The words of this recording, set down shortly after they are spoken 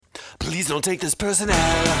Please don't take this person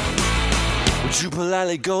out. Would you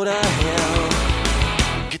politely go to hell?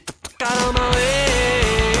 Get the fuck out of my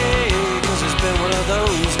way, 'cause it's been one of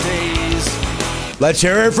those days. Let's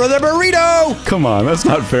hear it for the burrito. Come on, that's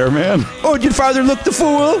not fair, man. Oh, did your father look the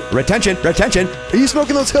fool? Retention. Are you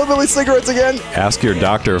smoking those hillbilly cigarettes again? Ask your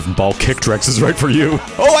doctor if Ball Kickdrex is right for you.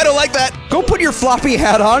 Oh, I don't like that. Go put your floppy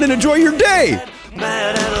hat on and enjoy your day.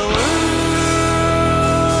 Mad at the world.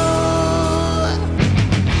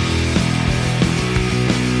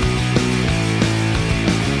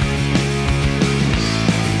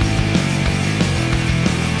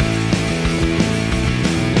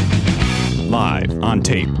 Live on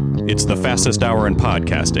tape. It's the fastest hour in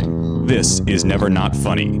podcasting. This is Never Not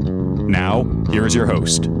Funny. Now, here's your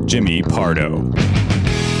host, Jimmy Pardo.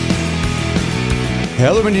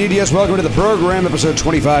 Hello, indeed. Yes, welcome to the program, episode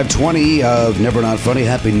 2520 of Never Not Funny.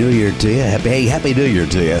 Happy New Year to you. Happy New Year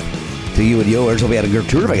to you. To you and yours. Hope you had a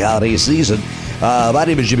terrific holiday season. My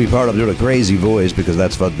name is Jimmy Pardo. I'm doing a crazy voice because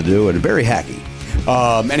that's fun to do and very hacky.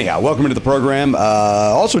 Anyhow, welcome into the program.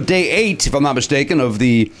 Also, day 8, if I'm not mistaken, of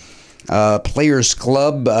the Players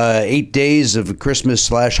Club, 8 days of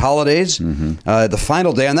Christmas/holidays. The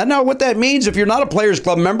final day on that. Now, what that means, if you're not a Players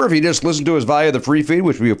Club member, if you just listen to us via the free feed,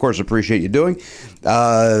 which we, of course, appreciate you doing,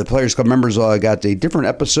 the Players Club members got a different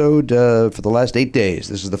episode for the last 8 days.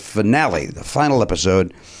 This is the finale, the final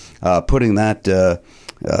episode, putting that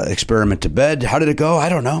experiment to bed. How did it go? I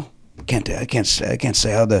don't know. I can't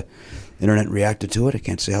say how the internet reacted to it. I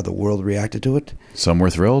can't say how the world reacted to it. Some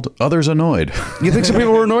were thrilled, others annoyed. You think some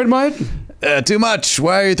people were annoyed by it? Too much.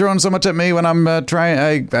 Why are you throwing so much at me when I'm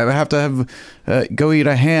trying? I have to go eat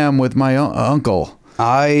a ham with my uncle.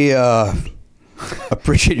 I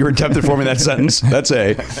appreciate your attempt at forming that sentence. That's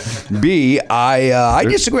A. B, I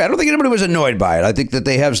disagree. I don't think anybody was annoyed by it. I think that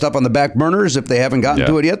they have stuff on the back burners. If they haven't gotten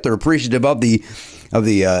to it yet, they're appreciative of the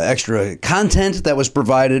extra content that was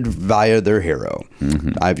provided via their hero.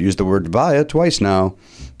 I've used the word via twice now,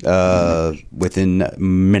 within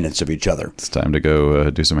minutes of each other. It's time to go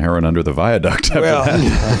do some heroin under the viaduct. Well,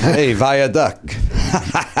 hey, viaduct.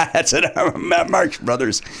 That's a Marx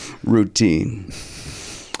Brothers routine.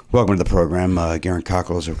 Welcome to the program. Garen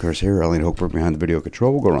Cockle is, of course, here. Eileen Hochberg behind the video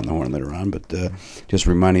control. We'll go around the horn later on, but just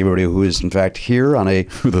reminding everybody who is, in fact, here on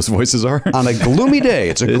who those voices are on a gloomy day.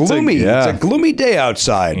 It's a gloomy day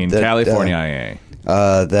outside in California.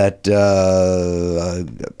 I thought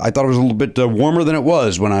it was a little bit warmer than it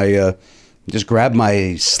was when I just grabbed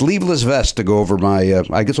my sleeveless vest to go over my.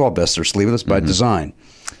 I guess all vests are sleeveless by design.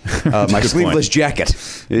 My sleeveless jacket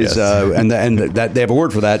is, and that they have a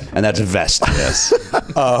word for that, and that's a vest. Yes,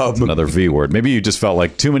 another V word. Maybe you just felt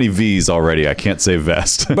like too many V's already. I can't say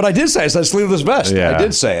vest, but I did say it's a sleeveless vest. Yeah. I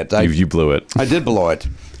did say it. You blew it. I did blow it.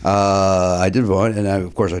 I did blow it, and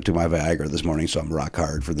of course I took my Viagra this morning, so I'm rock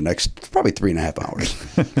hard for the next probably 3.5 hours.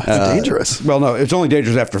 That's dangerous. Well, no, it's only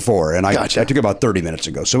dangerous after 4, and Gotcha. I took it about 30 minutes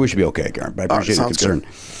ago, so we should be okay, Karen. But I appreciate the concern.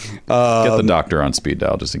 Get the doctor on speed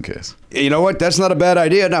dial just in case. You know what? That's not a bad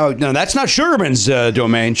idea. No, that's not Sugarman's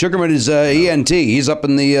domain. Sugarman is ENT. He's up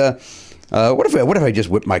in the. What if I just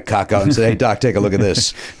whip my cock out and say, "Hey, doc, take a look at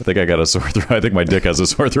this"? I think I got a sore throat. I think my dick has a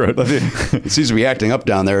sore throat. It seems to be acting up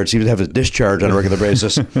down there. It seems to have a discharge on a regular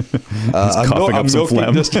basis. Coughing up some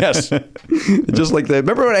phlegm. Yes, just like that.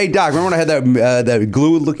 Remember when? Hey, doc, remember when I had that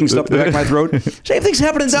glue-looking stuff in the back of my throat? Same thing's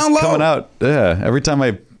happening down low. Coming out. Yeah. Every time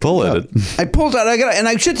I pull it. I pulled out. And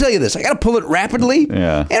I should tell you this. I got to pull it rapidly.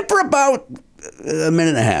 Yeah. And for about a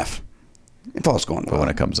minute and a half. It's all going well. But when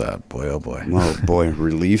it comes out, boy, oh boy. Oh boy,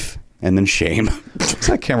 relief. And then shame. What's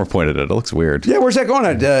that camera pointed at? It looks weird. Yeah, where's that going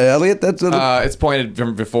at, Elliot? That's It's pointed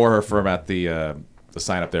from before from at the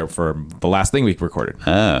sign up there for the last thing we recorded.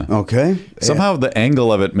 Okay. Somehow the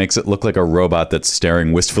angle of it makes it look like a robot that's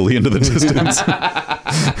staring wistfully into the distance.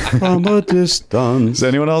 From a distance. Does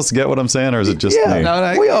anyone else get what I'm saying, or is it just me?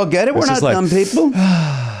 No, we all get it. We're not dumb people.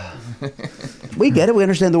 We get it. We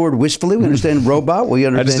understand the word wistfully. We understand robot. We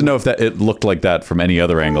understand. I just didn't know if it looked like that from any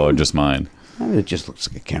other angle or just mine. I mean, it just looks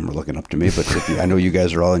like a camera looking up to me, but I know you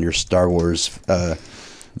guys are all in your Star Wars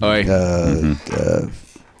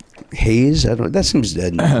haze. That seems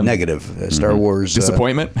negative. Star Wars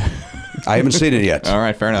disappointment. I haven't seen it yet. All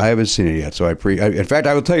right, fair enough. I haven't seen it yet, so in fact,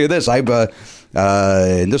 I will tell you this.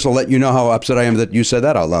 And this will let you know how upset I am that you said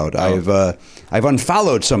that out loud. Oh. I've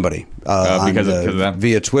unfollowed somebody because of that?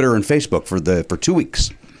 via Twitter and Facebook for 2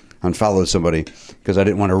 weeks. Unfollowed somebody because I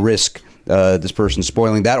didn't want to risk this person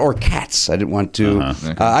spoiling that, or cats. I didn't want to.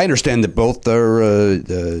 I understand that both are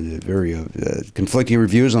very conflicting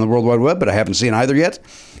reviews on the World Wide Web, but I haven't seen either yet,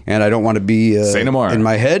 and I don't want to be Say no more. in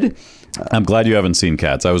my head. I'm glad you haven't seen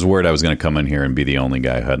Cats. I was worried I was going to come in here and be the only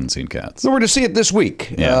guy who hadn't seen Cats. So we're to see it this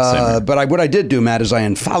week. Yeah, same here. But what I did do, Matt, is I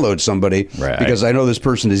unfollowed somebody because I know this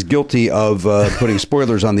person is guilty of putting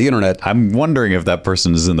spoilers on the internet. I'm wondering if that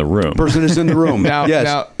person is in the room. Person is in the room. Now,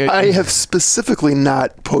 I have specifically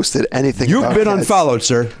not posted anything. You've about been Cats. unfollowed,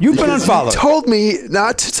 sir. You've been Because unfollowed. You told me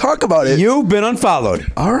not to talk about it. You've been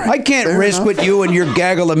unfollowed. All right, I can't fair risk enough. what you and your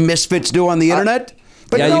gaggle of misfits do on the internet.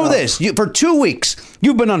 But know this: for 2 weeks,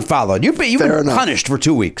 you've been unfollowed. You've been enough. punished for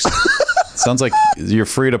 2 weeks. Sounds like you're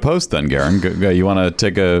free to post then, Garen. You want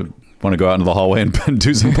to go out into the hallway and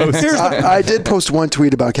do some posts? I did post one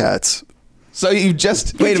tweet about Cats. so you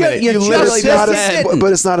just wait a ju- minute. you You just literally said just that. said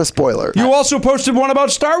But it's not a spoiler. You also posted one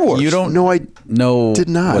about Star Wars. You don't No, I know. did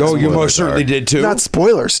not. No, you spoilers most certainly are. did too. not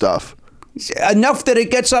spoiler stuff. Enough that it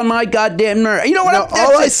gets on my goddamn nerve. You know what? No,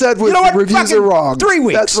 all I said was reviews Fucking are wrong. 3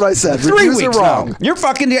 weeks. That's what I said. 3 Reviews weeks are wrong. now. You're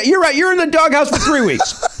fucking. You're right. You're in the doghouse for 3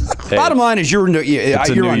 weeks. Bottom line is you're It's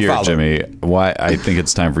a you're new year, unfollowed. Jimmy. Why? I think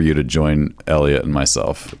it's time for you to join Elliot and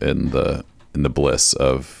myself in the bliss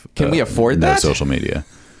of. Can we afford no that? social media?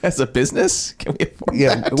 as a business. Can we afford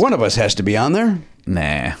Yeah, that? one of us has to be on there.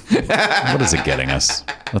 Nah. What is it getting us?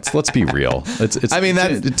 Let's be real. It's. I mean,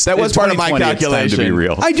 that it's was part of my 2020, it's time to be calculation.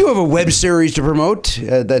 real. I do have a web series to promote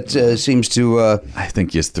that seems to. I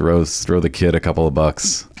think you just throw the kid a couple of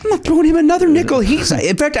bucks. I'm not throwing him another nickel.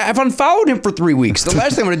 In fact, I've unfollowed him for 3 weeks. The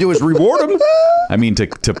last thing I'm going to do is reward him. I mean, to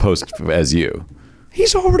post as you.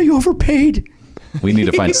 He's already overpaid. We need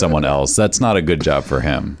to find someone else. That's not a good job for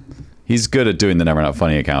him. He's good at doing the Never Not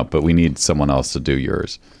Funny account, but we need someone else to do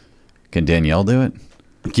yours. Can Danielle do it?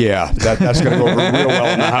 Yeah, that's going to go over real well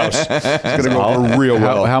in the house. It's going to go over real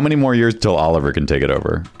well. How many more years till Oliver can take it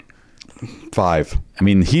over? 5. I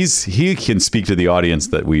mean, he can speak to the audience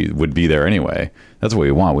that we would be there anyway. That's what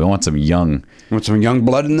we want. We want some young. Want some young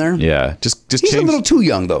blood in there? Yeah, just He's change. a little too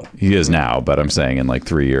young, though. He is now, but I'm saying in like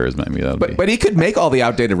 3 years, maybe that'll be. But he could make all the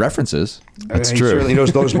outdated references. That's He true. certainly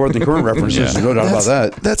knows those more than current references. Yeah. No doubt about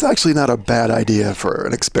that. That's actually not a bad idea for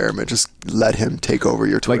an experiment. Just let him take over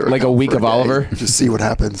your Twitter. Like a account week for of day. Oliver? Just see what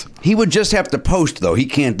happens. He would just have to post, though. He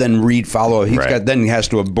can't then read, follow. Then he has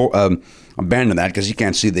to abandon that because he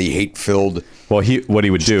can't see the hate-filled. Well, what he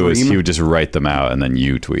would do is Stream? he would just write them out and then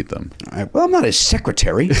you tweet them. Well, I'm not his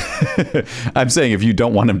secretary. I'm saying if you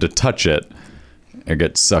don't want him to touch it or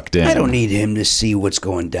get sucked in. I don't need him to see what's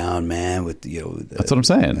going down, man. With That's what I'm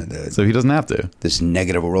saying. So he doesn't have to. this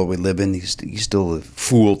negative world we live in. He's still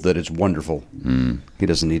fooled that it's wonderful. He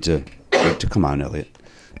doesn't need to come on, Elliot.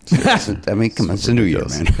 I mean, come on, it's a new year,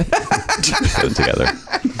 man. Put it together.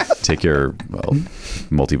 Take your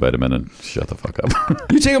multivitamin and shut the fuck up.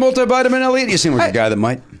 You take a multivitamin, Elliot? You seem like a guy that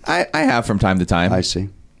might. I have from time to time. I see.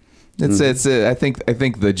 It's I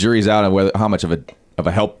think the jury's out on how much of a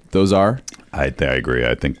help those are. I agree.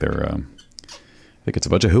 I think they're. I think it's a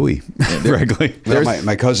bunch of hooey, frankly. Well,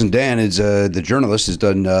 my cousin Dan is the journalist. Has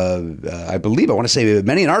done, I want to say,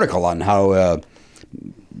 many an article on how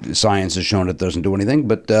science has shown it doesn't do anything.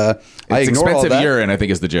 But I It's ignore all expensive that. urine, I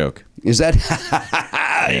think, is the joke. Is that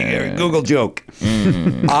Google joke?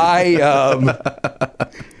 I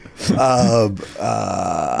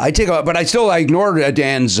take a, but I ignore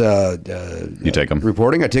Dan's. You take 'em.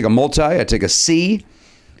 Reporting. I take a multi. I take a C.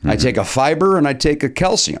 I take a fiber and I take a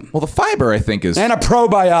calcium Well, the fiber, I think, is and a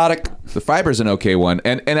probiotic. the fiber is an okay one.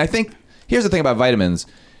 And I think here's the thing about vitamins.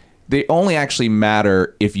 They only actually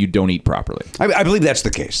matter if you don't eat properly. I believe that's the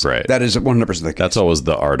case. Right. That is 100% the case. That's always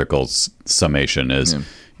the article's summation is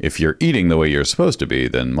if you're eating the way you're supposed to be,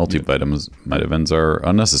 then multivitamins are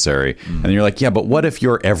unnecessary. And you're like, yeah, but what if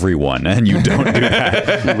you're everyone and you don't do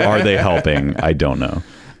that? Are they helping? I don't know.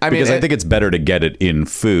 I think it's better to get it in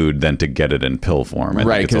food than to get it in pill form. I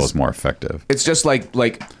think it's always more effective. It's just like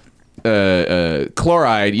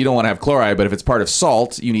chloride. You don't want to have chloride, but if it's part of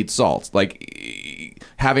salt, you need salt. Like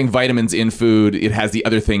having vitamins in food, it has the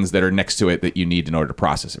other things that are next to it that you need in order to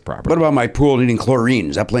process it properly. What about my pool needing chlorine?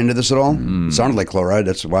 Does that play into this at all? It sounded like chloride.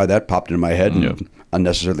 That's why that popped into my head and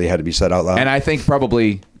unnecessarily had to be said out loud. And I think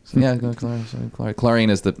probably chlorine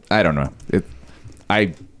is the I don't know.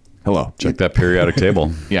 Hello. Check that periodic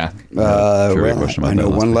table. Yeah. Curious question about I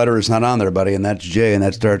know that. one letter is not on there, buddy, and that's J, and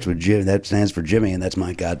that starts with J. That stands for Jimmy, and that's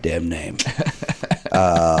my goddamn name.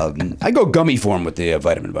 I go gummy form with the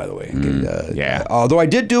vitamin, by the way. Yeah. Although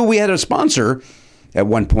we had a sponsor at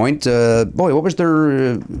one point. Boy, what was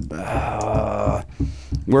their?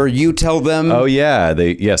 Where you tell them? Oh yeah,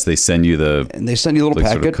 they send you And they send you a little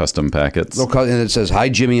sort packet, of custom packets. and it says "Hi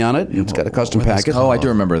Jimmy" on it. And it's got a custom packet. Oh, I do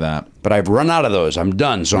remember that. But I've run out of those. I'm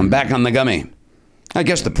done, so I'm back on the gummy. I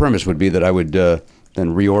guess the premise would be that I would then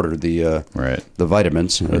reorder the Right. the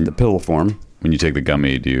vitamins, the pill form. when you take the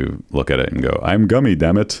gummy, do you look at it and go, "I'm gummy,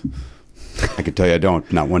 damn it"? I can tell you I don't.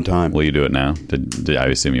 Not one time. Will you do it now? I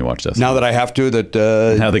assume you watched this. Now that I have to,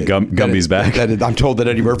 now that Gumby's back. I'm told that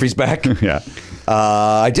Eddie Murphy's back. Yeah.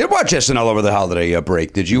 I did watch SNL over the holiday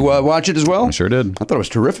break. Did you watch it as well? I sure did. I thought it was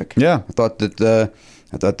terrific. Yeah. I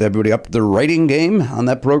thought everybody upped their writing game on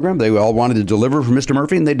that program. They all wanted to deliver for Mr.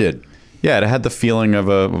 Murphy, and they did. Yeah, it had the feeling of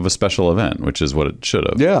a special event, which is what it should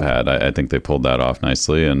have had. I think they pulled that off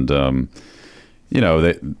nicely, and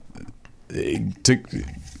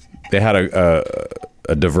they had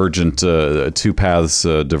a divergent, two paths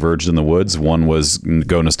diverged in the woods. One was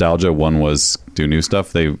go nostalgia. One was do new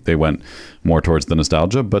stuff. They went more towards the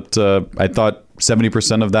nostalgia, but I thought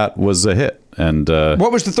 70% of that was a hit. And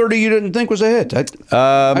what was the 30 you didn't think was a hit? I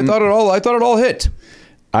thought it all hit.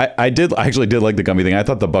 I actually did like the gummy thing. I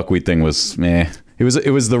thought the buckwheat thing was meh.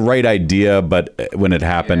 It was the right idea, but when it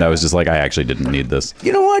happened, I was just like, I actually didn't need this.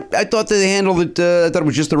 You know what? I thought they handled it. I thought it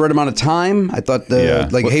was just the right amount of time. I thought,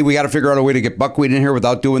 hey, we got to figure out a way to get buckwheat in here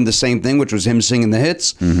without doing the same thing, which was him singing the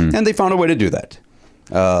hits, and they found a way to do that.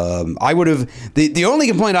 I would have. The only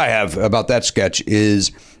complaint I have about that sketch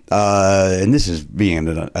is. And this is being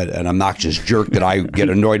an obnoxious jerk that I get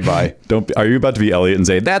annoyed by. Are you about to be Elliot and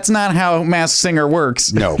say that's not how Masked Singer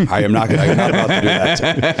works? No, I am not. I'm not about to do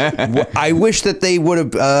that. I wish that they would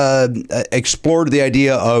have explored the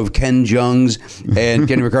idea of Ken Jeong's and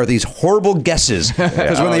Kenny McCarthy's horrible guesses.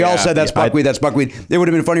 Because when they all said that's buckwheat, that's buckwheat, it would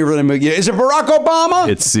have been funny for them. Is it Barack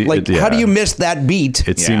Obama? How do you miss that beat?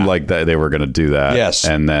 It seemed like that they were going to do that. Yes,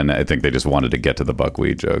 and then I think they just wanted to get to the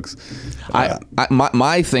buckwheat jokes.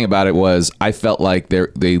 My thing about it was I felt like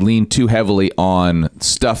they leaned too heavily on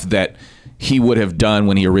stuff that he would have done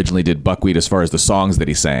when he originally did Buckwheat as far as the songs that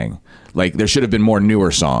he sang. Like there should have been more newer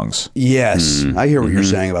songs. Yes, I hear what you're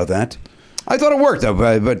saying about that. I thought it worked though,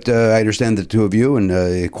 but I understand the two of you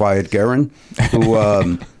and Quiet Garen, who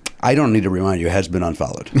I don't need to remind you has been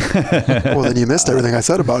unfollowed. Well, then you missed everything I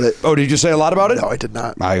said about it. Oh, did you say a lot about it? No, I did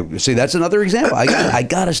not. I see. That's another example. I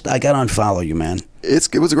got to unfollow you, man.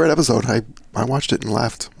 It was a great episode. I watched it and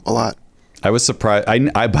laughed a lot. I was surprised.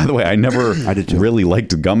 I by the way, I never really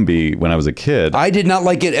liked Gumby when I was a kid. I did not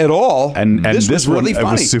like it at all. And this was really funny.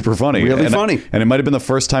 It was super funny. Really funny. And it might have been the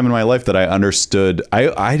first time in my life that I understood.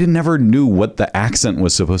 I never knew what the accent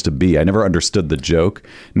was supposed to be. I never understood the joke.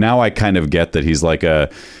 Now I kind of get that he's like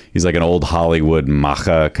an old Hollywood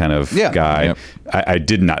macha kind of guy. Yep. I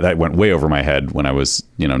did not. That went way over my head when I was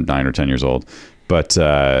 9 or 10 years old. But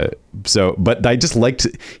but I just liked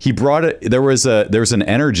he brought it. There was an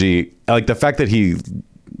energy, like the fact that he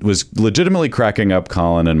was legitimately cracking up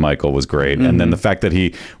Colin and Michael was great, and then the fact that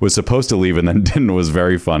he was supposed to leave and then didn't was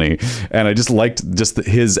very funny. And I just liked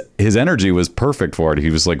his energy was perfect for it. He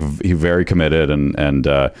was very committed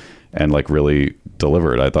and like really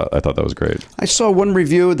delivered. I thought that was great. I saw one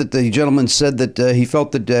review that the gentleman said that he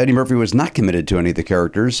felt that Eddie Murphy was not committed to any of the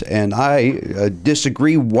characters, and I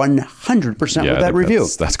disagree 100% with that review.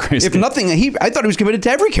 That's crazy. If nothing, I thought he was committed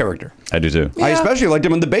to every character. I do too. Yeah. I especially liked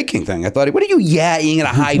him in the baking thing. I thought, what are you yaying at a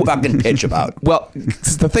high fucking pitch about? Well,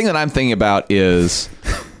 the thing that I'm thinking about is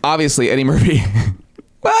obviously Eddie Murphy.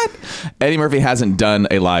 What? Eddie Murphy hasn't done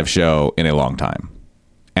a live show in a long time,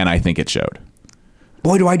 and I think it showed.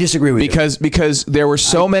 Boy, do I disagree with you. Because there were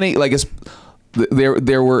so many, like,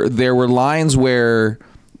 there were lines where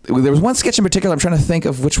there was one sketch in particular, I'm trying to think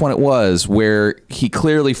of which one it was, where he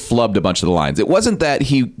clearly flubbed a bunch of the lines. It wasn't that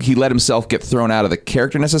he let himself get thrown out of the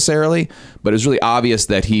character necessarily, but it was really obvious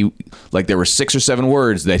that there were 6 or 7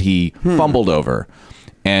 words that he fumbled over.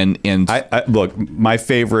 And I look, my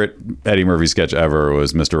favorite Eddie Murphy sketch ever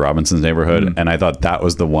was Mr. Robinson's Neighborhood, and I thought that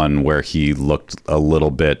was the one where he looked a little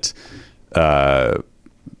bit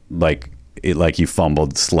like he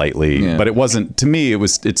fumbled slightly, but it wasn't. To me,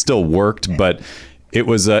 it still worked, but it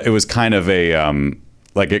was kind of a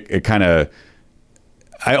it kind of.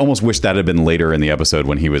 I almost wish that had been later in the episode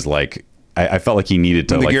when he was like, I felt like he needed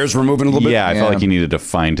to. When the gears were moving a little bit. Yeah, I felt like he needed to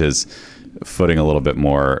find his footing a little bit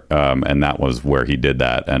more, and that was where he did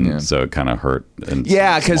that, and so it kind of hurt.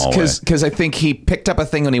 Because I think he picked up a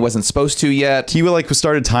thing when he wasn't supposed to yet. He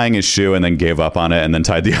started tying his shoe and then gave up on it and then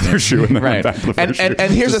tied the other shoe and then went back to the first shoe.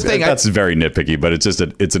 And here's the thing, that's very nitpicky, but it's just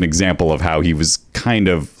it's an example of how he was kind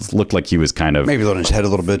of looked like he was kind of maybe on his head a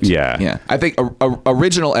little bit. Yeah. I think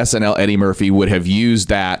original SNL Eddie Murphy would have used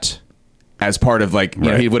that as part of like, you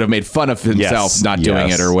know, he would have made fun of himself not doing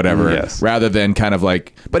it or whatever, rather than kind of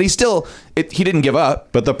like, but he still, he didn't give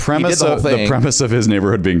up. But the premise of his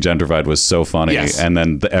neighborhood being gentrified was so funny, and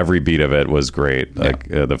then every beat of it was great. Like,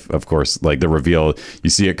 of course, like the reveal, you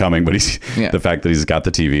see it coming, but the fact that he's got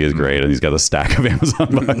the TV is great, and he's got a stack of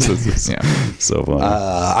Amazon boxes. So funny.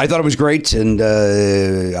 I thought it was great, and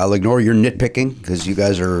I'll ignore your nitpicking because you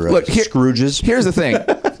guys are Scrooges. Here's the thing.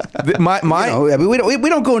 We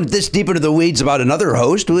don't go this deep into the weeds about another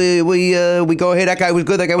host. We go, hey, that guy was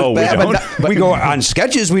good, that guy was bad. But we go on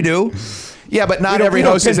sketches. We do. Yeah, but not every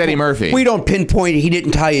host is Eddie Murphy. We don't pinpoint he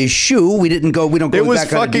didn't tie his shoe. We don't go. It was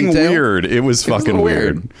fucking weird. It was fucking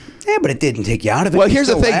weird. Yeah, but it didn't take you out of it. Well, here's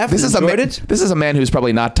the thing. This is a man who's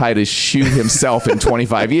probably not tied his shoe himself in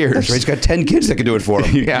 25 years. That's right. He's got 10 kids that can do it for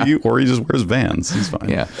him. Or he just wears Vans. He's fine.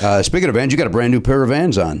 Yeah. Speaking of Vans, you got a brand new pair of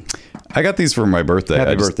Vans on. I got these for my birthday.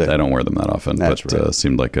 Happy birthday. I don't wear them that often, but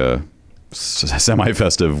seemed like a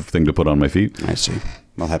semi-festive thing to put on my feet. I see.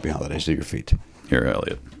 Well, happy holidays to your feet. Here,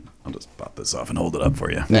 Elliot. I'll just pop this off and hold it up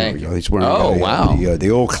for you. There we go. He's wearing the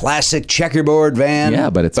old classic checkerboard van.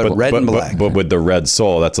 Yeah, but it's red and black. But with the red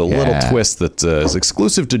sole, that's a little twist that is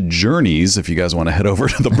exclusive to Journeys. If you guys want to head over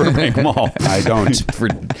to the Burbank Mall, I don't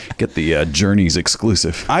get the Journeys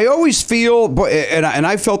exclusive. I always feel, and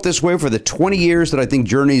I felt this way for the 20 years that I think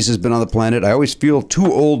Journeys has been on the planet. I always feel too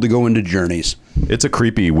old to go into Journeys. It's a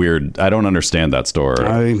creepy, weird. I don't understand that store,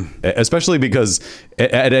 especially because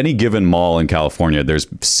at any given mall in California, there's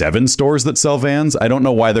 7 stores that sell Vans. I don't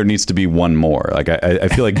know why there needs to be one more. Like I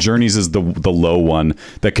feel like Journeys is the low one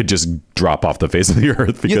that could just drop off the face of the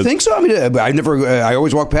earth. You think so? I mean, I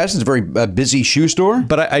always walk past. It's a very busy shoe store,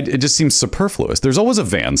 but it just seems superfluous. There's always a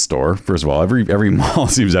Vans store. First of all, every mall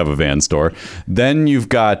seems to have a Vans store. Then you've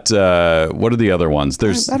got what are the other ones?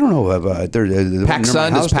 There's I don't know.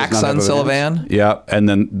 PacSun. Does PacSun sell a van? Yeah, and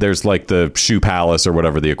then there's like the Shoe Palace or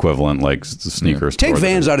whatever the equivalent, like sneakers. Take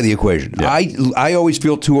Vans out of the equation. Yeah. I always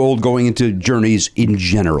feel too old going into Journeys in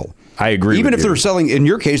general. I agree. Even if they're selling, in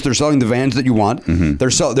your case, they're selling the Vans that you want. Mm-hmm.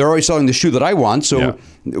 They're always selling the shoe that I want. So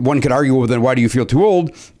one could argue, well, then why do you feel too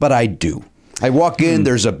old? But I do. I walk in.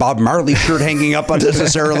 There's a Bob Marley shirt hanging up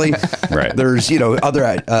unnecessarily. Right. There's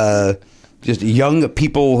other. Just young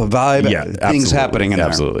people vibe things happening in there.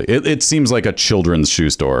 Absolutely. It seems like a children's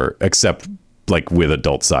shoe store, except like with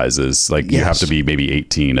adult sizes. Like you have to be maybe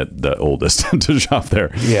 18 at the oldest to shop there.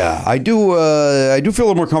 Yeah, I do feel a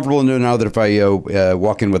little more comfortable now that if I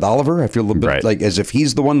walk in with Oliver, I feel a little bit like as if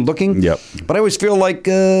he's the one looking. Yep. But I always feel like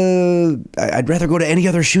I'd rather go to any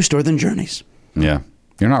other shoe store than Journeys. Yeah.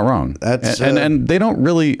 You're not wrong. That's and they don't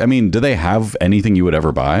really. I mean, do they have anything you would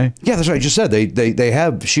ever buy? Yeah, that's what I just said. They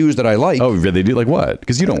have shoes that I like. Oh, they do. Like what?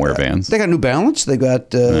 Because you don't wear Vans. They got New Balance. They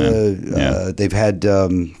got. They've had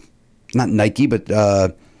not Nike, but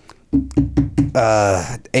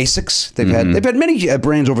Asics. They've had many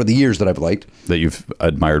brands over the years that I've liked that you've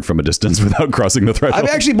admired from a distance without crossing the threshold.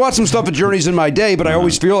 I've actually bought some stuff at Journeys in my day, but I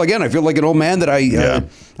always feel like an old man that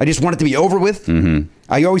I just want it to be over with. Mm-hmm.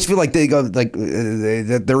 I always feel like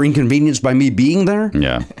they're inconvenienced by me being there.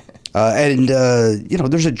 Yeah.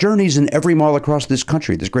 There's a Journeys in every mall across this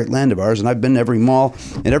country, this great land of ours, and I've been to every mall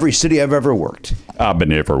in every city I've ever worked. I've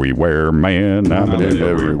been everywhere, man. I've been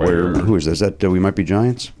everywhere. Who is this? Is that We Might Be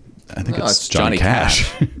Giants? I think it's Johnny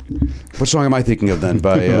Cash. What song am I thinking of then?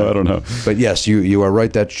 By I don't know. But yes, you are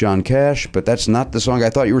right. That's John Cash, but that's not the song I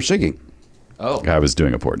thought you were singing. Oh, I was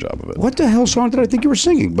doing a poor job of it. What the hell song did I think you were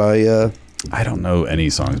singing by? I don't know any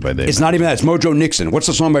songs by Dave. It's not even that. It's Mojo Nixon. What's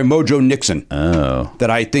the song by Mojo Nixon? Oh, that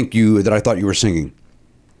I thought you were singing.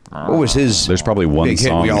 What was his? There's probably one big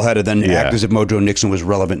song hit. We all had to then act as if Mojo Nixon was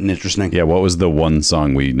relevant and interesting. Yeah, what was the one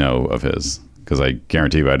song we know of his? Because I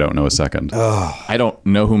guarantee you I don't know a second. I don't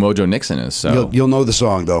know who Mojo Nixon is. So you'll know the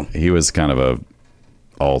song though. He was kind of a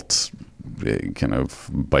alt, kind of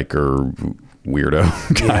biker weirdo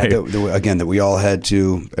guy. Yeah, again, that we all had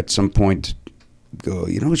to at some point go.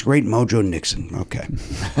 You know, it was great, Mojo Nixon. Okay,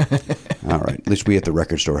 all right. At least we at the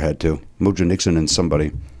record store had to. Mojo Nixon and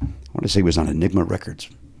somebody. I want to say he was on Enigma Records.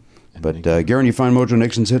 But Garen, you find Mojo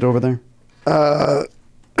Nixon's hit over there?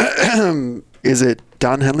 Is it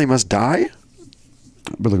Don Henley Must Die?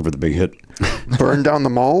 We're looking for the big hit. Burn Down the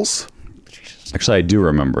Malls? Actually, I do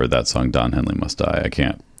remember that song, Don Henley Must Die.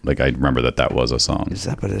 I remember that was a song.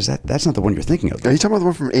 That's not the one you're thinking of. Are you talking about the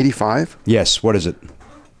one from 85? Yes. What is it?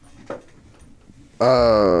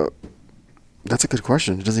 That's a good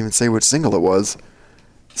question. It doesn't even say which single it was.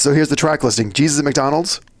 So here's the track listing. Jesus at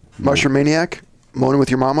McDonald's, Mushroom Maniac, Moaning with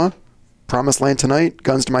Your Mama, Promised Land Tonight,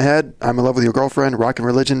 Guns to My Head, I'm in Love with Your Girlfriend, Rockin'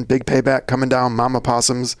 Religion, Big Payback, Coming Down, Mama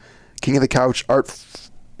Possums, King of the Couch, Art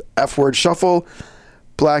F-Word Shuffle,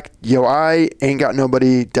 Black, Yo I, Ain't Got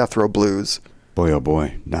Nobody, Death Row Blues. Boy, oh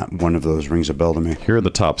boy, not one of those rings a bell to me. Here are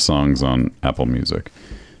the top songs on Apple Music.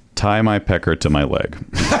 Tie My Pecker to My Leg.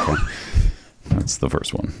 That's the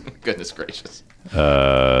first one. Goodness gracious.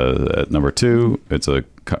 At number 2, it's a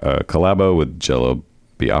collabo with Jello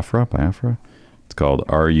Biafra. It's called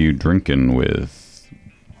Are You Drinking With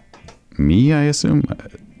Me, I assume?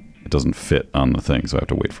 It doesn't fit on the thing, so I have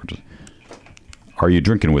to wait for it. Are You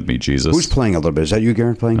Drinking With Me, Jesus? Who's playing a little bit? Is that you,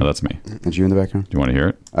 Garrett, playing? Oh, that's me. That's you in the background? Do you want to hear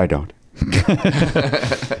it? I don't.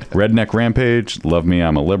 Redneck Rampage, Love Me,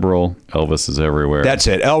 I'm a Liberal, Elvis is Everywhere. That's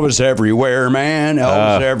it. Elvis everywhere, man.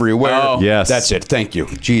 Elvis everywhere. oh. Yes. That's it. Thank you.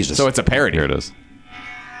 Jesus. So it's a parody. Here it is.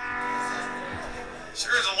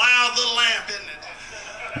 Sure is a loud little lamp, isn't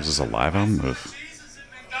it? Is this a live album? Jesus at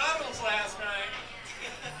McDonald's last night.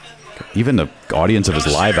 Even the audience of his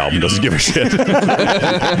live album doesn't give a shit.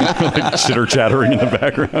 Like chitter chattering in the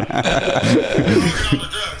background. We're on the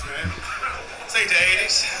drugs, man. Say the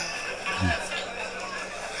 80s.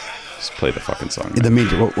 Just play the fucking song. In the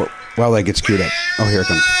meantime, while that gets queued up. Oh, here it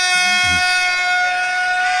comes.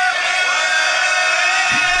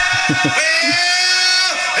 Well,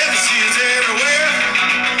 Elvis is everywhere.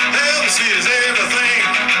 Elvis is everything.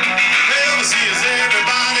 Elvis is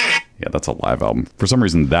everybody. Yeah, that's a live album. For some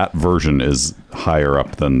reason, that version is higher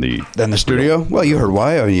up than the... Then the studio? Well, you heard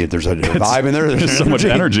why. I mean, there's a vibe in there. There's so much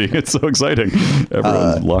energy. It's so exciting.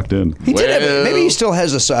 Everyone's locked in. He did have, Well- maybe he still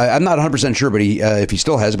has a. I'm not 100% sure, but if he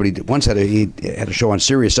still has, but he once had a show on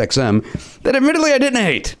Sirius XM that admittedly I didn't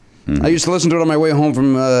hate. I used to listen to it on my way home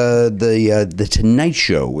from the Tonight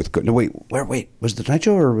Show with. No, wait, was it the Tonight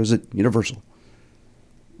Show or was it Universal?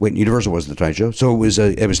 Wait, Universal was the Tonight Show, so it was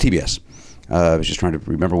TBS. I was just trying to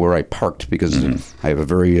remember where I parked because I have a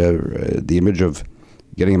very the image of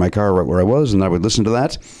getting in my car right where I was, and I would listen to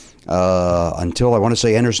that until I want to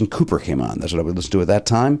say Anderson Cooper came on. That's what I would listen to at that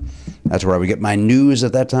time. That's where I would get my news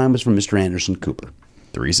at that time, was from Mr. Anderson Cooper.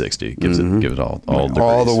 360 gives it all All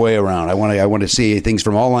degrees. the way around. I want to see things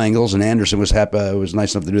from all angles, and Anderson was was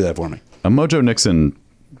nice enough to do that for me. A Mojo Nixon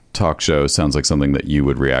talk show sounds like something that you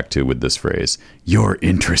would react to with this phrase. You're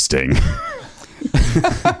interesting.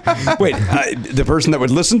 Wait, the person that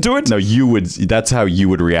would listen to it? No, you would. That's how you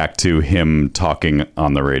would react to him talking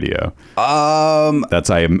on the radio. That's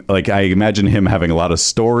I imagine him having a lot of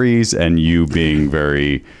stories and you being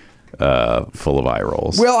very full of eye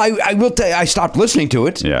rolls. Well, I will tell you, I stopped listening to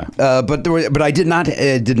it. Yeah. But I did not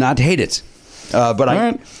hate it.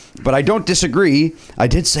 But I don't disagree. I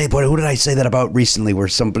did say, boy, who did I say that about recently? Where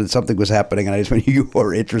something was happening, and I just went, "You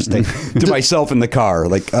are interesting," to myself in the car.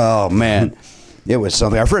 Like, oh man, it was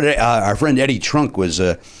something. Our friend Eddie Trunk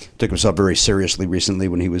took himself very seriously recently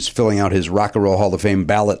when he was filling out his Rock and Roll Hall of Fame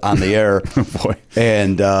ballot on the air. Boy.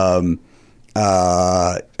 And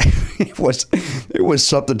it was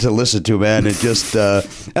something to listen to, man. It just and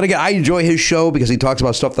again, I enjoy his show because he talks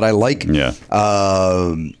about stuff that I like. Yeah.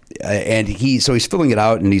 And he's filling it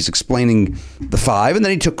out and he's explaining the 5, and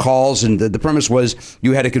then he took calls, and the premise was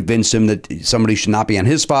you had to convince him that somebody should not be on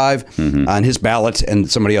his 5 on his ballot,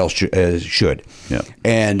 and somebody else should. Yeah.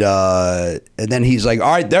 And then he's like,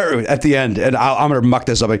 all right, there at the end, and I'm going to muck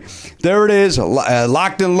this up. Like, there it is,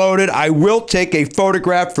 locked and loaded. I will take a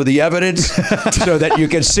photograph for the evidence so that you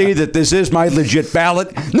can see that this is my legit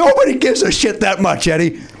ballot. Nobody gives a shit that much,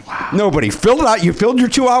 Eddie. Wow. Nobody. Filled it out. You filled your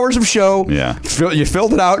 2 hours of show. Yeah. You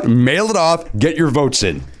filled it out, mailed it off, get your votes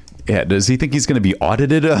in. Yeah, does he think he's going to be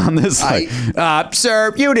audited on this?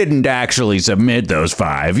 Sir, you didn't actually submit those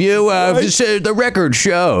 5. The record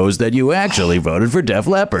shows that you actually voted for Def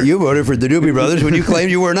Leppard. You voted for the Doobie Brothers when you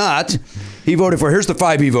claimed you were not. He voted for. Here's the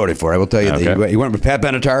 5 he voted for. I will tell you. Okay. He went with Pat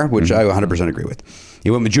Benatar, which I 100% agree with. He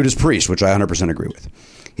went with Judas Priest, which I 100% agree with.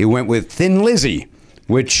 He went with Thin Lizzy,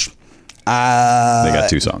 which They got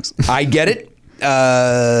 2 songs. I get it.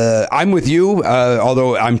 I'm with you,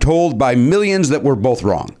 although I'm told by millions that we're both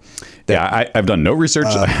wrong. Yeah, I've done no research.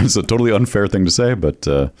 It's a totally unfair thing to say, but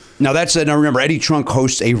now that's now remember Eddie Trunk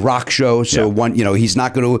hosts a rock show, so he's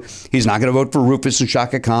not going to vote for Rufus and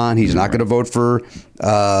Shaka Khan. He's not going to vote for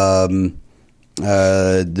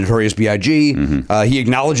Notorious B.I.G. He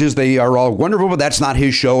acknowledges they are all wonderful, but that's not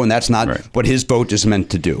his show, and that's not what his vote is meant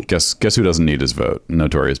to do. guess who doesn't need his vote?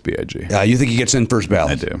 Notorious B.I.G. You think he gets in first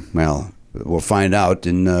ballot? I do. Well, we'll find out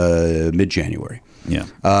in mid-January. Yeah.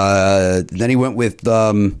 Then he went with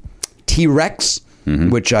T-Rex,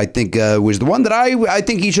 which I think was the one that I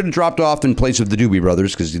think he should have dropped off in place of the Doobie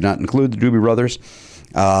Brothers, because he did not include the Doobie Brothers.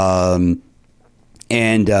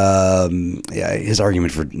 His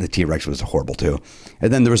argument for the T-Rex was horrible too.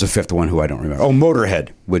 And then there was a 5th one who I don't remember. Oh, Motorhead,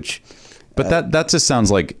 which... But that just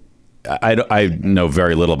sounds like I know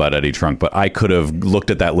very little about Eddie Trunk, but I could have looked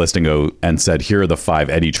at that list and said, here are the 5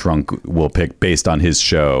 Eddie Trunk will pick based on his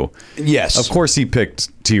show. Yes. Of course he picked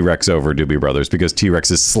T-Rex over Doobie Brothers because T-Rex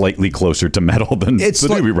is slightly closer to metal than the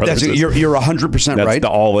Doobie Brothers is. You're 100% right.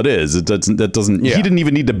 That's all it is. He didn't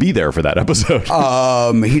even need to be there for that episode.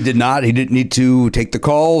 He did not. He didn't need to take the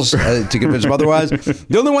calls to convince him otherwise.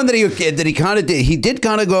 The only one that he kind of did, he did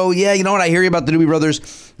kind of go, yeah, you know what, I hear you about the Doobie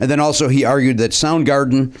Brothers. And then also he argued that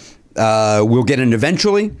Soundgarden we'll get in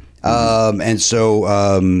eventually. And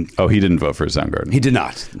so... he didn't vote for Soundgarden. He did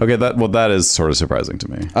not. Okay, that is sort of surprising to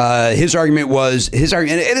me. His argument, and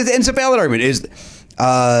it's a valid argument, is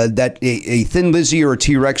that a Thin Lizzy or a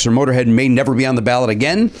T-Rex or Motorhead may never be on the ballot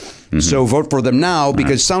again. So vote for them now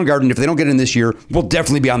because Soundgarden, if they don't get in this year, will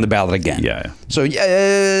definitely be on the ballot again. Yeah. So, All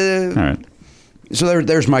right. So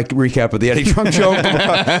there's my recap of the Eddie Trunk show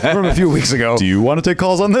from a few weeks ago. Do you want to take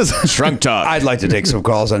calls on this? Trunk talk. I'd like to take some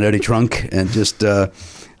calls on Eddie Trunk and just, boy,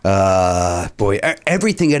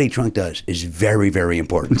 everything Eddie Trunk does is very, very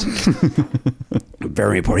important.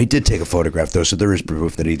 Very important. He did take a photograph though, so there is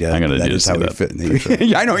proof that he did. I'm going to is see how he that. fit in the. Sure.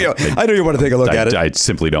 Yeah, I know you want to take a look at it. I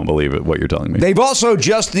simply don't believe it. What you're telling me. They've also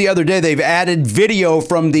just the other day they've added video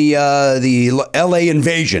from the L.A.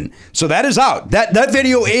 invasion, so that is out. That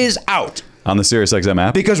video is out. On the SiriusXM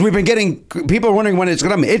app? Because we've been getting people are wondering when it's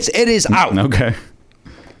going to. It is out. Okay.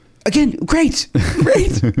 Again, great. I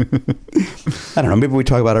don't know. Maybe we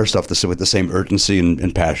talk about our stuff with the same urgency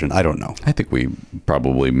and passion. I don't know. I think we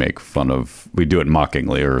probably make fun of. We do it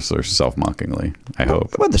mockingly or self-mockingly. I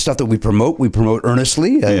hope. Well, the stuff that we promote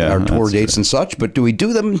earnestly, our tour dates and such. But do we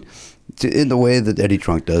do them in the way that Eddie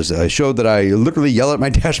Trunk does? A show that I literally yell at my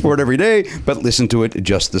dashboard every day, but listen to it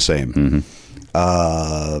just the same.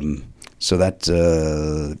 So that,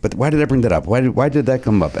 but why did I bring that up? Why did that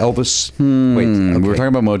come up? Elvis? Wait, okay. We were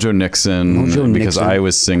talking about Mojo Nixon because I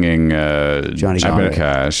was singing Johnny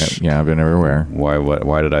Cash. Yeah, I've been everywhere.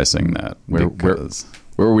 Why did I sing that? Where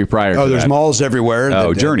were we prior to there's that? malls everywhere.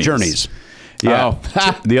 Oh, Journeys. Journeys. Yeah.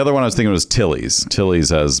 The other one I was thinking was Tilly's.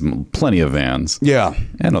 Tilly's has plenty of vans. Yeah.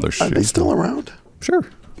 And other Are they shoes. still around? Sure.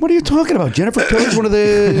 What are you talking about? Jennifer Tilly's one of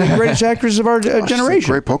the greatest actresses of our She's a generation.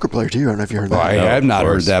 great poker player too. I don't know if you heard that. I have not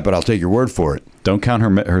heard that, but I'll take your word for it. Don't count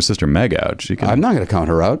her sister Meg out. I'm not going to count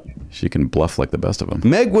her out. She can bluff like the best of them.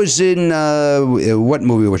 Meg was in what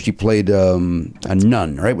movie was she played a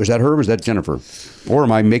nun, right? Was that her or was that Jennifer? Or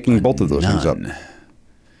am I making both of those things up?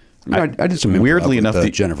 I did some weirdly enough,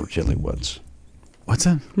 Jennifer Tilly once. What's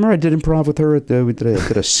that? Remember I did improv with her we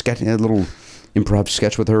did a sketch, a little improv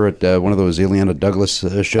sketch with her at one of those Ileana Douglas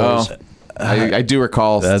shows. Oh, I do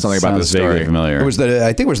recall something about this story. Vaguely familiar. It was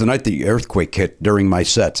I think it was the night the earthquake hit during my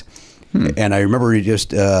set. And I remember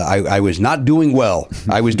I was not doing well.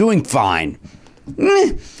 I was doing fine.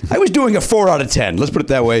 I was doing a 4 out of 10. Let's put it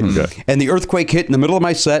that way. Okay. And the earthquake hit in the middle of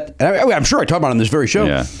my set. And I'm sure I talked about it on this very show.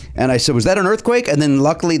 Yeah. And I said, was that an earthquake? And then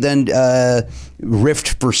luckily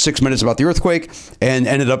riffed for 6 minutes about the earthquake and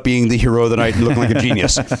ended up being the hero of the night and looking like a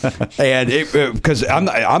genius. And because I'm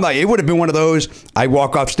like, it would have been one of those, I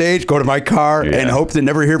walk off stage, go to my car and hope to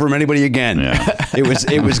never hear from anybody again. Yeah.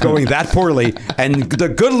 It was going that poorly. And the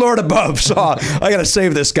good Lord above saw, I got to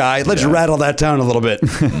save this guy. Let's rattle that down a little bit.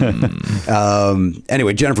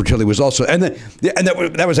 Anyway, Jennifer Tilly was also, and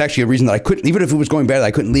that was actually a reason that I couldn't, even if it was going bad, I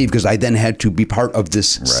couldn't leave because I then had to be part of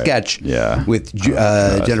this sketch with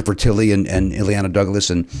Jennifer Tilly and Ileana Douglas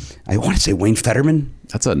and I want to say Wayne Fetterman.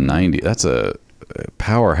 That's a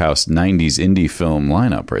powerhouse 90s indie film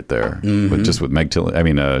lineup right there. With Meg Tilly,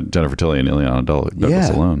 Jennifer Tilly and Ileana Douglas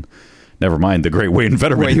alone. Never mind the great Wayne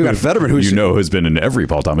Fetterman. Who you know has been in every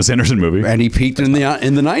Paul Thomas Anderson movie, and he peaked in the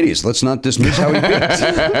 90s. Let's not dismiss how he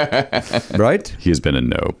peaked. Right? He has been in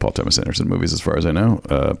no Paul Thomas Anderson movies, as far as I know,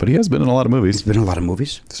 but he has been in a lot of movies. He's been in a lot of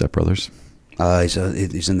movies. Step Brothers.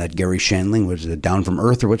 He's in that Gary Shandling. Was it Down from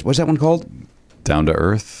Earth or what's that one called? Down to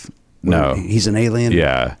Earth. No, he's an alien.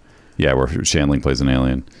 Yeah, where Shandling plays an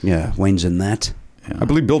alien. Yeah, Wayne's in that. Yeah. I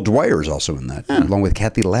believe Bill Dwyer is also in that, along with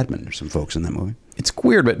Kathy Ladman. There's some folks in that movie. It's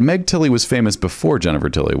weird, but Meg Tilly was famous before Jennifer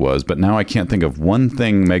Tilly was, but now I can't think of one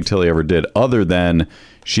thing Meg Tilly ever did other than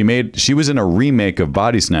she was in a remake of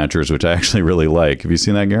Body Snatchers, which I actually really like. Have you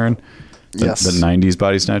seen that, Garen? Yes. The 90s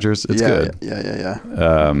Body Snatchers? It's good. Yeah.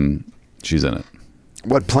 She's in it.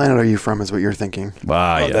 What planet are you from is what you're thinking.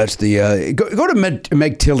 That's the go to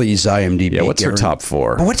Meg Tilly's IMDb. Yeah, what's her top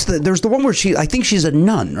 4? There's the one where I think she's a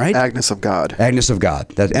nun, right? Agnes of God. Agnes of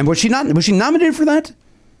God. And was she nominated for that?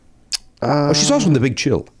 She's also in The Big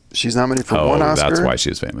Chill. She's nominated for one Oscar. That's why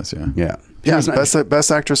she's famous, Yeah.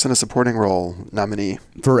 Best actress in a supporting role nominee.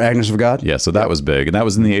 For Agnes of God? Yeah, so that was big. And that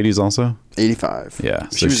was in the 80s also? 85. Yeah.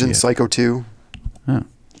 She was in Psycho 2. Oh.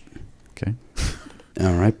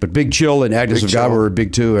 All right, but Big Chill and Agnes Big of God Chill. were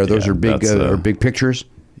big too. Are those Yeah, are big that's, are big pictures?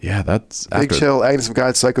 Yeah, that's Big after Chill, Agnes of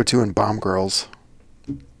God, Psycho 2, and Bomb Girls.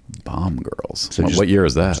 Bomb Girls. So just- What year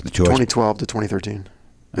is that? The choice. 2012 to 2013.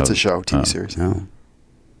 It's a show, TV series. Oh.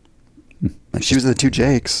 She was in the Two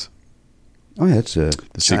Jakes. Oh, yeah, it's The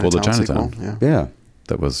sequel to Chinatown. sequel, yeah. yeah.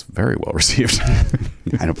 That was very well received.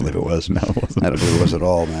 I don't believe it was. No, it wasn't. I don't believe it was at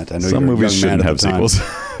all, Matt. I know Some you're a movies young man shouldn't at have the time.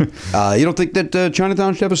 sequels. You don't think that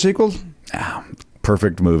Chinatown should have a sequel?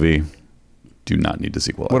 Perfect movie. Do not need to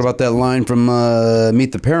sequel. What about that line from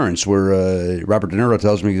Meet the Parents where Robert De Niro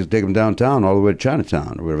tells me he's take him downtown all the way to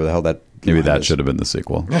Chinatown or whatever the hell that Maybe line that is. should have been the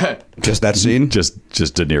sequel. Just that scene? just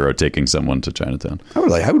De Niro taking someone to Chinatown. I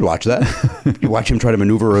would watch that. You watch him try to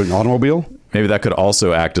maneuver an automobile? Maybe that could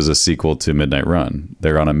also act as a sequel to Midnight Run.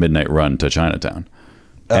 They're on a midnight run to Chinatown.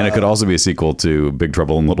 And it could also be a sequel to Big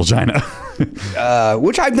Trouble in Little China.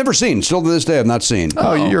 Which I've never seen. Still to this day, I've not seen.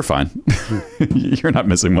 Oh, you're fine. You're not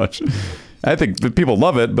missing much. I think that people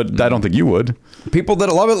love it, but I don't think you would. People that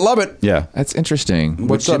love it, love it. Yeah. That's interesting.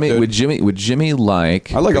 What's up, dude? Would Jimmy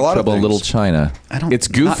like? I like a Big lot of Trouble in things. Little China. It's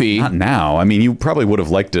goofy. Not now. I mean, you probably would have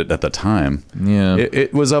liked it at the time. Yeah.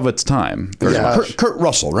 It was of its time. Yeah. Kurt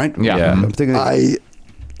Russell, right? Yeah. Yeah. I'm thinking. I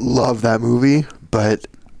love that movie, but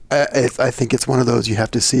I think it's one of those you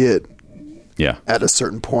have to see it Yeah. at a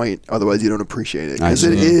certain point, otherwise you don't appreciate it. I Because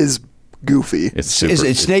it see. is goofy. It's super. Is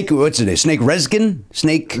it Snake? What's it? Snake Reskin?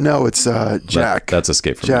 Snake? No, it's Jack. That's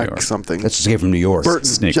Escape from New Jack York. something. That's Escape from New York. Burton.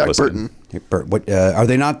 Snake Jack Plissken. Burton. What are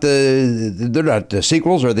they not they're not the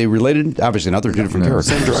sequels? Are they related? Obviously not. They're two different characters.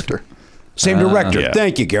 Same director. Same director. Yeah.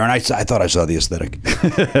 Thank you, Garen. I thought I saw the aesthetic. I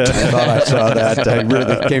thought I saw that. I really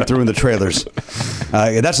that came through in the trailers.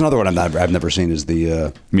 That's another one I've never seen. Is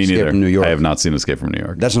the Me Escape neither. from New York? I have not seen Escape from New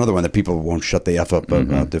York. That's another one that people won't shut the f up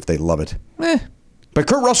about if they love it. But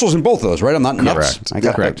Kurt Russell's in both of those, right? I'm not nuts. Correct. I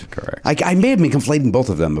got Correct. that. Correct. I may have been conflating both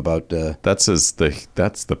of them about. That's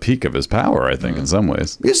the peak of his power, I think, in some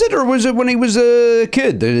ways. Is it or was it when he was a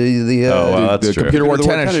kid? That's the true. computer wore The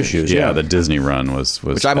tennis shoes. Yeah, the Disney run was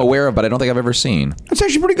Which I'm aware of, but I don't think I've ever seen. It's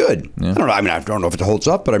actually pretty good. I don't know. I mean, I don't know if it holds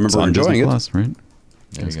up, but I It's remember on enjoying Disney it. Plus, right?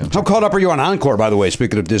 There you go. How caught up are you on Encore, by the way?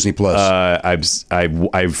 Speaking of Disney Plus,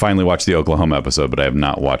 I finally watched the Oklahoma episode, but I have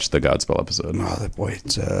not watched the Godspell episode. oh, boy,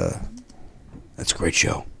 that's a great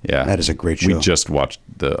show. Yeah, that is a great show. We just watched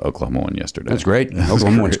the Oklahoma one yesterday. That's great.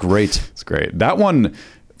 Oklahoma one's great. It's great. That one,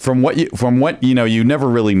 from what you know, you never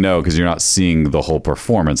really know because you're not seeing the whole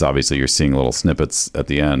performance. Obviously, you're seeing little snippets at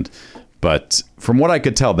the end. But from what I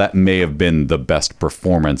could tell, that may have been the best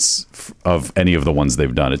performance of any of the ones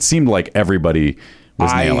they've done. It seemed like everybody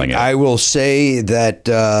was nailing it. I will say that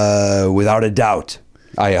without a doubt.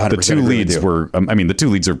 I 100% The two agree with leads you. were, the two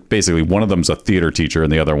leads are basically, one of them's a theater teacher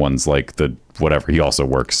and the other one's like the whatever. He also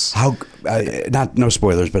works. How no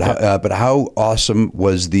spoilers, but how awesome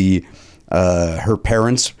was the her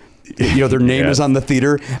parents? You know, their name Yeah. is on the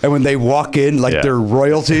theater, and when they walk in, like Yeah. they're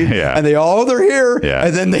royalty, Yeah. and they're here, Yeah.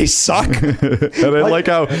 and then they suck. And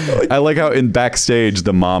I like how in backstage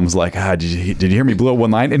the mom's like, did you hear me blow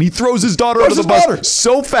one line? And he throws his daughter Throws under the his bus daughter.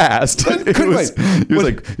 so fast. Couldn't wait. He was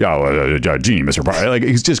like, Genie, Mr. Parker. Like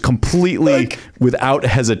he's just completely without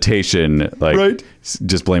hesitation, like Right.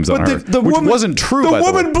 just blames on But her, the which woman, wasn't true. The by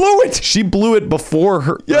woman the way. blew it. She blew it before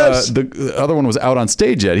her. Yes. The other one was out on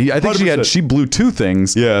stage yet. I think 100%. she blew two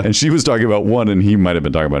things. Yeah. And she was talking about one, and he might have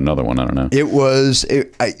been talking about another one. I don't know.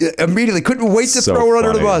 I immediately couldn't wait to So throw her under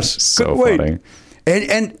the funny. bus. So couldn't wait. funny.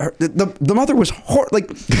 And the mother was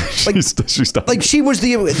like She stopped. like she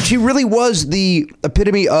really was the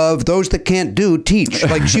epitome of those that can't do teach.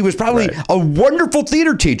 Like she was probably Right. a wonderful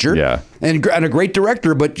theater teacher, Yeah. and a great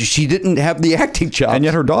director, but she didn't have the acting chops. And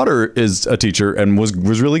yet her daughter is a teacher and was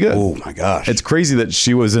really good. oh my gosh, It's crazy that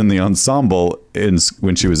she was in the ensemble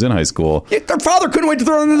when she was in high school. their father couldn't wait to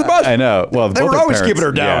throw her under the bus. I know. Well, They both were her always parents- keeping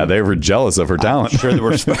her down. Yeah, they were jealous of her talent. Sure,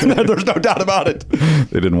 there's no doubt about it.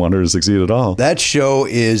 They didn't want her to succeed at all. That show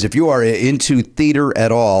is, if you are into theater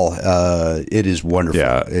at all, it is wonderful.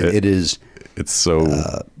 Yeah, it is. It's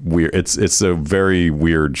so weird. It's a very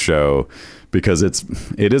weird show because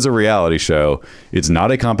it is a reality show. It's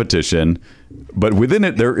not a competition, but within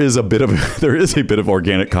it there is a bit of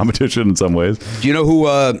organic competition in some ways. Do you know who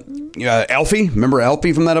Alfie? Remember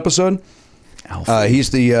Alfie from that episode? Alfie. He's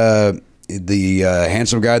the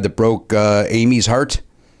handsome guy that broke Amy's heart.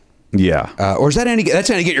 Yeah. Or is that Andy? That's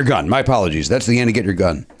Andy Get Your Gun. My apologies. That's the Andy Get Your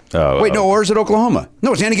Gun. Oh, Wait, no, or is it Oklahoma?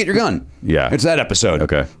 No, it's Andy Get Your Gun. Yeah. It's that episode.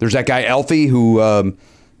 Okay. There's that guy Alfie who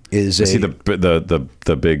is he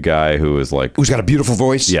the big guy who is like who's got a beautiful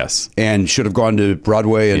voice. Yes. And should have gone to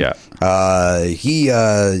Broadway. And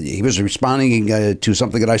he was responding to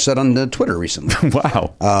something that I said on Twitter recently.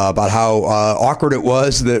 wow. About how awkward it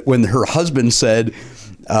was that when her husband said,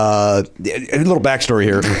 a little backstory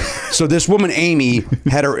here. So this woman, Amy,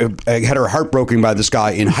 had her heart broken by this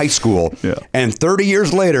guy in high school, and 30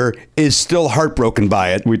 years later is still heartbroken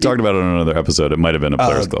by it. We talked about it on another episode. It might have been a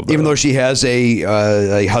Players Club. Even though she has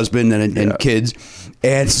a husband and kids.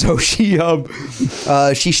 And so she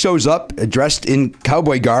shows up dressed in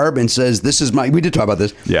cowboy garb and says, "This is my." We did talk about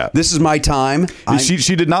this. Yeah, this is my time.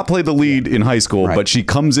 She did not play the lead in high school, but she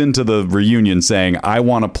comes into the reunion saying, "I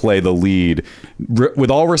want to play the lead. With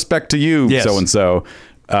all respect to you, so and so."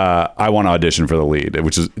 I want to audition for the lead,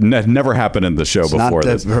 which is never happened in the show before.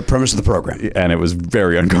 Not the premise of the program, and it was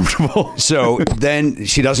very uncomfortable. So then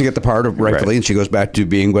she doesn't get the part rightfully, and she goes back to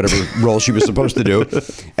being whatever role she was supposed to do.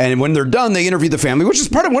 And when they're done, they interview the family, which is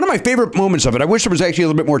part of one of my favorite moments of it. I wish there was actually a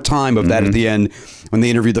little bit more time of that at the end when they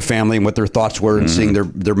interviewed the family and what their thoughts were, and seeing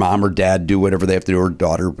their mom or dad do whatever they have to do, or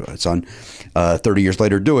daughter, son, 30 years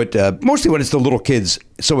later do it. Mostly when it's the little kids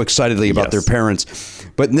so excitedly about their parents.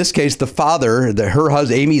 But in this case, the father,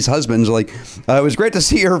 Amy's husband's like, it was great to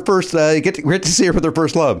see her first, great to see her with her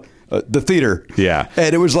first love. The theater,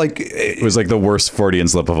 and it was like the worst Freudian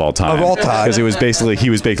slip of all time. Because he was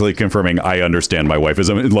basically confirming, I understand my wife is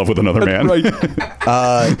in love with another man.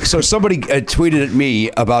 Right. So somebody tweeted at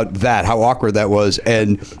me about that, how awkward that was,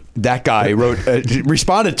 and that guy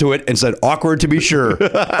responded to it and said, "Awkward to be sure."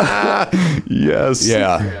 Yes.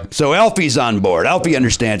 Yeah. So Alfie's on board. Alfie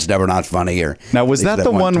understands Never Not Funny here. Now, was that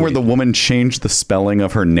the one where the woman changed the spelling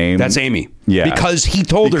of her name? That's Amy. Yeah. Because he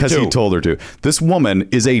told her to. Because he told her to. This woman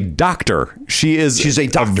is a doctor. She's a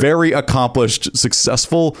very accomplished,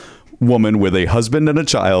 successful woman with a husband and a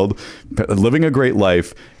child, living a great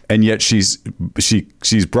life. And yet she's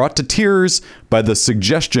brought to tears by the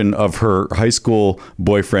suggestion of her high school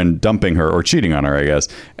boyfriend dumping her or cheating on her, I guess.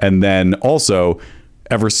 And then also,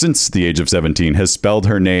 ever since the age of 17, has spelled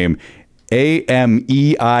her name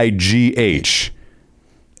Ameigh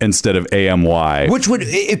instead of AMY. Which would,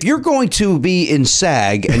 if you're going to be in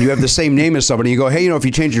SAG and you have the same name as somebody, you go, hey, if you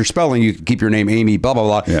change your spelling, you can keep your name Amy, blah, blah,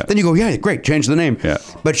 blah. Yeah. Then you go, yeah, great, change the name. Yeah.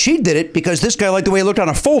 But she did it because this guy liked the way it looked on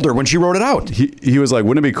a folder when she wrote it out. He was like,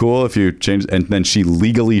 wouldn't it be cool if you changed? And then she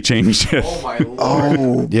legally changed it. Oh, my Lord.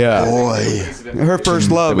 Oh, yeah. boy. Her first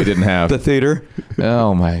love. That we didn't have. The theater.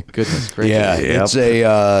 Oh, my goodness gracious. Yeah, it's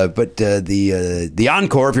the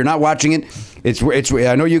encore, if you're not watching it, it's.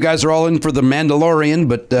 I know you guys are all in for the Mandalorian,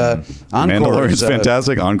 but encore Mandalorian's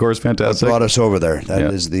fantastic. Encore's fantastic. Brought us over there.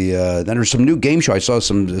 That is the. Then there's some new game show. I saw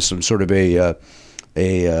some sort of they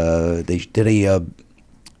did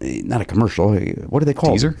not a commercial. What do they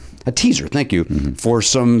call Teaser? it? A teaser. Thank you for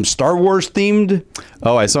some Star Wars themed.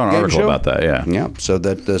 Oh, I saw an game article show? about that. Yeah. Yeah. So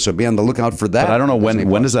be on the lookout for that. But I don't know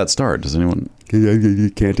when does that start? Does anyone? You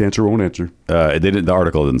can't answer, won't answer. The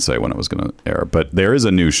article didn't say when it was going to air, but there is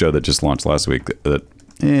a new show that just launched last week that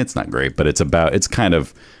it's not great, but it's kind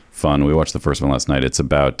of fun. We watched the first one last night. It's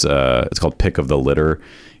about it's called Pick of the Litter.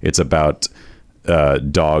 It's about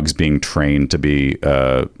dogs being trained to be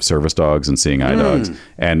service dogs and seeing eye dogs.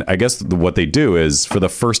 And I guess what they do is for the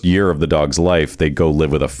first year of the dog's life, they go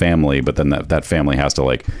live with a family, but then that family has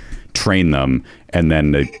to train them, and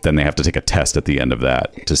then they have to take a test at the end of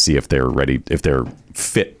that to see if they're ready, if they're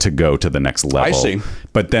fit to go to the next level. I see.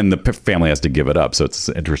 But then the family has to give it up. So it's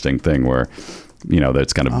an interesting thing where that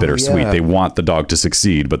it's kind of bittersweet. yeah. They want the dog to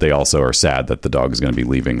succeed, but they also are sad that the dog is going to be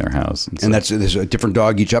leaving their house. And there's a different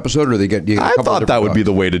dog each episode, or you get a I couple thought of that different would be dogs?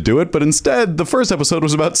 the way to do it, but instead, the first episode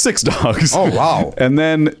was about 6 dogs. Oh, wow. And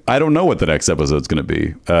then I don't know what the next episode's going to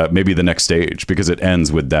be. Maybe the next stage, because it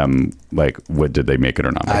ends with them did they make it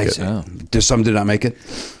or not make it? Some did not make it.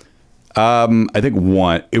 I think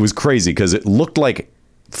one. It was crazy because it looked like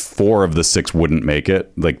 4 of the 6 wouldn't make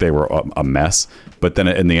it. Like they were a mess. But then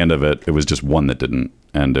in the end of it, it was just one that didn't.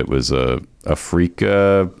 And it was a freak.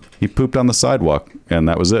 He pooped on the sidewalk, and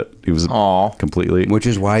that was it. He was completely. Which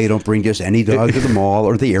is why you don't bring just any dog to the mall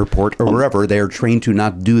or the airport or wherever. They are trained to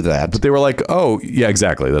not do that. But they were like, oh, yeah,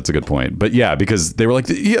 exactly. That's a good point. But yeah, because they were like,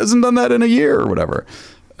 he hasn't done that in a year or whatever.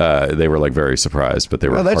 They were very surprised, but they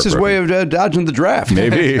were. Well, that's his way of dodging the draft.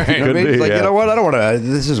 Maybe. You know what I mean? It's like, you know what? I don't want to.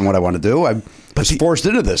 This isn't what I want to do. I was forced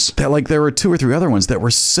into this. That there were 2 or 3 other ones that were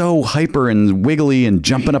so hyper and wiggly and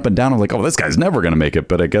jumping up and down. I'm like, oh, this guy's never going to make it.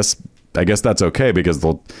 But I guess that's okay because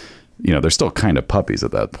they're still kind of puppies at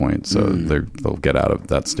that point, so they'll get out of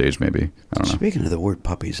that stage. Maybe I don't know. Speaking of the word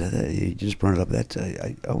puppies, you just brought it up.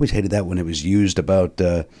 I always hated that when it was used about.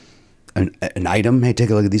 an item. Hey, take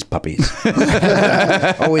a look at these puppies.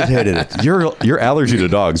 Always hated it. Your allergy to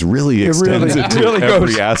dogs really extends into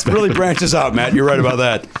every aspect. Really branches out, Matt. You're right about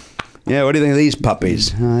that. Yeah, what do you think of these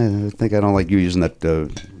puppies? I think I don't like you using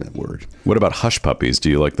that word. What about hush puppies? Do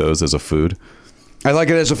you like those as a food? I like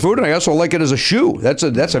it as a food, and I also like it as a shoe. That's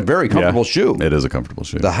a very comfortable shoe. It is a comfortable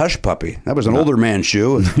shoe. The Hush Puppy. That was an older man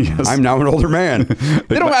shoe. And Yes. I'm now an older man. I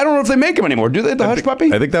don't know if they make them anymore. Do they? The Hush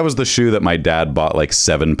Puppy? I think that was the shoe that my dad bought like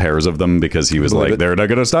 7 pairs of them because he was Believe like, it. they're not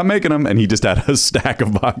going to stop making them. And he just had a stack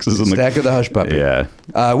of boxes in the Stack of the Hush Puppy. Yeah.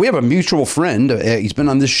 We have a mutual friend. He's been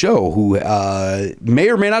on this show who may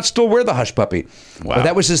or may not still wear the Hush Puppy. Wow. But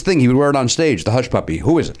that was his thing. He would wear it on stage, the Hush Puppy.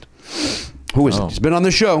 Who is it? Who is it? He's been on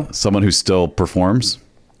this show. Someone who still performs.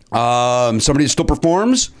 Somebody that still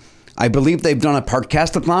performs. I believe they've done a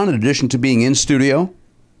podcastathon in addition to being in studio.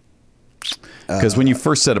 Because when you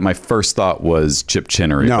first said it, my first thought was Chip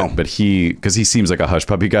Chinnery. No. But because he seems like a Hush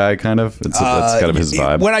Puppy guy, kind of. That's kind of his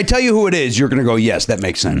vibe. When I tell you who it is, you're going to go, yes, that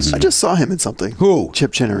makes sense. I just saw him in something. Who?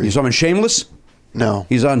 Chip Chinnery. He's on Shameless? No.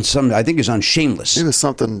 He's on I think he's on Shameless. It was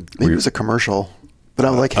something. Maybe it was a commercial. But I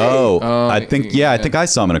was like, hey. I think I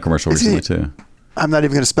saw him in a commercial Is he- recently, too. I'm not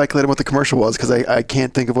even going to speculate on what the commercial was because I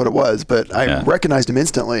can't think of what it was, but I recognized him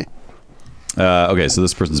instantly. Okay, so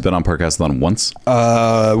this person's been on Podcastathon once.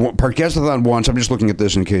 Podcastathon once. I'm just looking at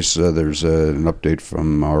this in case there's an update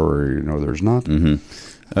from our. No, there's not.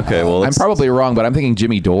 Mm-hmm. Okay, well, I'm probably wrong, but I'm thinking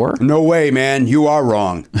Jimmy Dore. No way, man. You are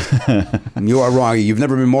wrong. You are wrong. You've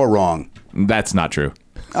never been more wrong. That's not true.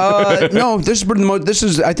 No, this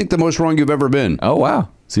is I think the most wrong you've ever been. Oh, wow.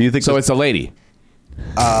 So you think So it's a lady.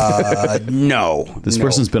 No. this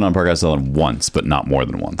person's been on Podcastathon once, but not more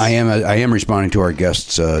than once. I am responding to our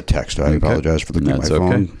guest's text. I apologize for looking at my That's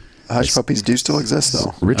okay. phone. Hush puppies do still exist,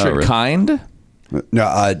 though. Richard really? Kind?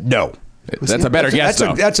 No. That's a better guess,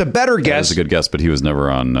 though. That's a better guess. That's a good guess, but he was never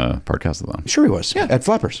on Podcastathon. Sure, he was. Yeah. At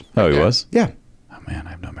Flappers. Oh, he was? Yeah. Oh, man,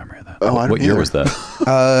 I have no memory of that. Oh, I don't What year either. was that?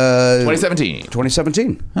 2017.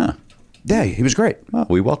 2017. Huh. Yeah, he was great. Oh,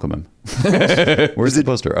 we welcome him. Where's the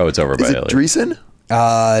poster? Oh, it's over by Is it Elliot. Dreesen?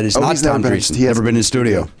 It is Oh, not he's never Tom been in- Dreesen. he hasn't Never been in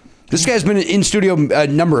studio. This guy's been in studio a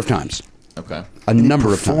number of times. Okay. A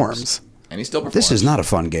number of Performs. times. And he still performs. This is not a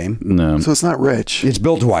fun game. No. So it's not Rich. It's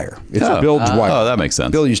Bill Dwyer. It's Oh. Bill Dwyer. Oh, that makes sense.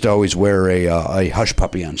 Bill used to always wear a hush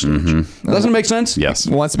puppy on stage. Doesn't it make sense? Yes.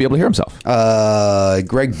 He wants to be able to hear himself.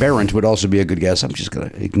 Greg Behrendt would also be a good guess. I'm just going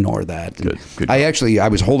to ignore that. Good. I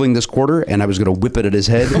was holding this quarter and I was going to whip it at his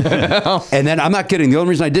head. And then I'm not kidding. The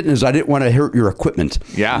only reason I didn't is I didn't want to hurt your equipment.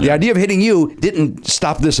 Yeah. The idea of hitting you didn't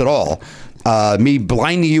stop this at all. Me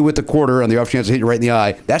blinding you with the quarter on the off chance to hit you right in the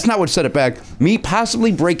eye. That's not what set it back. Me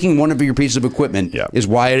possibly breaking one of your pieces of equipment is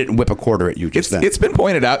why I didn't whip a quarter at you just then. It's been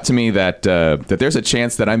pointed out to me that that there's a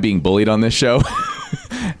chance that I'm being bullied on this show,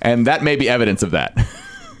 and that may be evidence of that.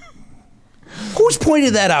 Who's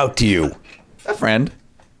pointed that out to you? A friend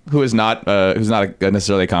who's not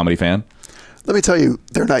necessarily a comedy fan. Let me tell you,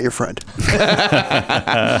 they're not your friend.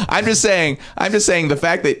 I'm just saying the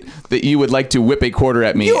fact that you would like to whip a quarter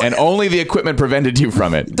at me and only the equipment prevented you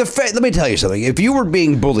from it. Let me tell you something. If you were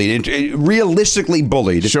being bullied, realistically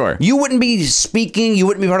bullied, Sure. you wouldn't be speaking. You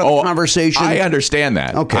wouldn't be part of the conversation. I understand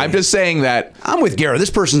that. Okay. I'm just saying that. I'm with Garrett.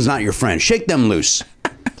 This person's not your friend. Shake them loose.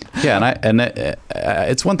 Yeah, and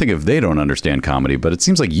it's one thing if they don't understand comedy, but it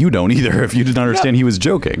seems like you don't either. If you didn't understand he was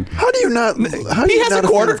joking. How do you not? How do He you has not a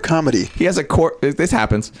fan quarter of comedy? He has a quarter. This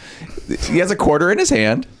happens. He has a quarter in his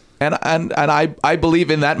hand, and I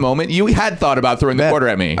believe in that moment you had thought about throwing the quarter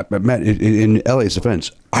at me. Matt, in Elliott's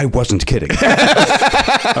defense, I wasn't kidding.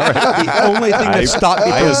 The only thing that stopped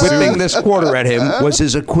me from whipping this quarter at him was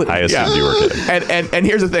his equipment. I assumed you were kidding. And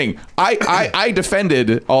here's the thing. I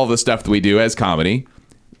defended all the stuff that we do as comedy.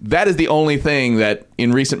 That is the only thing that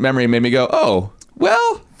in recent memory made me go, oh,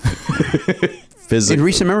 well. In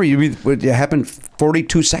recent memory, it happened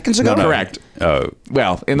 42 seconds ago? No. Correct. Oh,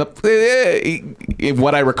 Well, in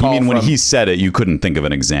what I recall, I mean, when from- he said it, you couldn't think of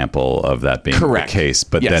an example of that being Correct. the case.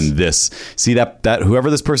 But Yes. then that whoever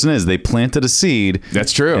this person is, they planted a seed.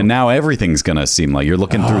 That's true. And now everything's gonna seem like you're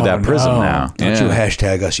looking through that prism now. Don't you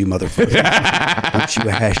hashtag us, you motherfucker. Don't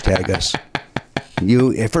you hashtag us.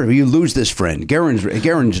 You lose this friend.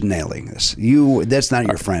 Garen's nailing this. That's not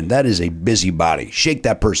your friend. That is a busybody. Shake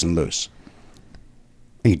that person loose.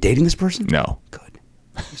 Are you dating this person? No. Good.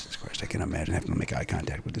 Jesus Christ, I can't imagine having to make eye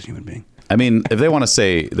contact with this human being. I mean, if they want to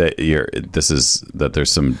say that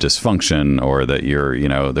there's some dysfunction or that you're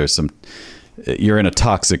in a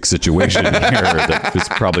toxic situation here that is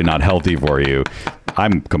probably not healthy for you,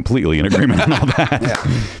 I'm completely in agreement on all that.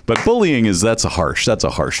 Yeah. But bullying that's a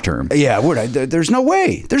harsh term. Yeah, there's no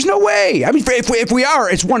way. There's no way. I mean, if we are,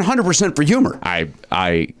 it's 100% for humor. I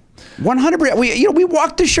 100%. We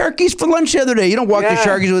walked to Sharky's for lunch the other day. You don't walk to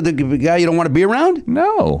Sharky's with the guy you don't want to be around?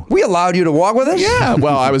 No. We allowed you to walk with us? Yeah.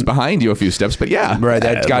 Well, I was behind you a few steps, but yeah. Right,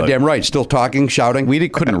 that's goddamn right. Still talking, shouting. We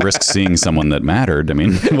couldn't risk seeing someone that mattered. I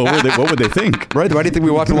mean, what would they think? Right, why do you think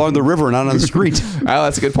we walked along the river and not on the street? Oh,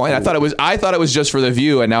 that's a good point. I thought it was just for the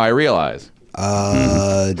view, and now I realize.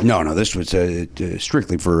 No, this was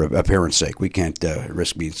strictly for appearance sake. We can't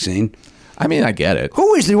risk being seen. I mean, I get it.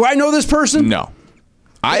 Who is? Do I know this person? No.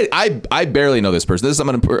 I barely know this person. This is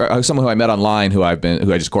someone who I met online who I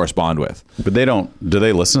just correspond with. But do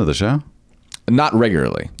they listen to the show? Not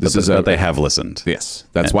regularly. But they have listened. Yes.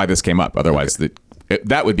 That's why this came up. Otherwise,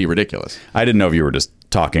 that would be ridiculous. I didn't know if you were just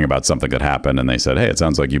talking about something that happened and they said, hey, it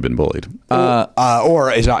sounds like you've been bullied.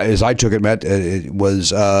 Or as I took it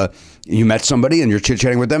was you met somebody and you're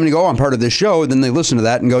chit-chatting with them and you go, oh, I'm part of this show. And then they listen to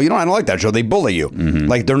that and go, I don't like that show. They bully you.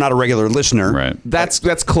 Like they're not a regular listener. Right. That's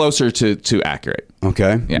closer to accurate.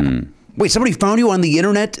 Okay. Yeah. Wait, somebody found you on the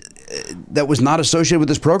internet that was not associated with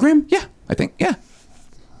this program? Yeah, I think, yeah.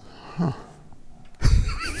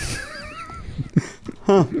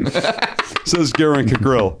 Says Garen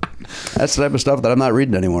Cagril. That's the type of stuff that I'm not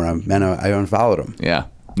reading anymore. I unfollowed him. Yeah.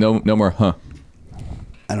 No more, huh?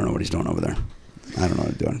 I don't know what he's doing over there. I don't know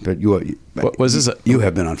what he's doing. But What was this? You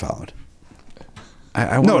have been unfollowed.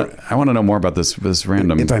 I want to know more about this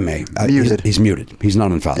random. If I may, Muted. He's muted. He's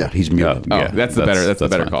not unfollowed. Yeah. He's muted. Oh, that's the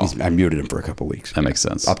better fine. call. I muted him for a couple weeks. That makes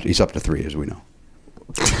sense. He's up to 3, as we know.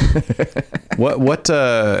 What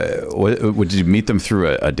did you meet them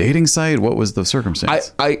through a dating site? What was the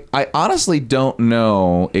circumstance? I honestly don't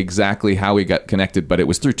know exactly how we got connected, but it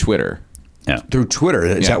was through Twitter. Yeah. Through Twitter.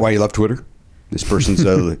 Is that why you left Twitter? This person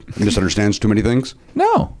misunderstands too many things?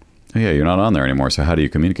 No. Oh, yeah, you're not on there anymore. So how do you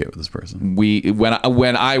communicate with this person?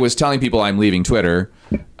 When I was telling people I'm leaving Twitter,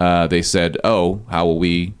 they said, "Oh, how will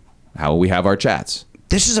we have our chats?"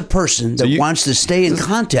 This is a person that wants to stay in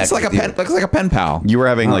contact. It's like a pen pal. You were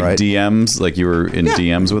having right. DMs, like you were in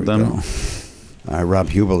DMs with them. Rob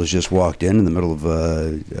Huebel has just walked in the middle of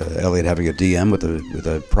Elliot having a DM with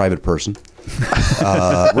a private person.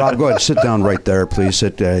 Rob, go ahead, sit down right there, please.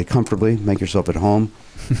 Sit comfortably, make yourself at home.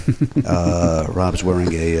 Rob's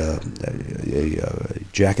wearing a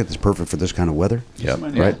jacket that's perfect for this kind of weather. Yeah, My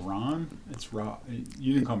name right. is Ron. It's Ron.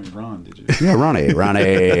 You didn't call me Ron, did you? Yeah, Ronnie.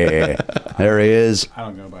 There he is. I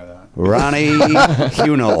don't go by that. Ronnie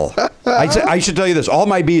Hunel. I should tell you this. All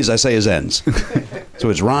my B's I say is N's. So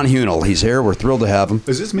it's Ron Hunel. He's here. We're thrilled to have him.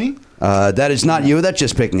 Is this me? That is not you. That's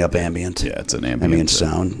just picking up ambient. Yeah, it's an ambient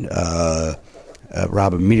sound.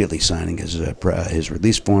 Rob immediately signing his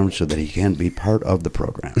release form so that he can be part of the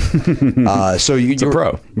program. So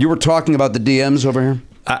you were talking about the DMs over here?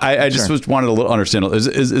 I just wanted to understand. Is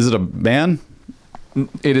it a man?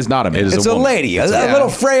 It is not a man. It's a woman. lady, a little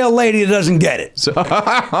frail lady that doesn't get it. So,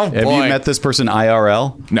 have you met this person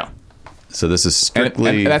IRL? No. So this is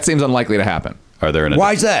strictly. And that seems unlikely to happen. Are they in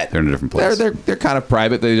Why is that? They're in a different place. They're kind of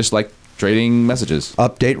private. They just like trading messages.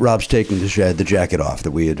 Update: Rob's taking the jacket off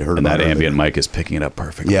that we had heard and about. that earlier. ambient mic is picking it up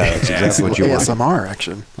perfectly. Yeah, that's exactly what you want. ASMR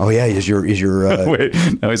action. Oh yeah, is your Wait,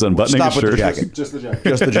 now he's unbuttoning stop his with the shirt. jacket. Just the jacket.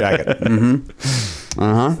 Just the jacket.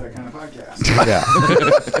 That kind of podcast.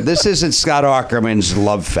 Yeah. This isn't Scott Aukerman's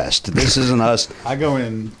Love Fest. This isn't us. I go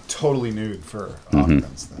in totally nude for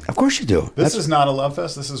offense. Thing. Of course you do. This is not a love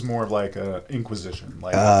fest. This is more of like a Inquisition,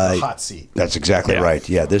 like a hot seat. That's exactly right.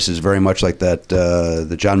 Yeah, this is very much like that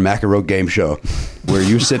the John McEnroe game show, where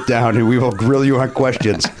you sit down and we will grill you on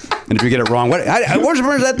questions, and if you get it wrong, what was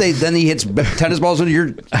that? Then he hits tennis balls into your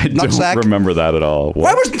I nutsack. don't remember that at all.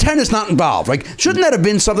 Why was tennis not involved? Like, shouldn't that have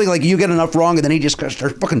been something like you get enough wrong and then he just starts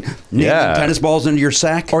fucking nailing tennis balls into your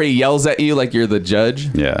sack? Or he yells at you like you're the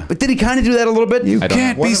judge. Yeah. But did he kind of do that a little bit? You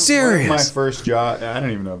can't One be of serious. my first job. I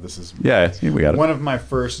don't even know if this is. Yeah, we got it. One of my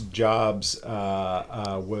first jobs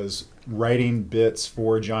was writing bits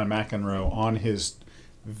for John McEnroe on his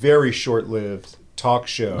very short-lived talk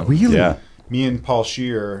show. Really? Yeah. Me and Paul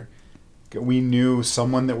Scheer, we knew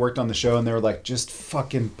someone that worked on the show, and they were like, "Just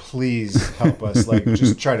fucking please help us! Like,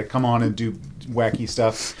 just try to come on and do wacky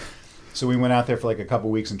stuff." So we went out there for like a couple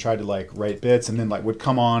weeks and tried to like write bits, and then like would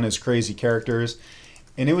come on as crazy characters,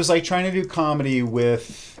 and it was like trying to do comedy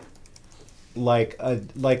with like a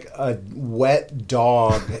wet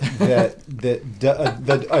dog a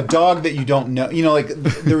dog that you don't know. You know, like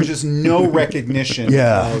there was just no recognition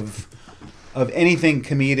of anything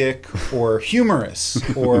comedic or humorous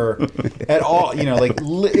or at all. You know, like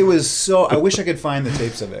it was so. I wish I could find the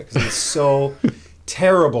tapes of it because it's so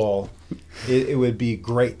terrible. it would be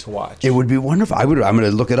great to watch. It would be wonderful. I'm going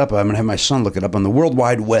to look it up. I'm going to have my son look it up on the World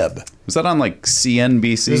Wide Web. Was that on like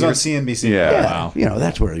CNBC? It was on CNBC. Yeah. Wow. You know,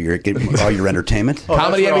 that's where you're getting all your entertainment. Oh, that's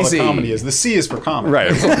Comedy where all the NBC. comedy is. The C is for comedy.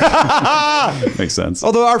 Right. Makes sense.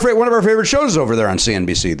 Although one of our favorite shows is over there on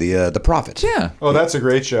CNBC, The Prophet. Yeah. Oh, that's a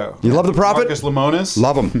great show. You love The Prophet? Marcus Lemonis.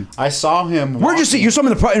 Love him. I saw him. Where'd you see? You saw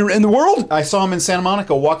him in the world? I saw him in Santa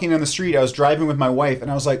Monica walking down the street. I was driving with my wife, and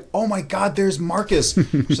I was like, "Oh my God, there's Marcus!"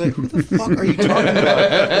 She's like, "Who the fuck are you talking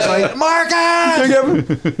about?" I was like, "Marcus!"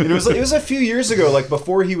 And it was a few years ago, like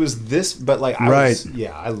before he was this, but like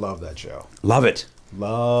I love that show. Love it.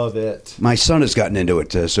 Love it. My son has gotten into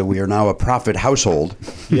it, so we are now a Prophet household.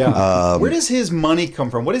 Yeah. Where does his money come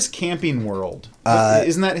from? What is Camping World?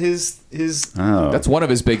 Isn't that his? Oh. That's one of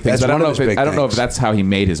his big things. That's But I one don't of know his if big I don't know if things. that's how he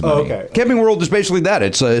made his money. Oh, okay. Camping World is basically that.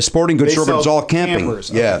 It's a sporting goods They store, but it's sell all camping. campers.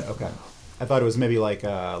 Yeah. Okay. I thought it was maybe like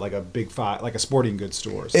a big five, like a sporting goods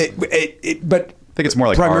store. Or something. But I think it's more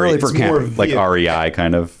like primarily RE, for It's more camping. like vehicle. REI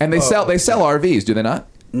kind of. And they sell RVs, do they not?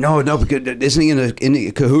 No, because isn't he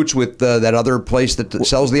in cahoots with that other place that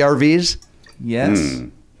sells the RVs? Yes.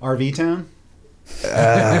 RV Town.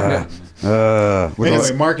 With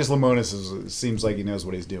Anyway, Marcus Lemonis seems like he knows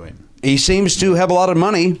what he's doing. he seems to have a lot of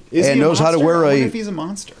money Is he and a knows how to monster? wear I wonder a. if he's a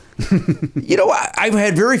monster. You know, I've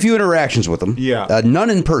had very few interactions with him. Yeah. None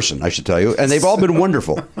in person, I should tell you, and they've all been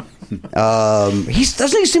wonderful. Doesn't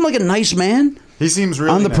he seem like a nice man He seems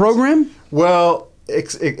really on the nice. program? Well,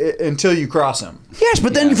 until you cross him. Yes,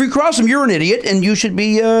 but then if you cross him, you're an idiot, and you should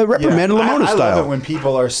be reprimanded Lamona I style. love it when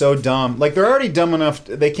people are so dumb. Like they're already dumb enough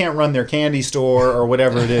they can't run their candy store or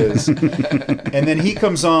whatever it is, and then he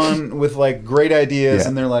comes on with like great ideas, Yeah.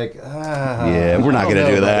 and they're like, Yeah, we're not I don't going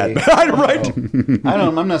to do know, that. buddy. Right?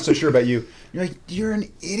 I'm not so sure about you. You're like, you're an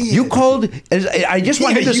idiot. You called. I just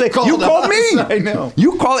wanted Yeah, to you say called you called us. me. I know.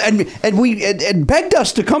 You called and begged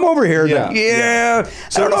us to come over here. Yeah.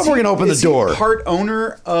 I don't know if we're going to open the is he door. part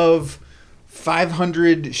owner of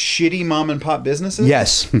 500 shitty mom and pop businesses.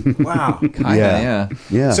 Yes. Wow. Yeah.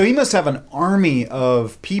 Yeah. So he must have an army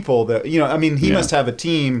of people that he must have a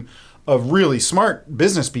team of really smart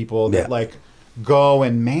business people that like go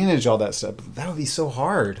and manage all that stuff. That would be so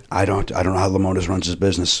hard. I don't know how Lamona's runs his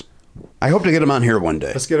business. I hope to get him on here one day.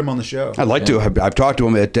 Let's get him on the show. I'd like to. I've talked to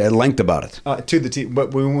him at length about it. To the TV,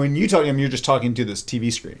 but when you talk to him, you're just talking to this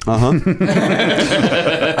TV screen.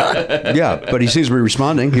 Yeah, but he seems to be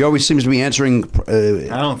responding. He always seems to be answering.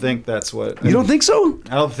 I don't think that's what. You don't think so?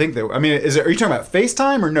 I don't think that. I mean, are you talking about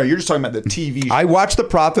FaceTime or no? You're just talking about the TV show. I watch The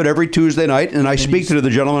Prophet every Tuesday night, and I speak to the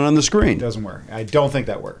gentleman on the screen. It doesn't work. I don't think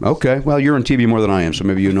that works. Okay, well, you're on TV more than I am, so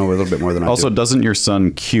maybe you know a little bit more than I Also, do. doesn't your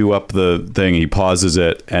son cue up the thing? He pauses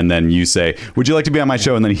it, and then you say, "Would you like to be on my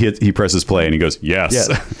show?" And then he presses play, and he goes, "Yes."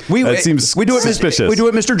 Yeah. That seems we do it suspicious. We do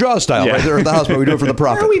it Mr. Jaws style Yeah. right there at the house, but we do it for The Why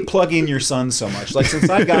Prophet. are we plugging your son so much? Like since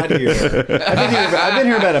I got here, I've been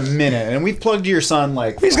here about a minute, and we've plugged your son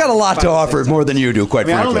like. He's got a lot to 5 or 6 offer times. more than you do, quite I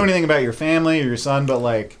mean, I don't frankly. know anything about your family or your son, but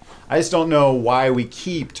like, I just don't know why we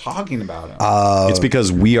keep talking about him. It's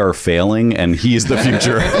because we are failing, and he's the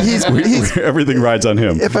future. Everything rides on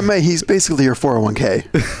him. If I may, he's basically your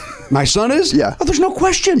 401k. My son is? Yeah. Oh, there's no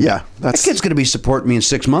question. Yeah, That kid's going to be supporting me in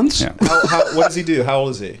 6 months. Yeah. What does he do? How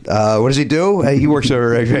old is he? What does he do? He works at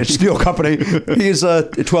a steel company. He's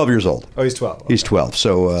 12 years old. Oh, he's 12. He's 12.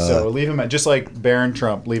 So So leave him out, just like Barron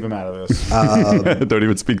Trump. Leave him out of this. Don't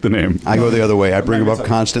even speak the name. I go the other way. I bring him up Sorry.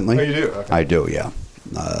 constantly. Oh, you do? Okay. I do, yeah.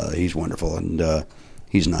 He's wonderful, and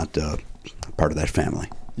he's not part of that family.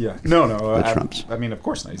 Yeah. No. The Trumps. I mean, of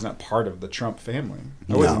course not. He's not part of the Trump family.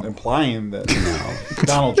 I No. wasn't implying that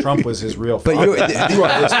Donald Trump was his real But father. you- You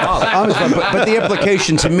are his father. But the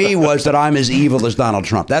implication to me was that I'm as evil as Donald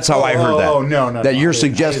Trump. That's how I heard that. Oh, no. That no, you're I didn't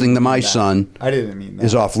suggesting that mean my son I didn't mean that.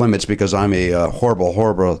 is off limits because I'm a horrible,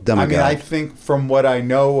 horrible I demagogue. mean, I think from what I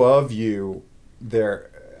know of you,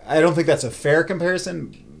 I don't think that's a fair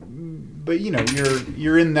comparison. But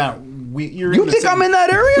you're in that. You think I'm in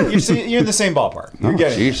that area? You're in the same ballpark. You're Oh,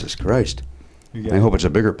 getting it. Jesus Christ. You're I getting hope it's a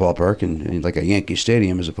bigger ballpark and like a Yankee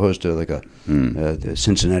Stadium as opposed to like the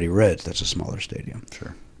Cincinnati Reds. That's a smaller stadium.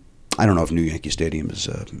 Sure. I don't know if New Yankee Stadium is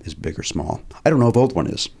big or small. I don't know if old one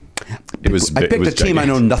is. It was. I picked a team I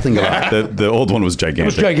know gigantic. nothing about. The old one was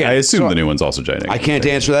gigantic. gigantic. I assume So- the new one's also gigantic. I can't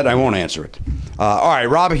answer that. I won't answer it. All right,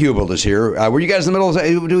 Rob Huebel is here. Were you guys in the middle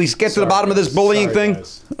of? Do we get to the bottom of this bullying thing?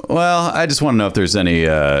 Guys. Well, I just want to know if there's any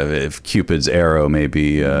if Cupid's arrow may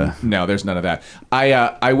be. No, there's none of that.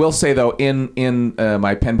 I will say though, in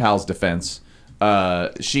my pen pal's defense,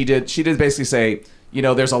 she did basically say,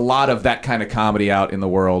 there's a lot of that kind of comedy out in the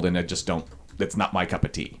world, and I just don't. It's not my cup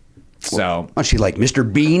of tea. So Oh, she like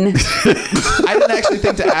Mr. Bean? I didn't actually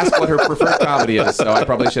think to ask what her preferred comedy is, so I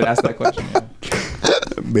probably should ask that question.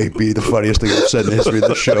 Maybe the funniest thing I've said in the history of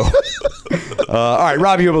the show. All right,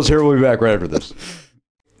 Rob Huebel's here. We'll be back right after this.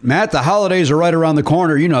 Matt, the holidays are right around the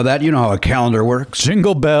corner. You know that. You know how a calendar works.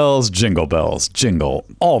 Jingle bells, jingle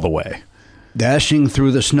all the way. Dashing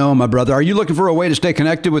through the snow, my brother. Are you looking for a way to stay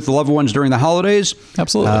connected with the loved ones during the holidays?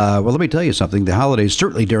 Absolutely. Well, let me tell you something. The holidays,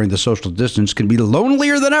 certainly during the social distance, can be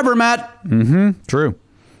lonelier than ever, Matt. True.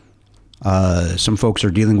 Some folks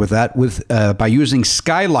are dealing with that by using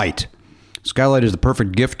Skylight. Skylight is the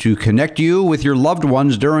perfect gift to connect you with your loved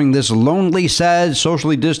ones during this lonely, sad,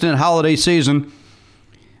 socially distant holiday season.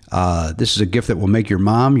 This is a gift that will make your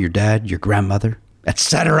mom, your dad, your grandmother,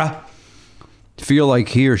 etc. feel like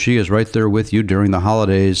he or she is right there with you during the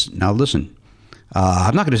holidays. Now, listen,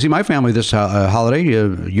 I'm not going to see my family this holiday.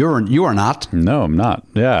 You are not. No, I'm not.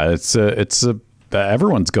 Yeah, it's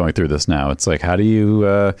everyone's going through this now. It's like, how do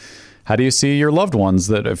you see your loved ones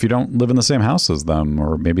that if you don't live in the same house as them,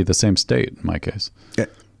 or maybe the same state in my case?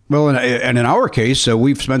 Well, and in our case,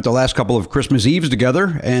 we've spent the last couple of Christmas Eves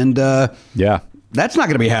together, and yeah, that's not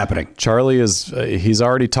going to be happening. Charlie he's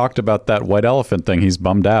already talked about that white elephant thing. He's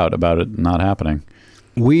bummed out about it not happening.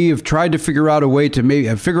 We have tried to figure out a way to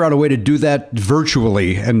do that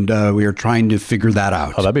virtually, and we are trying to figure that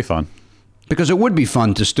out. Oh, that'd be fun. Because it would be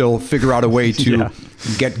fun to still figure out a way to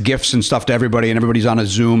get gifts and stuff to everybody, and everybody's on a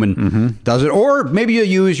Zoom and does it. Or maybe you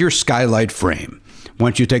use your Skylight frame.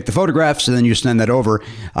 Once you take the photographs and then you send that over.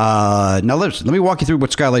 Now, let me walk you through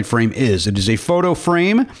what Skylight Frame is. It is a photo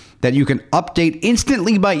frame that you can update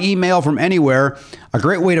instantly by email from anywhere. A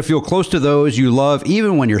great way to feel close to those you love,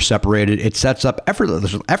 even when you're separated. It sets up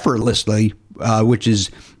effortlessly, which is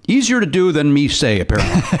easier to do than me say,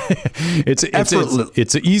 apparently.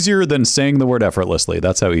 It's easier than saying the word effortlessly.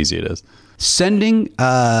 That's how easy it is. Sending,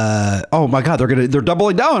 oh my God, they're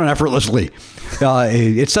doubling down on effortlessly.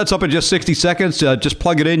 It sets up in just 60 seconds. Just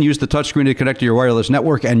plug it in, use the touchscreen to connect to your wireless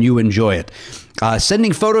network, and you enjoy it.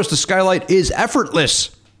 Sending photos to Skylight is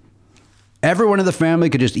effortless. Everyone in the family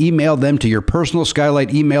could just email them to your personal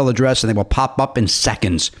Skylight email address, and they will pop up in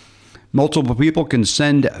seconds. Multiple people can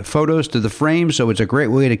send photos to the frame, so it's a great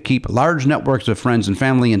way to keep large networks of friends and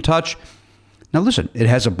family in touch. Now listen, it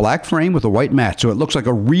has a black frame with a white mat, so it looks like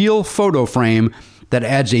a real photo frame that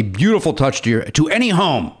adds a beautiful touch to any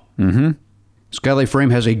home. Mm-hmm. Skylight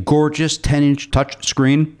Frame has a gorgeous 10-inch touch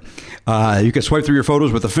screen. You can swipe through your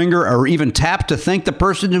photos with a finger or even tap to thank the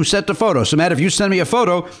person who sent the photo. So, Matt, if you send me a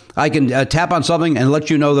photo, I can tap on something and let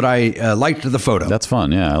you know that I liked the photo. That's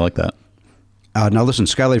fun. Yeah, I like that. Now, listen,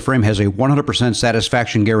 Skylight Frame has a 100%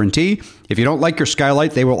 satisfaction guarantee. If you don't like your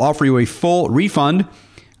Skylight, they will offer you a full refund.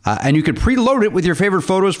 And you can preload it with your favorite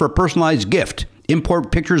photos for a personalized gift.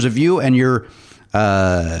 Import pictures of you and your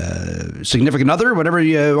significant other, whatever,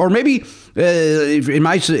 or maybe in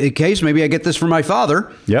my case, maybe I get this from my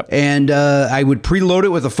father. Yep. And I would preload it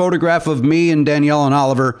with a photograph of me and Danielle and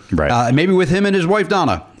Oliver. Right. Maybe with him and his wife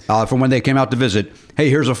Donna from when they came out to visit. Hey,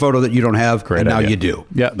 here's a photo that you don't have, Great and now idea. you do.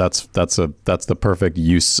 Yeah, that's the perfect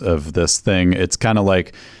use of this thing. It's kind of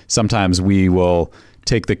like sometimes we will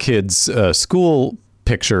take the kids' school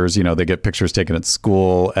pictures, they get pictures taken at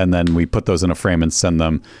school, and then we put those in a frame and send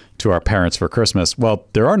them to our parents for Christmas. Well,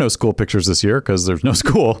 there are no school pictures this year because there's no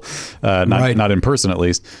school, not in person at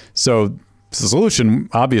least. So the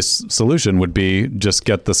obvious solution would be just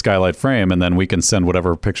get the Skylight frame, and then we can send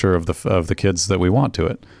whatever picture of the kids that we want to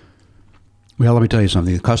it. Well, let me tell you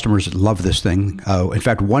something. The customers love this thing. In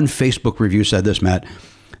fact, one Facebook review said this, Matt.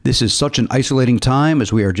 This is such an isolating time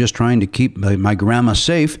as we are just trying to keep my grandma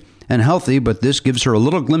safe and healthy, but this gives her a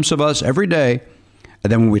little glimpse of us every day.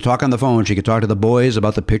 And then when we talk on the phone, she can talk to the boys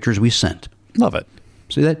about the pictures we sent. Love it.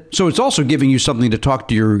 See that? So it's also giving you something to talk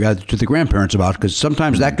to to the grandparents about, because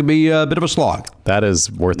sometimes that could be a bit of a slog. That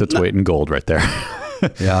is worth its weight in gold right there.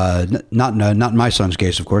 Not in my son's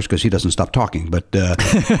case, of course, because he doesn't stop talking. But but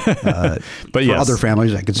for yes, other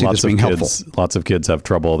families, I can see this being helpful. Lots of kids have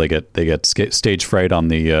trouble. They get stage fright on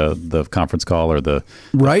the conference call or the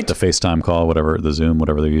FaceTime call, whatever, the Zoom,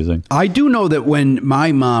 whatever they're using. I do know that when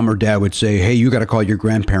my mom or dad would say, "Hey, you got to call your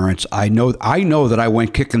grandparents," I know that I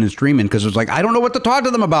went kicking and screaming because it was like, I don't know what to talk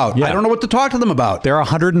to them about. Yeah. I don't know what to talk to them about. They're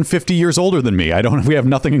 150 years older than me. We have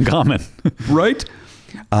nothing in common. Right?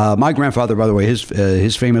 My grandfather, by the way,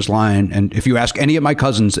 his famous line, and if you ask any of my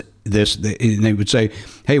cousins this, they would say,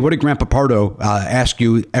 "Hey, what did Grandpa Pardo ask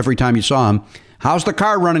you every time you saw him? How's the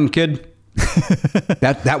car running, kid?"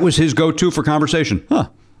 That was his go-to for conversation. Huh.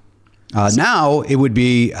 Now it would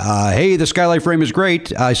be, "Hey, the Skylight frame is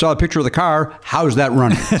great. I saw a picture of the car. How's that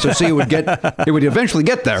running?" So see, it would eventually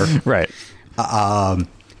get there. Right.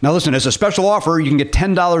 Now listen, as a special offer, you can get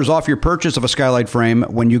 $10 off your purchase of a skylight frame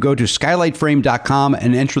when you go to skylightframe.com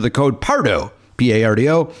and enter the code PARDO,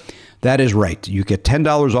 P-A-R-D-O. That is right. You get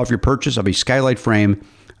 $10 off your purchase of a skylight frame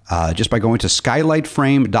just by going to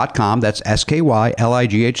skylightframe.com. That's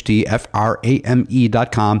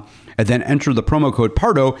SKYLIGHTFRAME.com. And then enter the promo code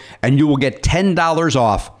PARDO, and you will get $10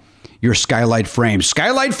 off your skylight frame.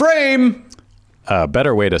 Skylight frame! A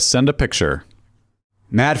better way to send a picture.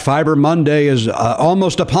 Matt, Fiber Monday is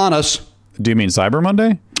almost upon us. Do you mean Cyber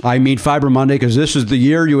Monday? I mean Fiber Monday because this is the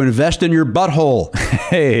year you invest in your butthole.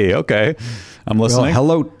 Hey, okay. I'm listening. Well,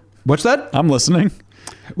 hello. What's that? I'm listening.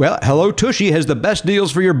 Well, Hello Tushy has the best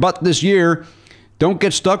deals for your butt this year. Don't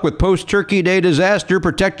get stuck with post-Turkey Day disaster.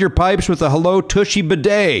 Protect your pipes with a Hello Tushy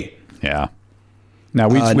bidet. Yeah. Now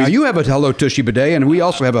now you have a Hello Tushy bidet, and we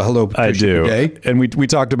also have a Hello Tushy bidet. And we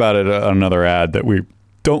talked about it on another ad that we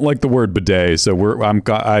don't like the word bidet, so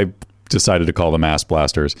I decided to call them ass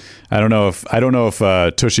blasters. I don't know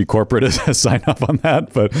if Tushy Corporate has signed up on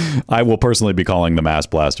that, but I will personally be calling them ass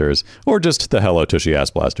blasters, or just the Hello Tushy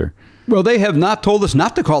ass blaster. Well, they have not told us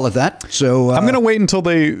not to call it that, so I'm going to wait until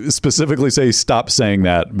they specifically say stop saying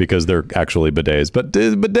that because they're actually bidets. But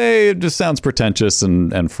bidet just sounds pretentious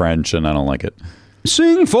and French, and I don't like it.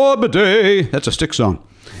 Sing for bidet. That's a Stick song.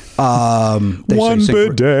 One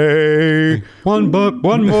bidet. One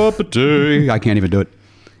more bidet. I can't even do it.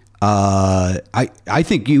 I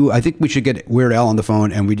think we should get Weird Al on the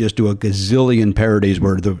phone and we just do a gazillion parodies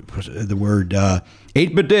where the word 8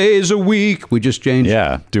 bidets a week. We just change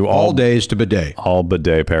do all days to bidet. All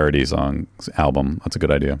bidet parody songs album. That's a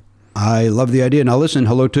good idea. I love the idea. Now listen,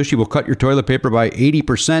 Hello Tushy will cut your toilet paper by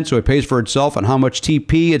 80%, so it pays for itself on how much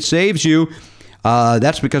TP it saves you.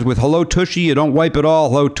 That's because with Hello Tushy, you don't wipe it all.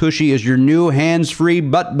 Hello Tushy is your new hands-free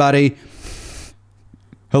butt buddy.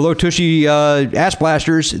 Hello Tushy ass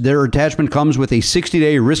blasters. Their attachment comes with a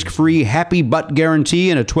 60-day risk-free happy butt guarantee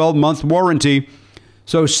and a 12-month warranty.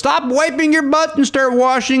 So stop wiping your butt and start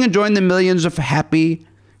washing and join the millions of happy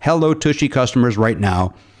Hello Tushy customers right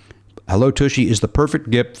now. Hello Tushy is the perfect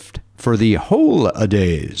gift for the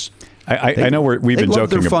holidays. I know we've been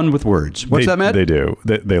joking. They're fun with words. What's that, Matt? They do.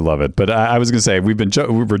 They love it. But I was going to say we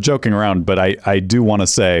were joking around, but I do want to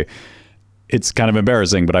say it's kind of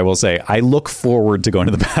embarrassing, but I will say I look forward to going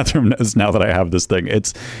to the bathroom now that I have this thing.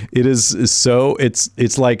 It's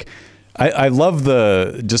like I love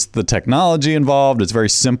the technology involved. It's very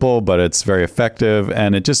simple, but it's very effective,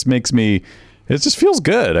 and it just makes me. It just feels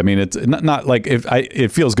good. I mean, it's not like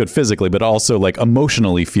it feels good physically, but also like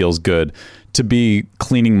emotionally feels good to be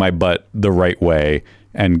cleaning my butt the right way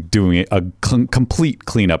and doing a complete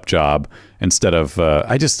cleanup job instead of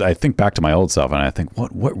I think back to my old self and I think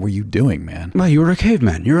what were you doing, man? Well, you were a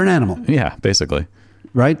caveman. You're an animal. Yeah, basically.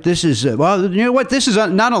 Right. This is well, you know what? This is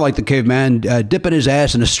not unlike the caveman dipping his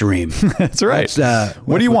ass in a stream. That's right.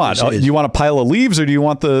 What do you want? Do you want a pile of leaves or do you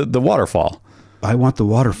want the waterfall? I want the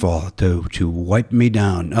waterfall to wipe me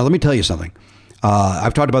down. Now, let me tell you something.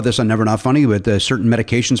 I've talked about this on Never Not Funny with certain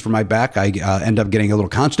medications for my back. I end up getting a little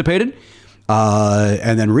constipated.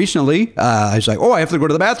 And then recently, I was like, I have to go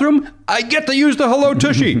to the bathroom. I get to use the Hello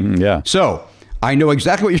Tushy. Yeah. So I know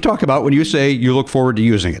exactly what you're talking about when you say you look forward to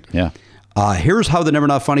using it. Yeah. Here's how the Never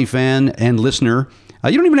Not Funny fan and listener,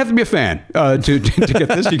 you don't even have to be a fan to get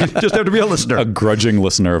this. You just have to be a listener. A grudging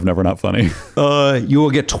listener of Never Not Funny. You will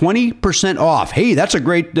get 20% off. Hey, that's a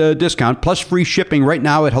great discount, plus free shipping right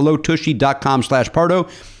now at hellotushy.com/Pardo.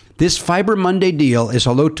 This Fiber Monday deal is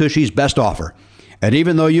Hello Tushy's best offer. And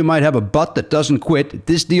even though you might have a butt that doesn't quit,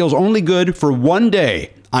 this deal's only good for one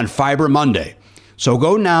day on Fiber Monday. So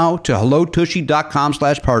go now to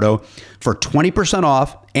hellotushy.com/Pardo for 20%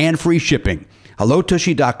 off and free shipping.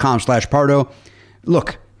 hellotushy.com/Pardo.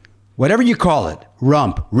 Look, whatever you call it,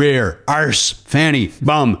 rump, rear, arse, fanny,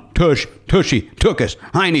 bum, tush, tushy, tookus,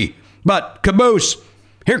 hiney, butt, caboose.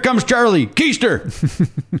 Here comes Charlie, keister.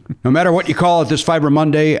 No matter what you call it this Fiber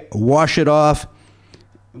Monday, wash it off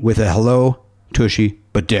with a Hello Tushy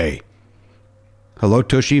bidet. Hello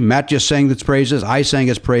Tushy. Matt just sang its praises. I sang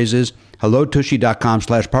his praises.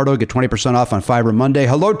 hellotushy.com/Pardo. Get 20% off on Fiber Monday.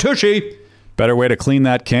 Hello Tushy. Better way to clean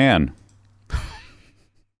that can.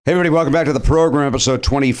 Hey, everybody, welcome back to the program, episode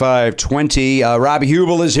 2520. Rob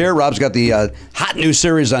Huebel is here. Rob's got the hot new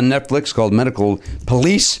series on Netflix called Medical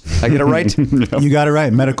Police. I get it right? You got it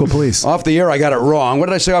right, Medical Police. Off the air, I got it wrong. What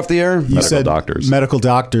did I say off the air? You said doctors. Medical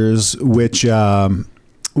doctors, which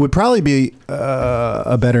would probably be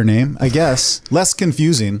a better name, I guess. Less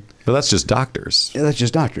confusing. But that's just doctors. Yeah, that's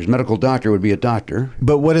just doctors. Medical doctor would be a doctor.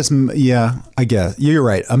 But what is? Yeah, I guess you're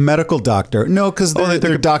right. A medical doctor? No, because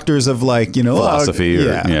they're doctors of like Philosophy.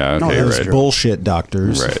 yeah, Okay, no, those right. bullshit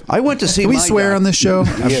doctors. Right. I went to see. Can we my swear on this show?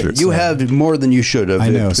 Yeah, you have more than you should have. I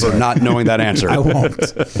know, for sorry. not knowing that answer. I won't.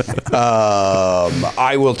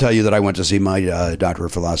 I will tell you that I went to see my doctor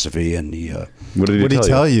of philosophy, and he. What did he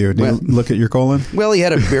tell you? Did he look at your colon? Well, he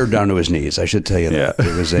had a beard down to his knees. I should tell you that. Yeah.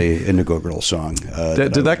 It was a Indigo Girl song.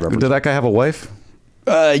 Did that guy have a wife?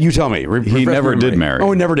 You tell me. He never did marry.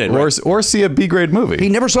 Oh, he never did. Right. Or see a B grade movie. He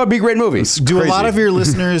never saw a B-grade movie. Do a lot crazy. of your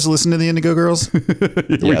listeners listen to the Indigo Girls?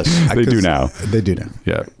 Yes. They do now. They do now.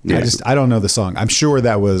 Yeah. I don't know the song. I'm sure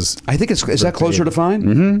that was. I think is that closer to fine?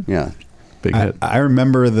 Mm-hmm. Yeah. Big hit. I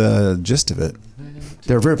remember the gist of it.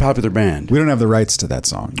 They're a very popular band. We don't have the rights to that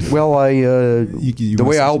song. Well, you the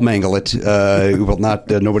way must- I'll mangle it, will not.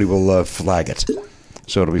 Nobody will flag it,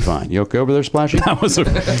 so it'll be fine. You okay over there, Splashy? That was it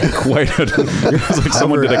was like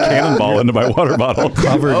someone did a cannonball into my water bottle.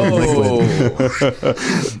 Covered in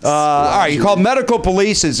liquid. All right, you call medical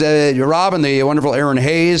police. It's Rob and the wonderful Aaron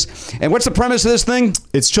Hayes. And what's the premise of this thing?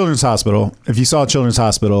 It's Children's Hospital. If you saw Children's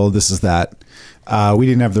Hospital, this is that. We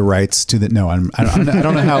didn't have the rights to that. No, I don't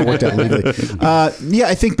know how it worked out legally. Yeah,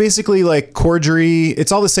 I think basically like Cordry,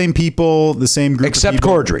 it's all the same people, the same group. Except of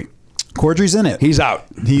people. Cordry. Cordry's in it. He's out.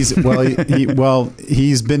 He's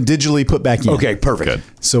he's been digitally put back in. Okay, perfect. Good.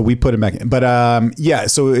 So we put him back in. But yeah,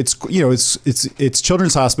 so it's it's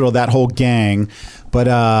Children's Hospital, that whole gang.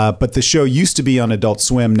 But the show used to be on Adult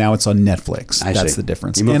Swim. Now it's on Netflix. I That's see. the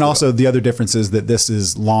difference. You moved And it also the other difference is that this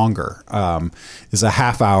is longer. Is a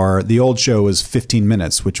half hour. The old show was 15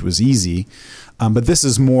 minutes, which was easy. But this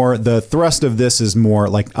is more, the thrust of this is more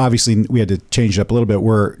like, obviously we had to change it up a little bit.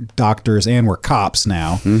 We're doctors and we're cops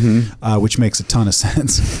now, which makes a ton of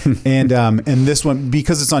sense. And this one,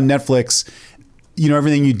 because it's on Netflix,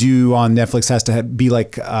 everything you do on Netflix has to be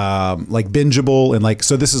like bingeable, and like,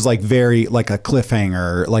 so this is like very like a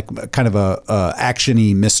cliffhanger, like kind of a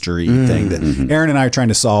actiony mystery thing that Aaron and I are trying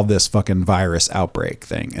to solve this fucking virus outbreak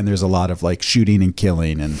thing. And there's a lot of like shooting and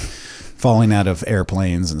killing and falling out of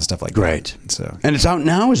airplanes and stuff like Great. that. So, And it's out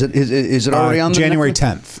now? Is it already on the January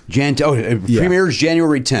Netflix? 10th. It premieres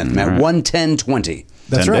January 10th at 1/10/20.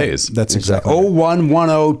 That's 10 right. days. That's exactly.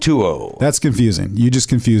 011020. That's confusing. You just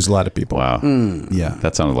confused a lot of people. Wow. Yeah.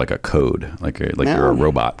 That sounded like a code, like you're a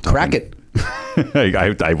robot. Crack it.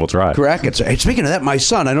 I will try. Crack it. Hey, speaking of that, my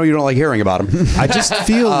son, I know you don't like hearing about him. I just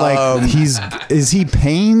feel like is he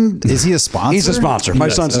paying? Is he a sponsor? He's a sponsor. My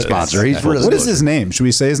son's a sponsor. He's for What is his name? Should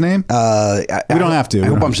we say his name? We don't have to. I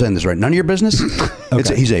hope I'm saying this right. None of your business?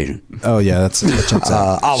 He's Asian. Oh yeah, that checks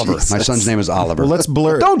out. Oliver. My son's name is Oliver. Well, let's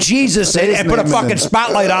blur. Don't Jesus say it and put a name fucking in.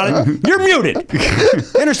 spotlight on it. You're muted.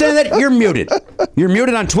 You understand that? You're muted. You're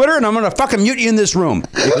muted on Twitter, and I'm going to fucking mute you in this room.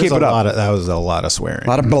 You keep it up. That was a lot of swearing. A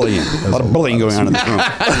lot of bullying. A lot of bullying going on in this room.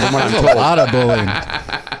 From what I'm A told. lot of bullying.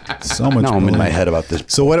 So much. Now I'm in bullying. my head about this.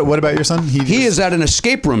 So what about your son? He is at an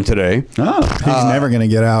escape room today. He's never going to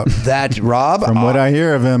get out. That, Rob, From what I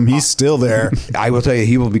hear of him, he's still there. I will tell you,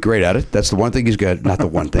 he will be great at it. That's the one thing he's good. Not the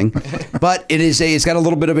one thing, but it's got a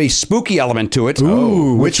little bit of a spooky element to it.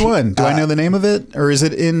 Ooh, which one? Do I know the name of it, or is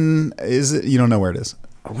it you don't know where it is?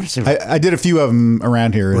 What is it? I did a few of them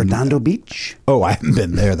around here. Redondo Beach? Oh, I haven't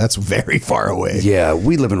been there. That's very far away. Yeah,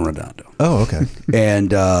 we live in Redondo. Oh, okay.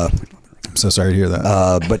 And I'm so sorry to hear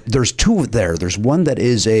that. but there's two there. There's one that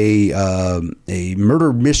is a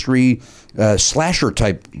murder mystery slasher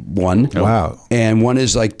type one. Wow. And one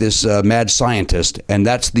is like this mad scientist, and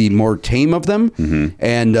that's the more tame of them.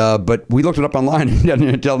 And but we looked it up online.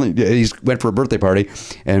 He went for a birthday party,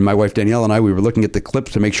 and my wife Danielle and I, we were looking at the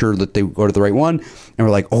clips to make sure that they go to the right one. And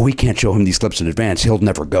we're like, oh, we can't show him these clips in advance. He'll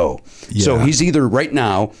never go. Yeah. So he's either right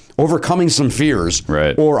now overcoming some fears,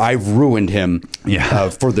 Right. or I've ruined him Yeah.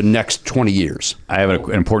 for the next 20 years. I have an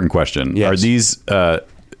important question. Yes. Are these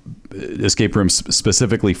escape rooms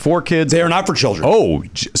specifically for kids? They are not for children. Oh,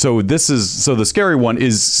 so the scary one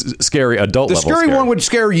is scary adult The level. scary one would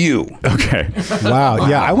scare you. Okay. Wow.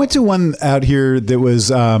 Yeah, I went to one out here that was.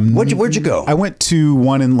 Where'd you go? I went to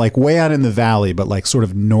one in like way out in the valley, but like sort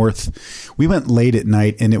of north. We went late at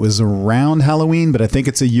night, and it was around Halloween, but I think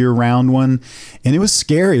it's a year-round one, and it was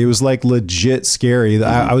scary. It was like legit scary.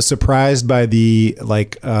 I was surprised by the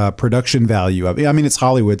like production value of it. I mean, it's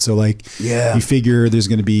Hollywood, so like Yeah. you figure there's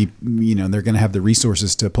going to be, they're going to have the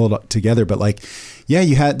resources to pull it together, but like. Yeah,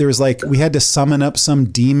 we had to summon up some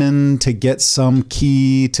demon to get some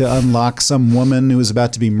key to unlock some woman who was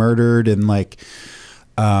about to be murdered, and like,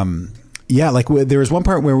 there was one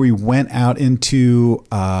part where we went out into,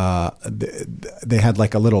 they had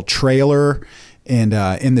like a little trailer, And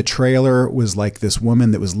in the trailer was like this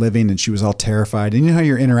woman that was living, and she was all terrified. And you know how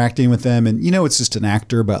you're interacting with them, and you know it's just an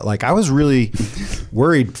actor, but like I was really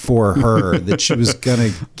worried for her that she was gonna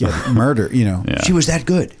get murdered. You know, She was that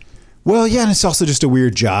good. well, yeah, and it's also just a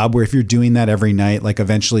weird job where if you're doing that every night, like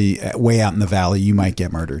eventually way out in the valley, you might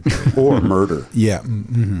get murdered. Or murder. Yeah.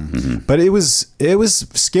 But it was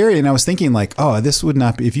scary. And I was thinking like, oh, this would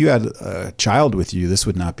not be, if you had a child with you, this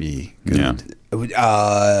would not be good. Yeah.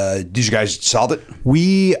 Did you guys solve it?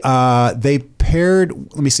 They paired,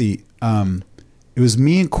 let me see. It was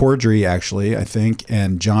me and Cordry, actually, I think,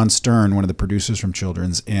 and John Stern, one of the producers from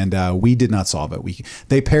Children's, and we did not solve it.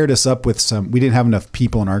 They paired us up with we didn't have enough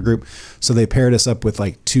people in our group, so they paired us up with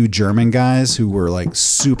like 2 German guys who were like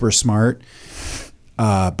super smart,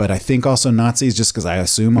 but I think also Nazis, just because I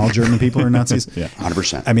assume all German people are Nazis. Yeah,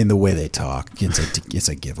 100%. I mean, the way they talk, it's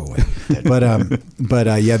a giveaway.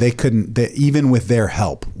 But yeah, they couldn't. Even with their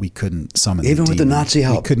help, we couldn't summon. Even with the demon. Nazi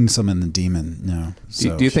help? we couldn't summon the demon. No.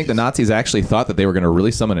 So, Do you think the Nazis actually thought that they were going to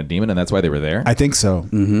really summon a demon, and that's why they were there? I think so.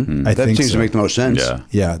 Mm-hmm. I That think seems so. to make the most sense. Yeah.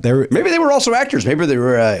 Yeah, they were. Maybe they were also actors. Maybe they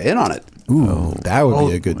were in on it. Ooh, that would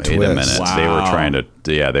be a good Wait twist. a minute. They were trying to.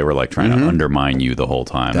 Yeah, they were like trying to undermine you the whole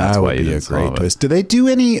time. That's That why would you be a didn't great solve it. twist. Do they do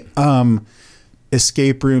any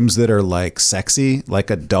escape rooms that are like sexy, like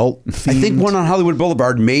adult? I think one on Hollywood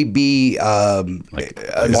Boulevard may be along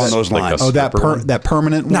those like a lines. Oh, that stripper one? that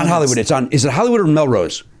permanent one? Not Hollywood. It's on. Is it Hollywood or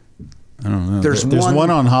Melrose? I don't know. There's There's one- one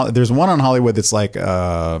on there's one on Hollywood that's like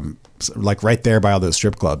right there by all those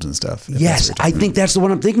strip clubs and stuff. if that's Yes, what you're I think that's the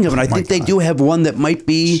one I'm thinking of, and I think they God. do have one that might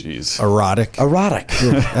be Jeez. talking. Erotic. erotic.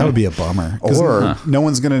 That would be a bummer. 'Cause Or- no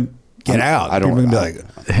one's gonna get out. I don't- People are gonna be like,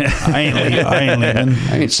 I ain't leaving.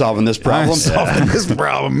 I ain't solving this problem. I'm solving this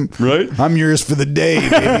problem. Right? I'm yours for the day,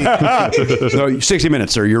 baby. So 60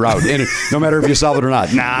 minutes, sir. You're out. And no matter if you solve it or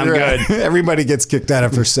not. Nah, I'm good. Everybody gets kicked out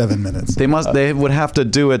after 7 minutes. They would have to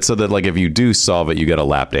do it so that like if you do solve it, you get a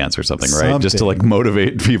lap dance or something, right? Just to Something. like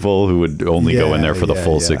motivate people who would only go in Yeah, there for the yeah,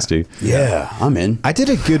 full yeah. 60. Yeah, I'm in. I did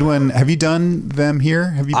a good one. Have you done them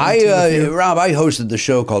here? Have you? Been to a few? Rob, I hosted the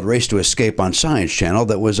show called Race to Escape on Science Channel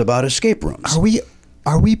that was about escape rooms.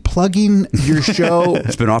 Are we plugging your show?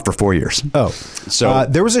 It's been off for 4 years. Oh, So-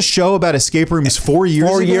 there was a show about escape rooms 4 years.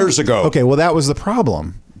 4 ago? years ago. Okay, well that was the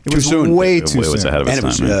problem. It Too was soon. way It too was soon. ahead of And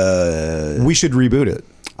its it was, time. We should reboot it.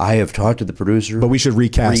 I have talked to the producer. But we should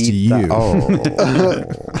recast you. I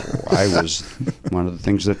was one of the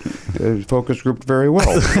things that focus grouped very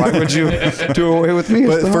well. Why would you do away with me?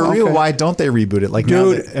 But for real, Okay. why don't they reboot it? Like now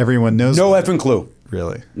Dude, that everyone knows. No about it. effing clue.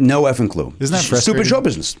 Really? No effing clue. Isn't that Stupid frustrating? show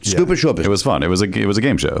business. Yeah. Stupid show business. It was fun. It was a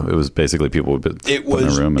game show. It was basically people would put It in a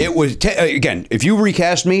was. room. It was. Again, if you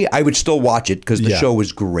recast me, I would still watch it because the Yeah. show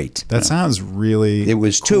was great. That sounds really. It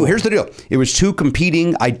was two. Here's the deal. It was 2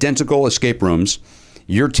 competing identical escape rooms.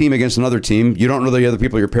 Your team against another team. You don't know the other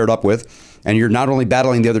people you're paired up with, and you're not only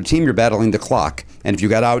battling the other team, you're battling the clock. And if you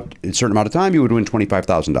got out in a certain amount of time, you would win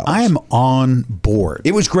 $25,000. I am on board.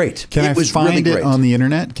 It was great. Can it I was find really it great. on the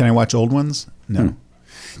internet? Can I watch old ones? No.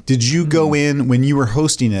 Did you go in when you were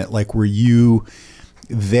hosting it? Like, were you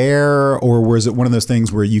there, or was it one of those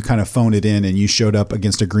things where you kind of phoned it in and you showed up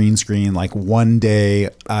against a green screen like one day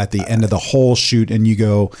at the end of the whole shoot, and you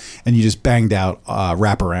go and you just banged out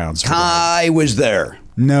wraparounds? I was there.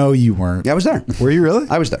 No, you weren't. Yeah, I was there. Were you really?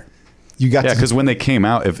 I was there. You got Yeah, to. because when they came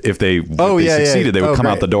out, if they Oh, yeah, yeah. succeeded, they would Oh, come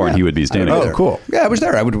out great. the door and he would be standing Oh, there. cool. Yeah, I was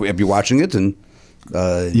there. I would be watching it and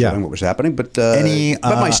enjoying what was happening. But but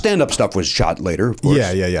my stand-up stuff was shot later, of course.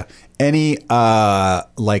 Yeah. Any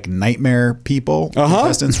like nightmare people?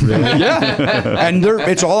 Contestants? Really? Yeah, and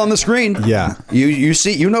it's all on the screen. Yeah. you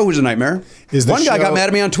see, you know who's a nightmare. Is the One guy show- got mad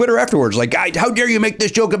at me on Twitter afterwards, like, "How dare you make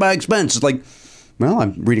this joke at my expense?" It's like, well,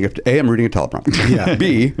 I'm reading I'm reading a teleprompter. Yeah.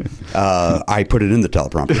 B, I put it in the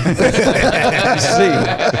teleprompter.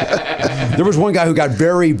 C, there was one guy who got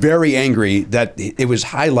very, very angry that it was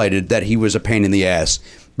highlighted that he was a pain in the ass,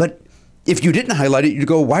 but. If you didn't highlight it, you'd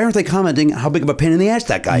go, why aren't they commenting how big of a pain in the ass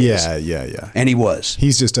that guy is? Yeah. And he was.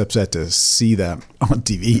 He's just upset to see them on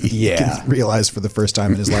TV. Yeah. He can realize for the first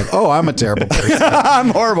time in his life, oh, I'm a terrible person. I'm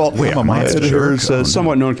horrible. I'm a monster. There's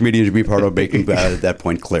somewhat known comedians to be part of making at that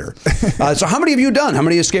point clear. So how many have you done? How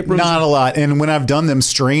many escape rooms? Not a lot. And when I've done them,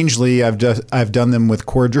 strangely, I've done them with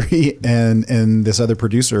Cordry and this other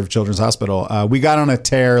producer of Children's Hospital. We got on a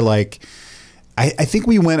tear like. I think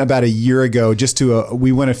we went about a year ago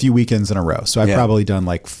we went a few weekends in a row. So I've probably done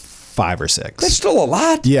like 5 or 6. That's still a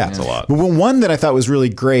lot. Yeah. That's a lot. But one that I thought was really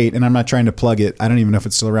great, and I'm not trying to plug it. I don't even know if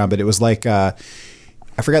it's still around, but it was like, I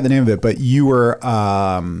forgot the name of it, but you were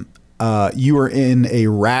you were in a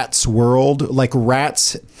rat's world. Like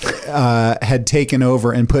rats had taken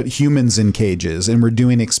over and put humans in cages and were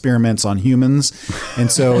doing experiments on humans. And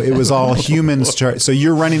so it was all humans. So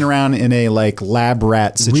you're running around in a like lab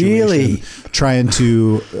rat situation, Really? trying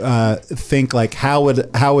to think like how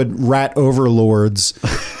would rat overlords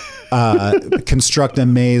construct a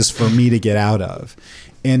maze for me to get out of.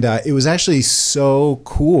 And it was actually so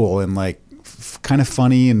cool and like kind of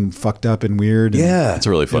funny and fucked up and weird. Yeah. It's a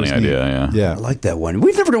really funny idea. Yeah. Yeah. I like that one.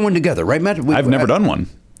 We've never done one together, right, Matt? I've never done one.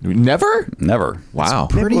 Never? Never. Wow.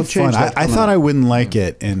 Pretty People have fun. changed that I coming thought up. I wouldn't like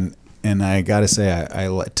it, and I gotta say I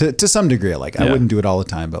to some degree I like. I Yeah. wouldn't do it all the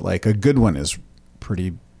time, but like a good one is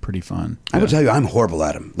pretty fun. I will tell you, I'm horrible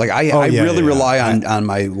at them. Like I yeah, really yeah. rely on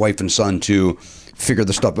my wife and son to figure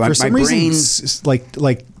the stuff. For some reason,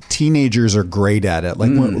 like teenagers are great at it. Like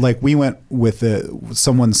like we went with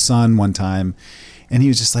someone's son one time. And he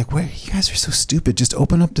was just like, "Wait, you guys are so stupid. Just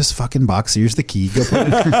open up this fucking box. Here's the key. Go put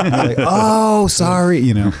it." And like, "Oh,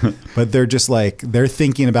 sorry," But they're just like they're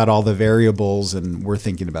thinking about all the variables, and we're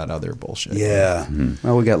thinking about other bullshit. Yeah.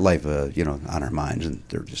 Well, we got life, on our minds, and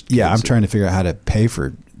they're just Yeah, I'm kids. trying to figure out how to pay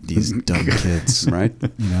for these dumb kids. Right.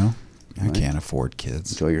 I can't afford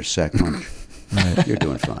kids. Enjoy your sack lunch. Right. You're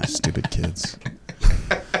doing fine. Stupid kids.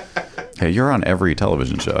 Hey, you're on every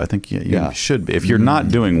television show. I think you Yeah. should be. If you're not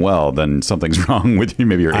doing well, then something's wrong with you.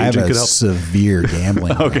 Maybe your I have agent a could help. severe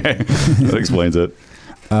gambling. Okay, that explains it.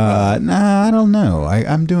 Nah, I don't know.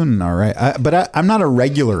 I'm doing all right. But I'm not a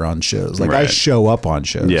regular on shows. Like I Right. show up on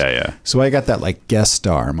shows. Yeah. So I got that like guest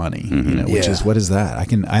star money, which Yeah. is what is that?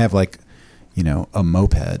 I have like, a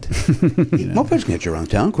moped. Mopeds can get you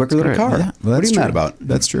around town quicker than a great. car. Yeah, well, what are that's you true. mad about?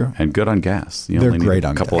 That's true. And good on gas. You They're only need great a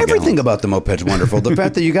on couple gas. of Everything gallons. about the moped's wonderful. The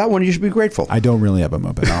fact that you got one, you should be grateful. I don't really have a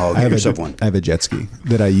moped. Oh, I get have yourself one. I have a jet ski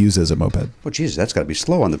that I use as a moped. Oh, Jesus, that's got to be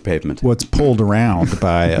slow on the pavement. Well, it's pulled around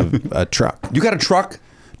by a truck. You got a truck?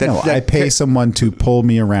 No, I pay someone to pull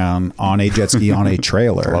me around on a jet ski on a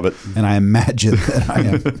trailer. Love it. And I imagine that I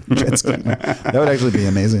am jet skiing. That would actually be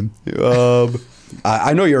amazing.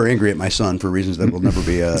 I know you're angry at my son for reasons that will never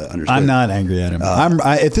be understood. I'm not angry at him.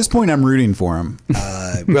 At this point, I'm rooting for him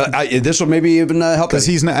This will maybe even help. because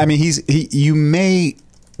he's not. I mean, you may.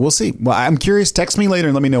 We'll see. Well, I'm curious. Text me later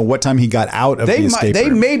and let me know what time he got out of the escape They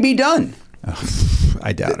room. may be done.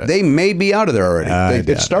 I doubt it. They may be out of there already. I doubt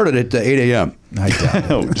It started at 8 a.m. I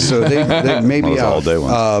doubt it. So they may be Those out. all day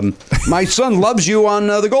ones. My son loves you on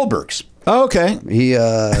the Goldbergs. Oh, okay. He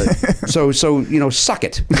so suck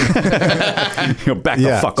it. Back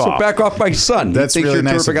Yeah. the fuck So off. back off my son. That's he thinks really you're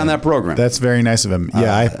nice terrific of on him. that program. That's very nice of him.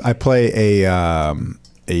 Yeah, I play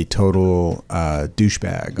a total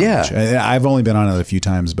douchebag. Yeah. I've only been on it a few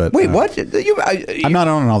times, but Wait, what? I'm not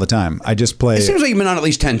on it all the time. I just play. It seems like you've been on at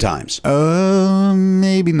least 10 times.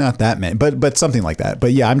 Maybe not that many, but something like that.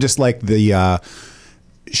 But yeah, I'm just like the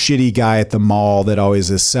shitty guy at the mall that always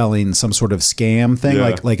is selling some sort of scam thing.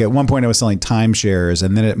 Yeah. Like at one point I was selling timeshares,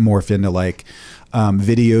 and then it morphed into like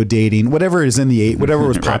video dating, whatever is in the whatever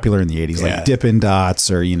was popular in the 80s, Yeah. like Dippin' Dots,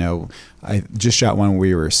 or I just shot one where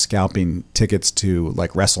we were scalping tickets to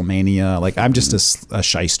like WrestleMania. Like I'm just a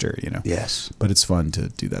shyster, Yes. But it's fun to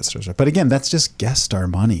do that sort of stuff. But again, that's just guest star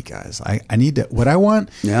money, guys. I need to. What I want,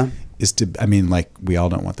 is to. I mean, like we all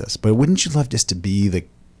don't want this, but wouldn't you love just to be the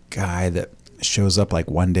guy that shows up like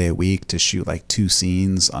one day a week to shoot like 2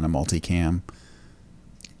 scenes on a multicam?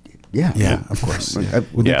 Yeah, of course. Yeah.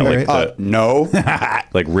 Would Yeah, that be like great? No.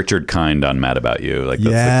 like Richard Kind on Mad About You. Like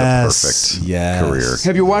that's Yes, like the perfect yes. career.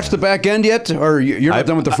 Have you watched the back end yet, or you're not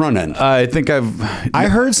done with the front end? I think I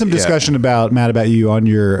heard some discussion about Mad About You on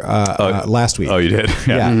your last week. Oh, you did?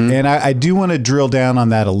 Yeah, and I do want to drill down on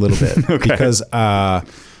that a little bit because I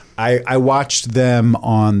watched them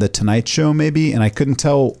on the Tonight Show maybe, and I couldn't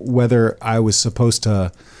tell whether I was supposed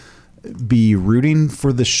to be rooting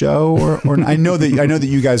for the show or I know that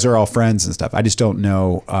you guys are all friends and stuff. I just don't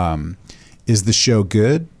know. Is the show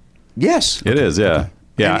good? Yes. It is, yeah.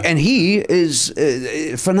 Yeah. And he is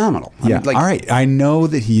phenomenal. I Yeah. mean, like, all right. I know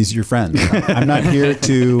that he's your friend. I'm not here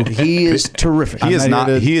to. he is terrific. He is I'm not.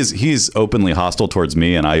 not here He's openly hostile towards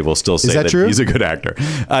me, and I will still say that true? he's a good actor.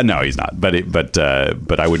 No, he's not. But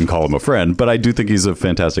I wouldn't call him a friend. But I do think he's a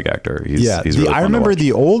fantastic actor. He's really fun I to remember watch.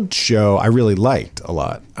 the old show I really liked a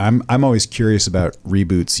lot. I'm always curious about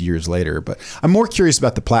reboots years later, but I'm more curious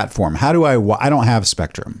about the platform. How do I don't have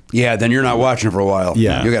Spectrum. Yeah, then you're not watching for a while.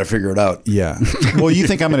 Yeah. You got to figure it out. Yeah. Well, you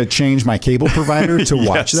think I'm going to change my cable provider to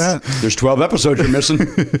watch that? There's 12 episodes you're missing.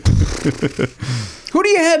 Who do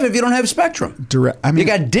you have if you don't have Spectrum? I mean, You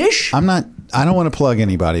got Dish? I'm not. I don't want to plug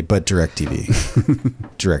anybody, but DirecTV.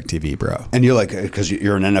 DirecTV, bro. And you're like, because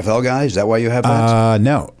you're an NFL guy? Is that why you have that?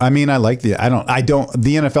 No. I mean, I like the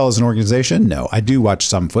NFL as an organization. No, I do watch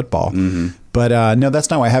some football, but no, that's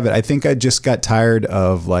not why I have it. I think I just got tired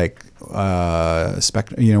of like,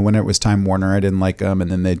 when it was Time Warner, I didn't like them,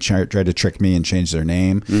 and then they tried to trick me and change their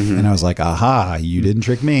name, and I was like, aha, you didn't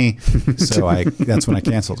trick me. So that's when I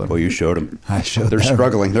canceled them. Well, you showed them. I showed They're them.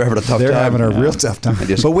 struggling. They're having a tough time. They're having a real tough time.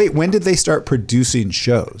 just- But wait, when did they start producing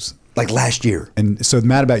shows? Like last year. And so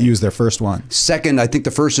Mad About You is their first one. Second, I think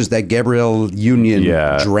the first is that Gabrielle Union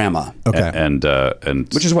drama. Okay. And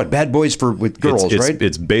Which is what? Bad Boys with girls, it's, right?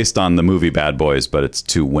 It's based on the movie Bad Boys, but it's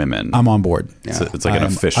two women. I'm on board. It's like an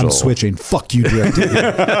official. I'm switching. Fuck you,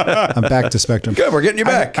 DirecTV. I'm back to Spectrum. Good, we're getting you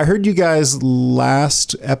back. I heard you guys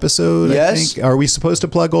last episode. Yes. I think. Are we supposed to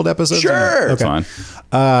plug old episodes? Sure. It's fine.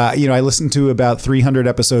 I listened to about 300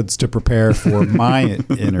 episodes to prepare for my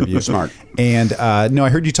interview. Smart. And no, I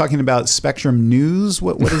heard you talking about Spectrum News.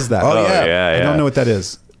 What is that? Oh, yeah. yeah. I don't know what that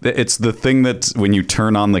is. It's the thing that when you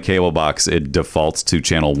turn on the cable box, it defaults to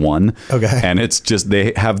channel 1. Okay. And it's just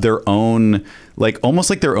they have their own, like almost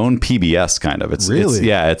like their own PBS kind of. It's Really?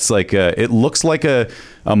 It's like it looks like a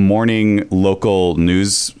morning local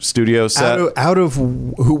news studio set. Out of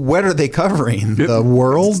what are they covering? The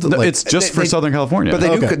world? No, Like- it's just for Southern California.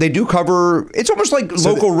 But they do cover. It's almost like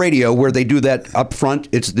local radio where they do that up front.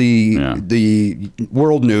 It's the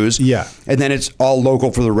world news, and then it's all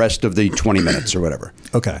local for the rest of the 20 minutes or whatever.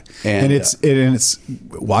 Okay, And, it's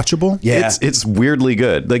watchable. Yeah. It's weirdly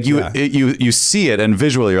good. Like you see it and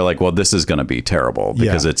visually you're like, well, this is going to be terrible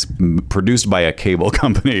because it's produced by a cable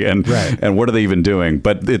company and what are they even doing?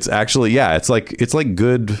 But it's actually it's like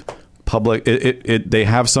good public. They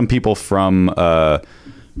have some people from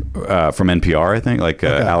NPR, I think, like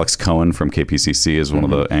Alex Cohen from KPCC is one of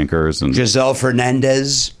the anchors, and Giselle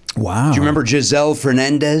Fernandez. Wow. Do you remember Giselle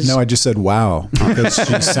Fernandez? No, I just said wow because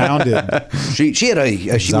she sounded. She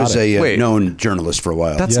was a known journalist for a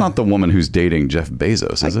while. that's not the woman who's dating Jeff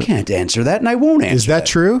Bezos, is I it? can't answer that, and I won't answer. Is that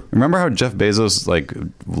true? Remember how Jeff Bezos like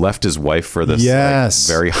left his wife for this Yes.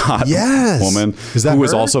 very hot Yes. woman Is that who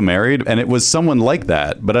was her? also married, and it was someone like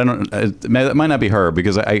that, but I don't. It might not be her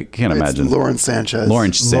because I can't imagine. It's Lauren Sanchez.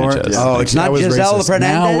 Lauren Sanchez. Oh, it's That not was Giselle racist.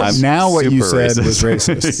 Fernandez? Now what you super said racist. was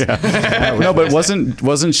racist. No, but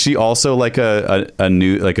wasn't she also like a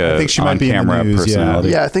new like a I think she might be in the on-camera news, personality?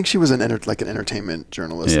 Yeah, I think she was an entertainment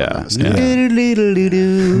journalist. Yeah. if I'm not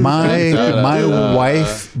mistaken. My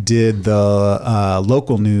wife did the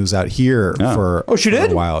local news out here for she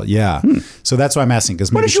did? a while. Yeah, so that's why I'm asking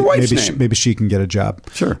because What is your wife's name? maybe she can get a job.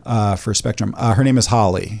 Sure. For Spectrum. Her name is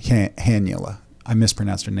Holly Hanula. I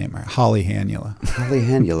mispronounced her name. Holly Hanula. Holly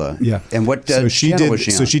Hanula. Yeah. And what so she channel did was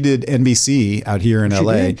she on? so she did NBC out here in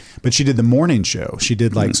LA, did? but she did the morning show. She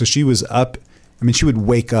did so she was up. I mean, she would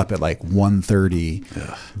wake up at like 1:30,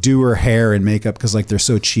 do her hair and makeup because like they're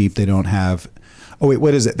so cheap they don't have. Oh wait,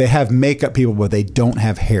 what is it? They have makeup people, but they don't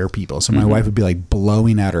have hair people. So my wife would be like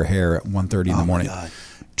blowing out her hair at 1:30 in the morning. God.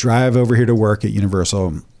 Drive over here to work at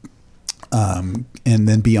Universal, and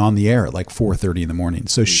then be on the air at like 4:30 in the morning.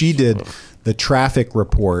 So she did the traffic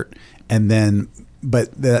report, and then.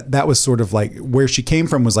 But that was sort of like where she came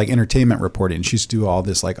from was like entertainment reporting. She used to do all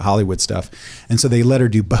this like Hollywood stuff. And so they let her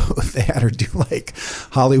do both. They had her do like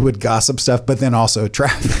Hollywood gossip stuff, but then also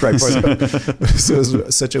traffic. Right. So it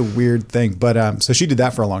was such a weird thing. But so she did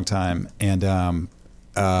that for a long time. And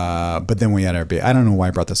but then we had her I don't know why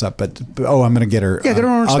I brought this up, but I'm going to get her. Yeah, get her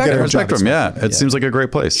on I'll get her a Spectrum. job. Spectrum, yeah. It seems like a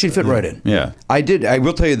great place. She'd fit right in. Yeah. I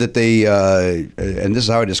will tell you that they, and this is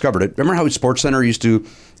how I discovered it. Remember how Sports Center used to,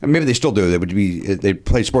 and maybe they still do. They'd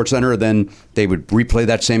play Sports Center, then they would replay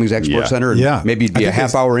that same exact Sports Center. And maybe it'd be a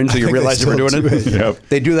half hour into you realize they were doing it. Yep.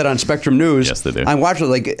 They do that on Spectrum News. Yes, they do. I watched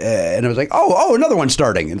it and I was like, oh, another one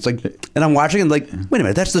starting. And it's like, and I'm watching and like, wait a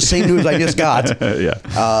minute, that's the same news I just got.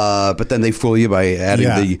 Yeah. But then they fool you by adding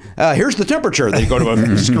here's the temperature. They go to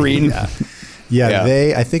a screen.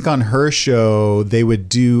 Yeah, I think on her show they would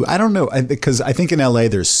do. I don't know because I think in LA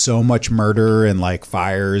there's so much murder and like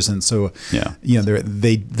fires, and so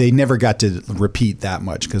they never got to repeat that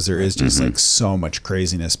much because there is just like so much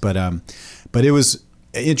craziness. But it was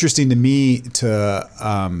interesting to me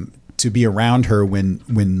to be around her when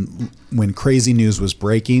crazy news was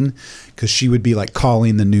breaking, because she would be like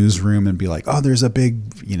calling the newsroom and be like, oh, there's a big,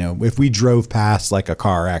 if we drove past like a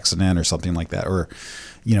car accident or something like that, or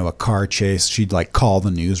a car chase, she'd like call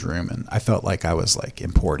the newsroom, and I felt like I was like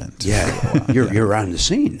important. Yeah, you're on the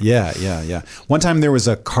scene. Yeah. One time there was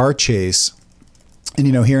a car chase, and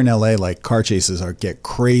here in LA, like car chases get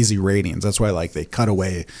crazy ratings. That's why like they cut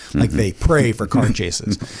away, like they pray for car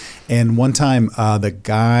chases. And one time the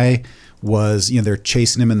guy was, they're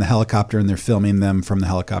chasing him in the helicopter and they're filming them from the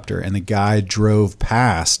helicopter. And the guy drove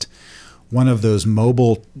past one of those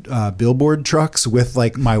mobile billboard trucks with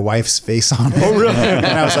like my wife's face on it. Oh, really? And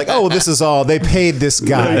I was like, oh, this is all, they paid this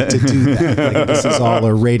guy to do that. Like, this is all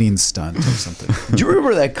a rating stunt or something. Do you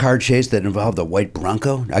remember that car chase that involved a white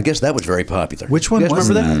Bronco? I guess that was very popular. Which one You guys was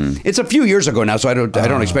remember that? It's a few years ago now, so I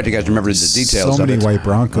don't expect you guys to remember the details So of many it. white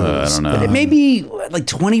Broncos. I don't know. Maybe like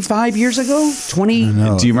 25 years ago? 20?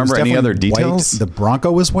 No, Do you remember it was any other definitely details? white. The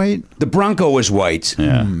Bronco was white? The Bronco was white.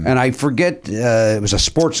 Yeah. And I forget, it was a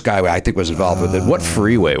sports guy I think was involved with it. What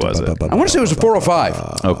freeway was it? I want to say it was a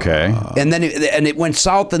 405. Okay. And then it went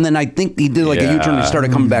south, and then I think he did like a U-turn and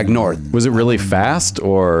started coming back north. Was it really fast,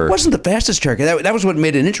 or It wasn't the fastest car. That was what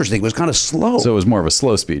made it interesting. It was kind of slow. so it was more of a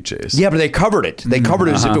slow speed chase? Yeah, but they covered it. They covered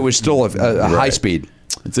it as if it was still a high speed.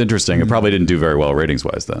 It's interesting. It probably didn't do very well ratings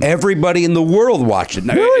wise then. Everybody in the world watched it.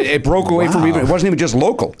 It broke away from even. It wasn't even just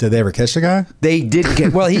local. Did they ever catch the guy? They did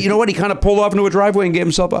get. Well, you know what? He kind of pulled off into a driveway and gave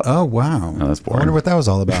himself up. Oh, wow. Oh, that's I boring. wonder what that was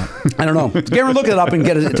all about. I don't know. Garen, look it up and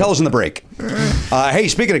tell us in the break. Hey,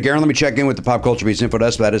 speaking of Garen, let me check in with the Pop Culture Beats Info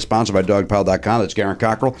Desk. That is sponsored by DogPile.com. That's Garen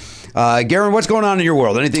Cockrell. Garen, what's going on in your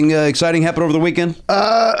world? Anything exciting happen over the weekend?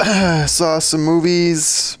 Saw some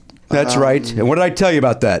movies. That's right. And what did I tell you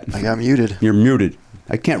about that? I got muted. You're muted.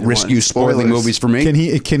 I can't risk want you spoiling spoilers. movies for me.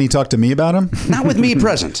 Can he talk to me about him? Not with me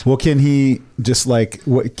present. Well, can he just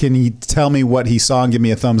can he tell me what he saw and give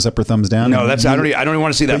me a thumbs up or thumbs down? No, that's I don't even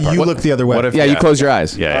want to see that But part. you look the other way. What if- Yeah, you close your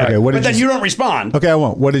eyes. Yeah. Okay, what But did then you you don't respond. Okay, I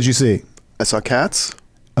won't. What did you see? I saw Cats.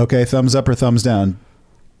 Okay, thumbs up or thumbs down?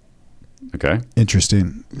 Okay.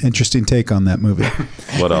 Interesting take on that movie.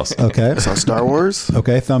 What else? Okay. I saw Star Wars.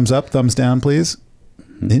 Okay, thumbs up, thumbs down, please.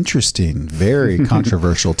 Interesting. Very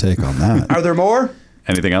controversial take on that. Are there more?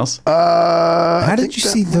 Anything else? How did you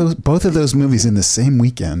see both of those movies in the same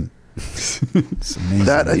weekend? It's amazing.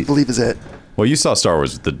 That I believe is it. Well, you saw Star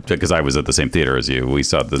Wars because I was at the same theater as you. We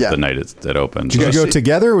saw the night it opened. Did you So go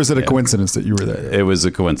together, or was it a coincidence that you were there? it was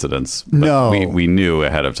a coincidence. But No. we knew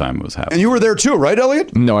ahead of time it was happening. And you were there too, right,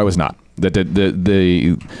 Elliot? No, I was not.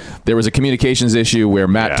 There was a communications issue where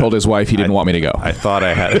Matt Yeah. told his wife he didn't want me to go. I thought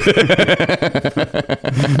I had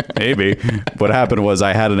maybe. What happened was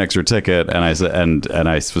I had an extra ticket, and I said, and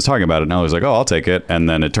I was talking about it, and I was like, "Oh, I'll take it." And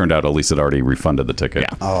then it turned out Elise had already refunded the ticket.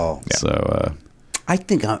 Yeah. Oh. So I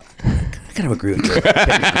think I kind of agree with your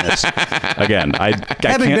opinion on this. again, I Having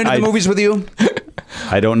can't, been to the movies with you,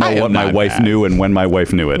 I don't know I what am my not wife mad. knew and when my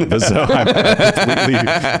wife knew it. So I'm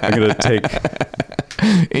going to take.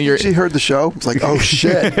 She heard the show. It's like, oh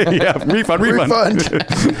shit. Yeah, refund.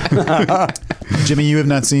 Jimmy, you have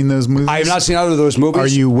not seen those movies? I have not seen either of those movies. Are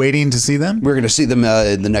you waiting to see them? We're going to see them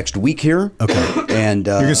in the next week here. Okay. And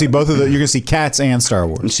You're gonna see both of the. You're gonna see Cats and Star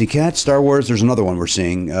Wars. see Cats, Star Wars. There's another one we're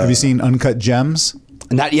seeing. Have you seen Uncut Gems?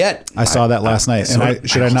 Not yet. I saw that last night. And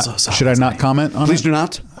should I not comment on Please it? do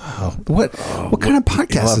not. What kind of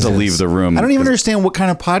podcast You'll have is to this? leave the room. I don't even understand what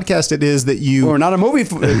kind of podcast it is that you. We're not a movie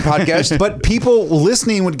podcast. But people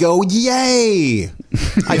listening would go, "Yay!"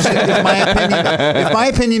 If my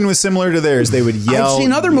opinion was similar to theirs, they would yell. I've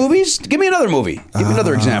seen other movies. Give me another movie. Give me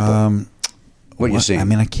another example. What you see? I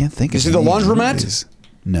mean, I can't think. You of see The any Laundromat? movies.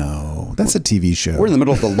 No, that's a TV show. We're in the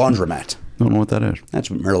middle of The Laundromat. I don't know what that is. That's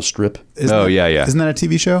Meryl Streep. Yeah. Isn't that a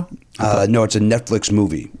TV show? No, it's a Netflix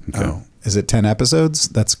movie. Oh, is it 10 episodes?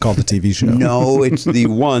 That's called a TV show. No, it's the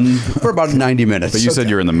one for about 90 minutes. But you said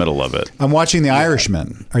you're in the middle of it. I'm watching The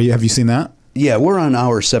Irishman. Have you seen that? Yeah, we're on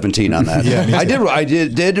hour 17 on that. Yeah, me too. I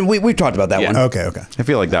did, and we've talked about that one. Okay. I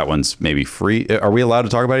feel like that one's maybe free. Are we allowed to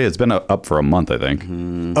talk about it? It's been up for a month, I think.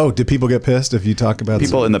 Oh, did people get pissed if you talk about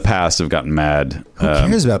People in the past have gotten mad. Who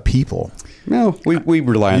cares about people? No, we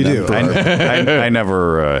rely on You them. do. I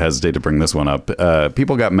never hesitate to bring this one up.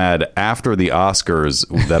 People got mad after the Oscars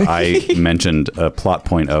that I mentioned a plot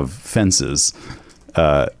point of Fences.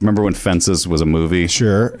 Remember when Fences was a movie?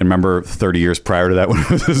 Sure. And remember 30 years prior to that when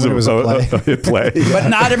it was a play? But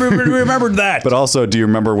not everybody remembered that. But also, do you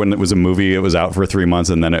remember when it was a movie? It was out for 3 months,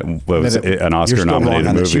 and then it was an You're still wrong Oscar-nominated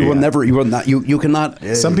on this. movie. You will not. You cannot.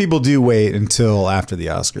 Some people do wait until after the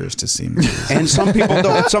Oscars to see movies. And some people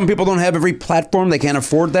don't. Some people don't have every platform. They can't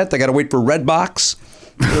afford that. They got to wait for Redbox.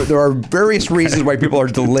 There are various reasons why people are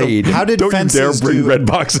delayed. How did Don't Fences you dare bring do?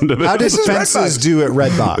 Redbox into this. How did This is Fences Redbox. do at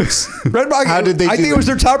Redbox? Redbox? How did they? I do think it was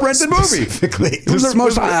their top rented movie. Specifically, It was their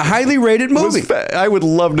most highly rated movie. I would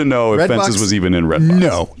love to know if Redbox? Fences was even in Redbox.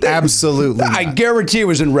 No, absolutely. I not. guarantee it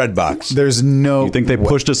was in Redbox. There's no. You think they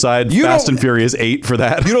pushed aside You Fast don't- and Furious 8 for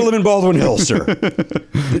that? You don't live in Baldwin Hills, sir.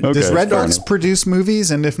 Does fair Redbox enough. produce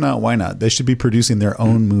movies? And if not, why not? They should be producing their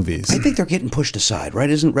own movies. I think they're getting pushed aside, right?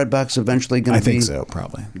 Isn't Redbox eventually going I to be? think so,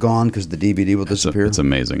 probably. Gone because the DVD will disappear. It's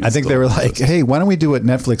amazing. I think they were like, hey, why don't we do what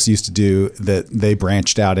Netflix used to do that they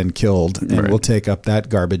branched out and killed, and we'll take up that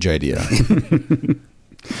garbage idea.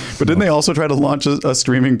 But didn't they also try to launch a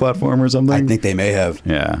streaming platform or something? I think they may have.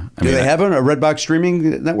 Yeah. Do they have a Redbox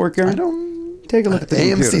streaming network, Aaron? I don't. Take a look at the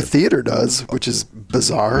AMC computer. Theater does, which is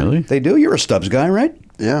bizarre. Really? They do? You're a Stubbs guy, right?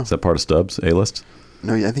 Yeah. Is that part of Stubbs A-list?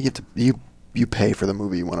 No, I think you pay for the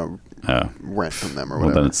movie you want to rent from them or Well,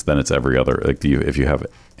 whatever. then it's every other. Like, if you have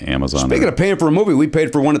Amazon. Speaking of paying for a movie, we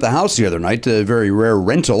paid for one at the house the other night. A very rare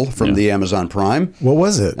rental from the Amazon Prime. What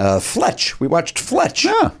was it? Fletch. We watched Fletch.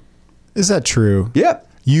 Yeah. Is that true? Yep.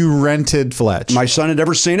 You rented Fletch. My son had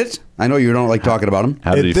never seen it. I know you don't like talking about him.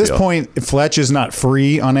 How did he At this feel? point, Fletch is not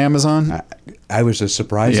free on Amazon. I was as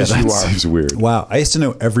surprised Yeah, as that you are. seems weird. Wow, I used to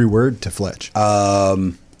know every word to Fletch.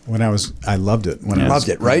 When I loved it. When I was, Loved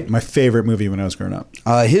it, right? My favorite movie when I was growing up.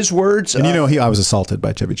 His words. And I was assaulted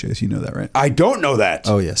by Chevy Chase. You know that, right? I don't know that.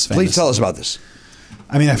 Oh, yes, Please famous. tell us about this.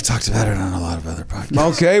 I mean, I've talked about it on a lot of other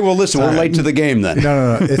podcasts. Okay, well, listen, we're late to the game then.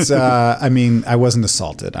 No. It's. I mean, I wasn't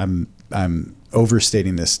assaulted. I'm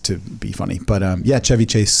overstating this to be funny, but Chevy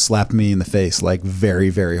Chase slapped me in the face like very,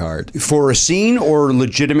 very hard For a scene or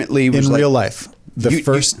legitimately was in like, real life. The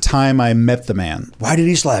first time I met the man. Why did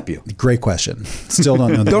he slap you? Great question. Still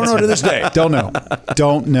don't know. The Don't know answer. to this day.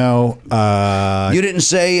 Don't know. You didn't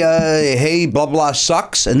say, hey, blah, blah,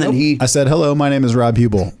 sucks, and then he... I said, hello, my name is Rob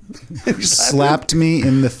Huebel. Slapped me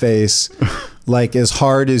in the face like as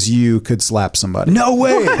hard as you could slap somebody. No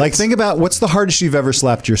way. Like, think about what's the hardest you've ever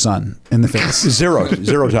slapped your son in the face? Zero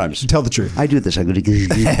times. Tell the truth. I do this. I'm going to give you...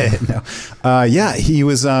 No. He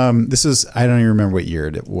was, this is, I don't even remember what year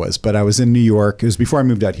it was, but I was in New York. It was before I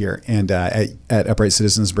moved out here and at Upright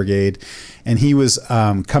Citizens Brigade. And he was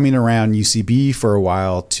coming around UCB for a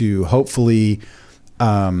while to hopefully,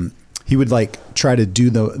 he would like try to do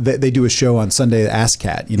they do a show on Sunday at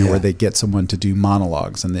ASCAT, where they get someone to do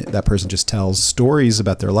monologues and that person just tells stories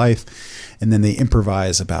about their life and then they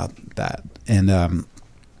improvise about that. And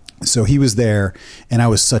so he was there and I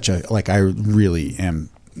was such a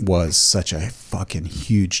fucking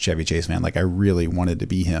huge Chevy Chase fan. Like I really wanted to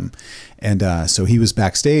be him. And so he was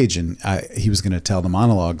backstage and he was going to tell the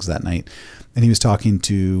monologues that night. And he was talking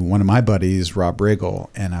to one of my buddies, Rob Huebel,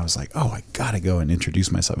 and I was like, oh, I got to go and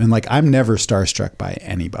introduce myself. And like, I'm never starstruck by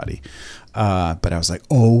anybody. But I was like,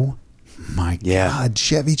 oh my God,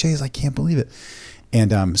 Chevy Chase, I can't believe it.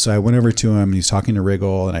 And so I went over to him and he was talking to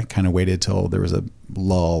Huebel and I kind of waited till there was a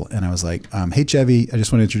lull. And I was like, hey, Chevy, I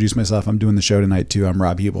just want to introduce myself. I'm doing the show tonight too. I'm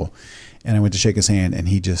Rob Huebel. And I went to shake his hand and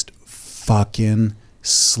he just fucking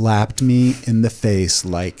slapped me in the face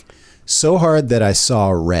like so hard that I saw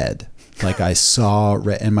red. Like I saw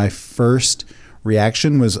red. And my first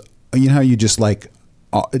reaction was, how you just like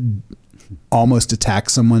almost attack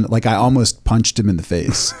someone? Like I almost punched him in the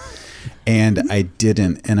face. And I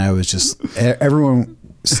didn't. And I was just, everyone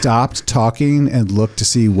stopped talking and looked to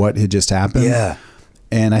see what had just happened. Yeah.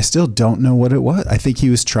 And I still don't know what it was. I think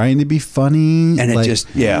he was trying to be funny. And it like,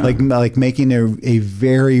 just, yeah. Like making a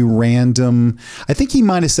very random, I think he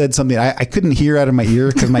might have said something I couldn't hear out of my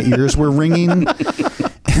ear because my ears were ringing.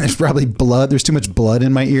 And there's probably blood. There's too much blood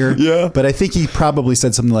in my ear. Yeah. But I think he probably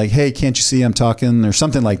said something like, hey, can't you see I'm talking or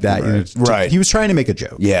something like that. Right. He was trying to make a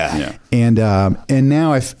joke. Yeah. And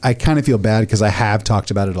now I kind of feel bad because I have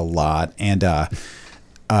talked about it a lot. And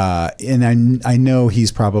I know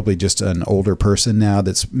he's probably just an older person now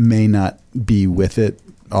that's may not be with it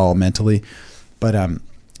all mentally. But I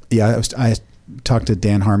talked to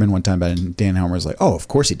Dan Harmon one time about it, and Dan Harmon was like, oh, of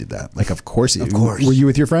course he did that. Like, of course he did. Of course. Were you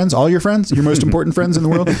with your friends? All your friends? Your most important friends in the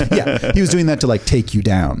world? Yeah. He was doing that to like take you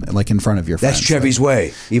down, like in front of your friends. That's Chevy's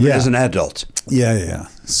way, even as an adult. Yeah.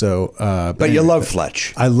 So, but you love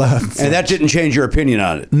Fletch. I love Fletch. And that didn't change your opinion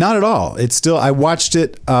on it. Not at all. It's still, I watched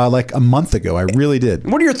it like a month ago. I really did.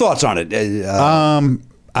 What are your thoughts on it?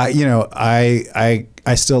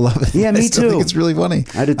 I still love it. Yeah, me I still too. think it's really funny.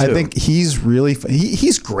 I did too. I think he's really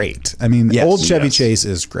he's great. I mean, Yes. old Chevy Chase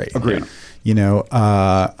is great. Agreed. Now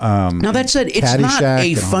that said, it's not Caddyshack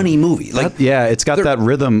a and all funny movie. Like, it's got that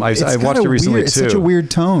rhythm. I got watched it recently it's too. such a weird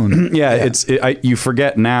tone. You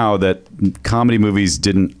forget now that comedy movies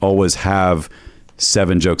didn't always have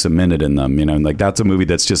 7 jokes a minute in them, and like that's a movie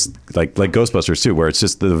that's just like Ghostbusters too, where it's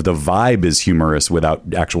just the vibe is humorous without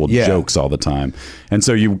actual jokes all the time, and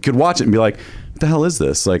so you could watch it and be like, what the hell is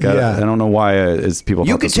this? Like, I don't know why people.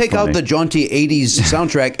 you thought could this was take out funny. the jaunty '80s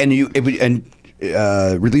soundtrack, and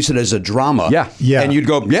release it as a drama. Yeah. And you'd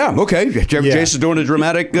go, yeah, okay. Chevy Yeah. Chase is doing a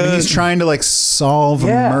dramatic. He's trying to like solve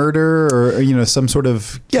Yeah. a murder or some sort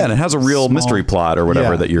of and it has a real small- mystery plot or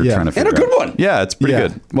whatever Yeah, that you're yeah. trying to And figure a good out. one. Yeah, it's pretty Yeah.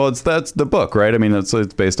 good. Well, that's the book, right? I mean, it's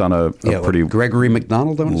based on a pretty Gregory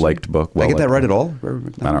McDonald. I wanna say? liked book. Did I get that well-liked right at book. all? Gregory I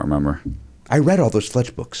McDonald? don't remember. I read all those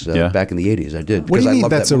Fletch books Yeah. back in the 80s. I did. What do because you I mean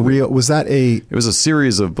loved that's that a movie. real? Was that a It was a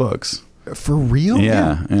series of books. for real?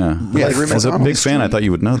 Yeah. Yeah, Gregory As a McDonald. big fan, I thought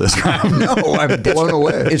you would know this. No, I'm blown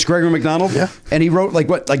away. It's Gregory McDonald. Yeah. And he wrote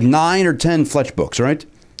like 9 or 10 Fletch books, right?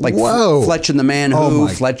 Like Whoa. Fletch and the Man Oh Who,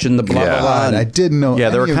 my Fletch and the blah blah blah. God, I didn't know. Yeah,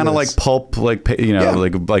 they were any of kind of this. like pulp, like Yeah.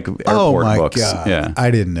 like airport Oh my books. God. Yeah,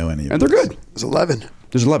 I didn't know any of And it. they're good. There's 11.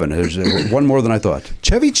 There's 11. There's one more than I thought.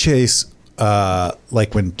 Chevy Chase,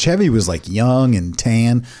 like when Chevy was like young and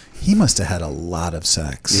tan, he must have had a lot of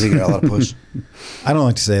sex. You think he got a lot of puss? I don't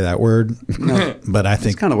like to say that word, but I It's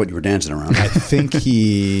think kind of what you were dancing around I think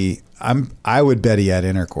I would bet he had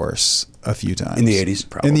intercourse a few times in the 80s.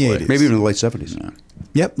 In the 80s, Maybe even the late 70s.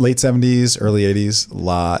 Yep, late 70s, early 80s, a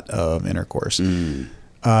lot of intercourse.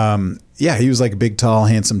 Yeah, he was like a big, tall,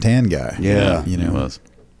 handsome, tan guy. Yeah, you it know. was.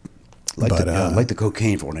 Like, But, like the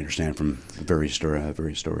cocaine, from what I understand from various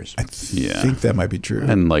stories. I Yeah. think that might be true.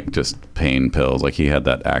 And like just pain pills. Like he had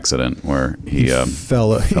that accident where he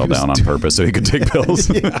fell down on purpose so he could take pills.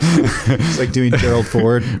 It's like doing Gerald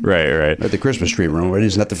Ford. Right. At the Christmas tree room, right?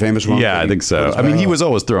 Isn't that the famous one? Yeah, I think so. I mean, he was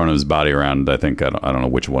always throwing his body around. I think I don't know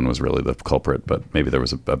which one was really the culprit, but maybe there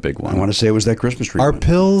was a big one. I want to say it was that Christmas tree. Are one.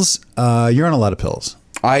 pills? You're on a lot of pills.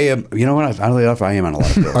 I am. You know what? Oddly enough, I am on a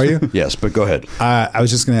lot of pills. Are you? Yes, but go ahead. I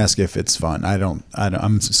was just going to ask if it's fun. I don't.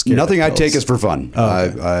 I'm scared. Nothing of I pills. take is for fun. Oh,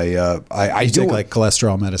 okay. I You do take like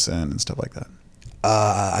cholesterol medicine and stuff like that.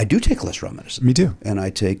 I do take cholesterol medicine. Me too. And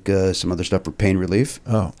I take some other stuff for pain relief.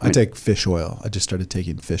 Oh, I take fish oil. I just started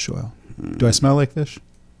taking fish oil. Do I smell like fish?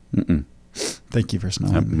 Mm-mm. Thank you for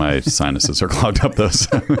smelling. My sinuses are clogged up though.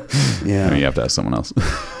 So Yeah. I mean, you have to ask someone else.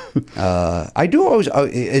 I do always,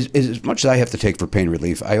 as much as I have to take for pain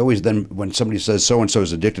relief, I always then, when somebody says so-and-so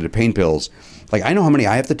is addicted to pain pills, like I know how many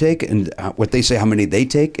I have to take and what they say how many they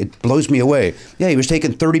take, it blows me away. Yeah, he was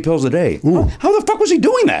taking 30 pills a day. How the fuck was he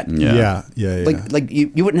doing that? Yeah. Yeah. Like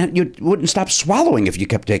you wouldn't stop swallowing if you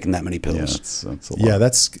kept taking that many pills. Yeah, that's a lot. Yeah,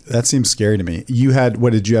 that seems scary to me. You had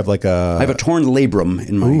what did you have like a? I have a torn labrum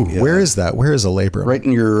in my. Ooh, where is that? Where is a labrum? Right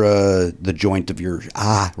in your the joint of your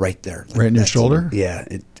right there. Right in your That's- shoulder? Yeah,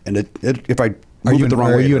 if I Are move you it the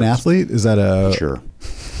wrong are way, you it an hurts. athlete? Is that a Sure.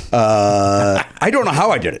 I don't know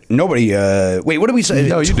how I did it. Nobody. Wait, what did we say?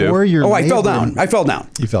 No, you do. tore your I fell labrum? down. I fell down.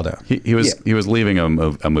 You fell down. He was leaving a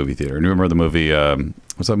movie theater. And you remember the movie?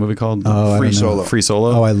 What's that movie called? Oh, I Free don't know. Solo. Free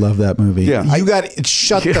Solo. Oh, I love that movie. Yeah, you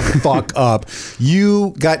shut the fuck up.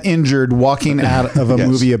 You got injured walking out of a Yes.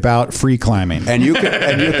 movie about free climbing. And you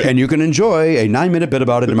can you can enjoy a 9-minute bit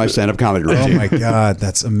about it in my stand-up comedy Oh routine. my god,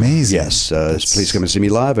 that's amazing. Yes, please come and see me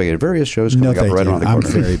live. I get various shows No, coming up thank right you. around the I'm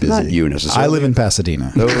corner. very busy. Not you necessarily. I live in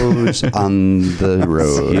Pasadena. Those on the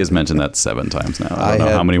road. He has mentioned that 7 times now. I don't know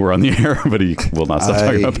had- how many were on the air, but he will not stop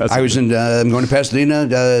talking about Pasadena. I was in. I'm going to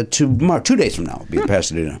Pasadena 2 days from now. I'll be in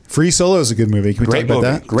Pasadena. Free Solo is a good movie. Can we Great talk about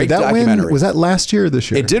movie. that? Great Did that documentary. win? Was that last year or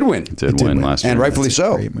this year? It did win. did win last year. And rightfully That's a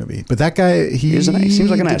so. Great movie. But that guy, he Seems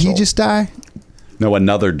like an did he asshole. just die? No,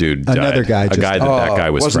 another dude died. Another guy A just guy died. that guy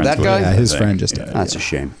was wasn't friends that with. guy? Yeah, I his think. friend just died. That's a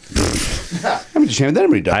shame. I mean, it's a shame that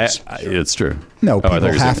anybody dies. It's true. No, Oh, I thought people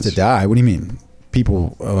you were have saying to this. die. What do you mean?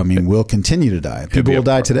 People, will continue to die. People be a will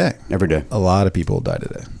die problem. today. Every day. A lot of people will die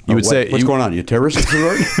today. You would say What's going on? You terrorist?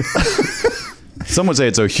 Some would say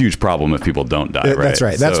it's a huge problem if people don't die. Yeah, Right? that's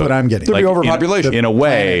right. That's what I'm getting. There'd be overpopulation. In a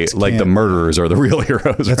way, planets like the can't- murderers are the real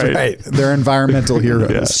heroes. That's right. They're environmental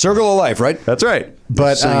heroes. Circle of life, right? That's right.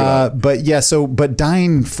 But Sing it out. but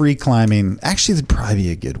dying free climbing actually would probably be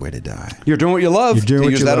a good way to die. You're doing what you love. You're doing to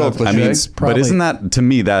what use you that love. old cliche. I mean, It's but probably- isn't that, to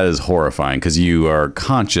me, that is horrifying because you are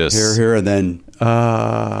conscious. here, and then.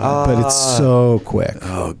 But it's so quick.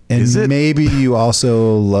 And is it? maybe you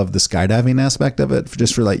also love the skydiving aspect of it,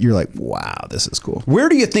 just for like you're like, wow, this is cool. Where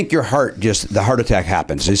do you think your the heart attack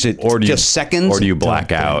happens? Is it Or do you, just seconds? Or do you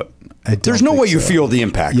black out? I don't There's no think way you so. feel the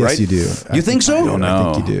impact, Yes, right? you do. You think so? I don't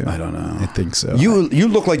I think know. you do. I don't know. I think so. You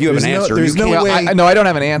look like you have There's an no- answer. there's You no can't- way- I don't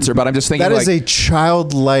have an answer, but I'm just thinking that is like, a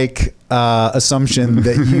childlike assumption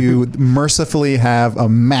that you mercifully have a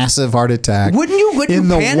massive heart attack. Wouldn't you in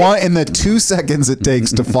the panic? in the 2 seconds it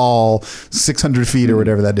takes to fall 600 feet or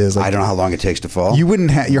whatever that is? Like, I don't know how long it takes to fall. You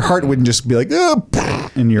wouldn't have your heart wouldn't just be like, oh,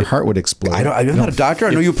 and your heart would explode. I'm not a doctor.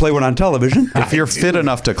 I know you play one on television. If you're fit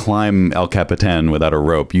enough to climb El Capitan without a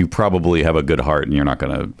rope, you probably have a good heart, and you're not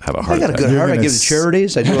going to have a heart I got a attack. good heart. I gonna give to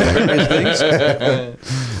charities. I do all various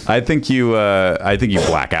things. I think you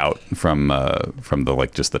black out from the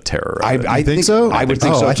just the terror. Of it. I think so. I would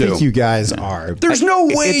think so I too. think you guys are. There's no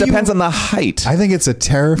way. It depends on the height. I think it's a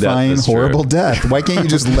terrifying, That's true. horrible death. Why can't you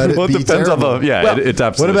just let it Well, it be depends terrible? on the it's What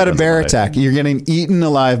absolutely. about a depends bear on the height. attack? You're getting eaten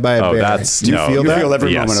alive by a Oh, bear. that's Do you no, feel you that? feel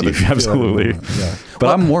every yes, moment of you- it. absolutely. Yeah.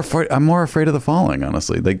 But I'm more afraid of the falling.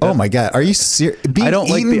 Honestly, Oh my God! Are you serious? Being I don't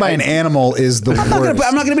like eaten the by an idea. animal is the I'm not worst.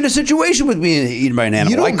 going to be in a situation with being eaten by an animal.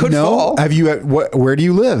 You don't I could know. fall. Have you? Where do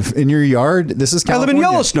you live? In your yard? This is I live in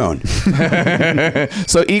California. Yellowstone.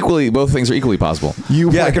 So both things are equally possible.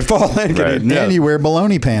 Yeah, I could fall. Right. And you wear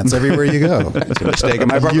baloney pants everywhere you go. That's a mistake. On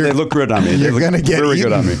my part, they look good on me. They You're look gonna get very eaten.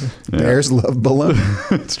 good on me. Bears love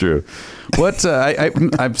baloney. It's true. What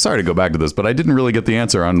I'm sorry to go back to this, but I didn't really get the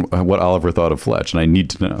answer on what Oliver thought of Fletch, and I need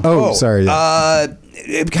to know. Oh, sorry. Yeah.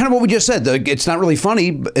 Kind of what we just said. It's not really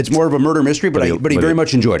funny. But it's more of a murder mystery, but he very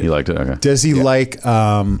much enjoyed it. He liked it. Okay. Does he like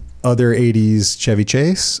other '80s Chevy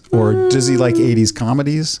Chase, or does he like '80s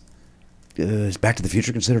comedies? Is Back to the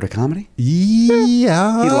Future considered a comedy?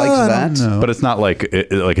 Yeah, He likes I that. don't know. But it's not like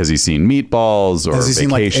has he seen Meatballs or Has he seen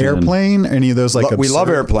like Vacation? Airplane? Any of those like We love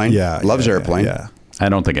absurd- Airplane. Yeah, Loves yeah, Airplane. Yeah. I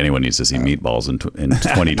don't think anyone needs to see Meatballs in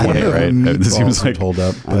 2020, right? Meatballs This seems like hold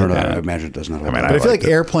up. I don't know. but- I imagine it does not. Hold mean, up. But I feel liked like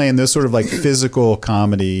it. Airplane, those sort of like physical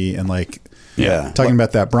comedy and like Yeah. talking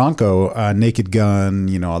about that Bronco, Naked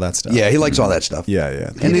Gun, all that stuff. Yeah, he likes all that stuff. Yeah, yeah. He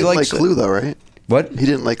And he didn't like likes Clue, though, right? What? He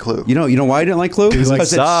didn't like Clue. You know why I didn't like Clue? He's like,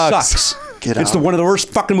 Because it sucks. Get It's out. one of the worst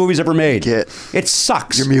fucking movies ever made. Get. It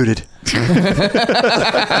sucks. You're muted.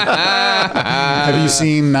 Have you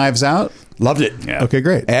seen Knives Out? Loved it. Yeah. Okay,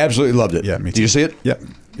 great. Absolutely loved it. Yeah, me Did you too. see it? Yep.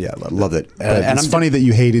 Yeah, Loved it. But And it's I'm funny that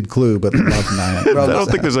you hated Clue, but loved Knives Out. I don't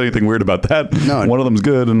think there's anything weird about that. No. One of them's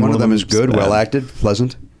good, and One of them is good, bad. well acted,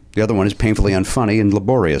 pleasant. The other one is painfully unfunny and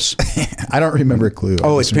laborious. I don't remember Clue.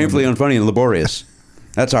 Oh, I it's just remember- painfully unfunny and laborious.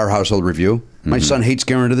 That's our household review. My son hates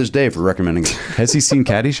Garen to this day for recommending it. Has he seen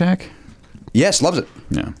Caddyshack? Yes, loves it.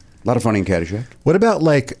 Yeah. A lot of funny in Caddyshack. What about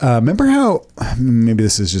like, remember how, maybe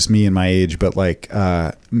this is just me and my age, but like,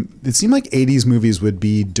 it seemed like 80s movies would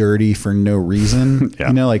be dirty for no reason.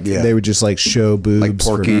 Yeah. Yeah. They would just like show boobs. Like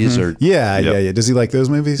Porky's or... Yeah, Yep. yeah. Does he like those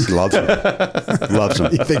movies? He loves them. Loves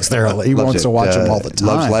them. He thinks he wants to watch them all the time.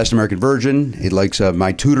 Loves Last American Virgin. He likes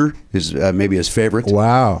My Tutor, is maybe his favorite.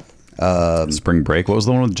 Wow. Spring Break. What was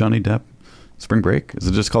the one with Johnny Depp? Spring Break? Is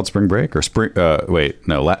it just called Spring Break or Spring? Wait,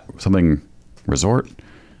 no, something Resort.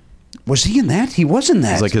 Was he in that? He was in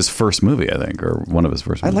that. It's like his first movie, I think, or one of his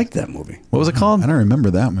first. I movies. liked that movie. What was it called? I don't remember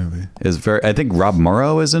that movie. Is very. I think Rob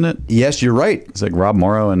Morrow is in it. Yes, you're right. It's like Rob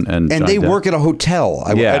Morrow and And Johnny they Depp. work at a hotel,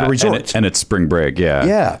 at a resort. and it's Spring Break. Yeah,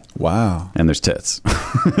 Yeah. Wow. and there's tits.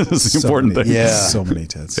 It's the important many, thing. Yeah. So many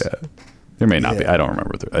tits. Yeah. There may not be. I don't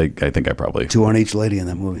remember. I think I probably. Two on each lady in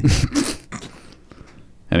that movie.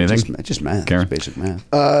 Anything? Just math. Karen? Just basic math.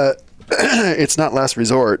 It's not Last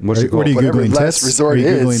Resort. What's it What are you Whatever Googling Last tits? Resort Are you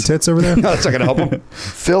is. Googling tits over there? No, that's not going to help him.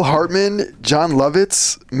 Phil Hartman, John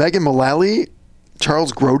Lovitz, Megan Mullally,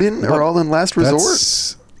 Charles Grodin are all in Last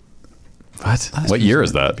Resort. That's, What? What year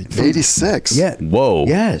is that? 86. Yeah. Whoa.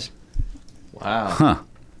 Yes. Huh.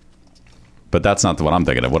 But that's not the one I'm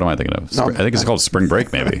thinking of. What am I thinking of? No. I think it's called Spring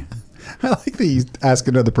Break, maybe. I like that you ask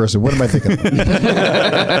another person, what am I thinking of?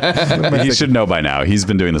 He should know by now. He's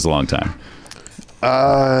been doing this a long time.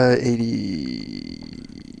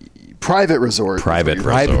 80. Private Resort. Private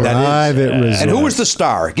Resort. That is- Private Resort. And who was the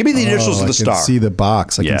star? Give me the initials of the I star. can see the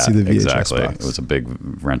box. I yeah, can see the VHS exactly. box. It was a big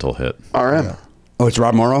rental hit. RM. Oh, it's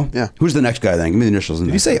Rob Morrow? Yeah. Who's the next guy then? Give me the initials.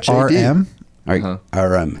 Did you say JD. RM? All right.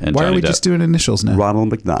 RM. And Why are Johnny we Depp. just doing initials now? Ronald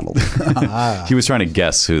McDonald. He was trying to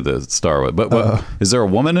guess who the star was. But is there a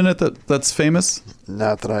woman in it that's famous?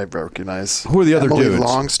 Not that I recognize. Who are the other Emily dudes?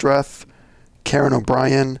 Longstreth, Karen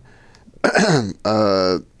O'Brien,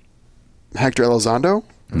 Hector Elizondo.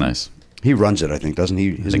 Nice. He runs it, I think, doesn't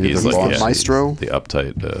he? I think he's like the maestro. the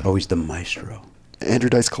uptight. Oh, he's the maestro. Andrew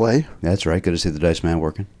Dice Clay. That's right. Good to see the Dice Man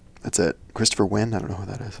working. That's it. Christopher Wynn. I don't know who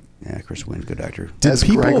that is. Yeah, Chris Wynn, good actor. Did As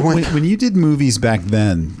people, Greg went- when you did movies back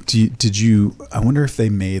then, did you, I wonder if they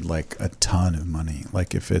made like a ton of money.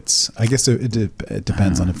 Like if it's, I guess it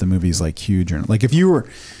depends on if the movie's like huge or not. Like if you were,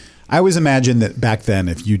 I always imagine that back then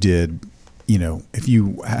if you did if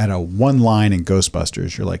you had a one line in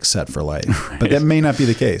Ghostbusters, you're like set for life. But that may not be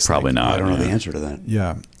the case. Probably not. I don't know the answer to that.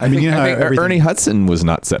 Yeah. I think everything- Ernie Hudson was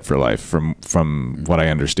not set for life from what I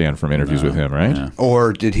understand from interviews with him, right? Yeah.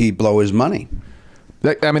 Or did he blow his money?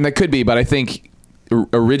 That could be, but I think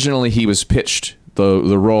originally he was pitched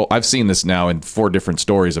the role. I've seen this now in 4 different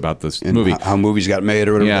stories about this And movie. how movies got made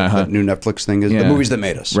or whatever Yeah, that new Netflix thing is. Yeah. The movies that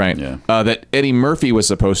made us. Right. Yeah. That Eddie Murphy was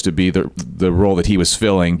supposed to be the role that he was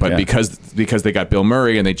filling, but Yeah. because they got Bill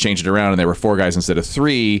Murray and they changed it around and there were 4 guys instead of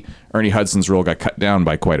 3, Ernie Hudson's role got cut down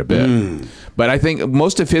by quite a bit. But I think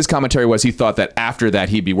most of his commentary was he thought that after that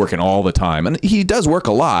he'd be working all the time. And he does work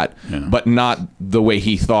a lot, but not the way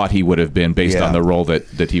he thought he would have been based Yeah. on the role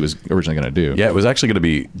that he was originally going to do. Yeah, it was actually going to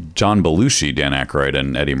be John Belushi, Dan Aykroyd,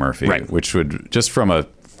 and Eddie Murphy, Right. which would just from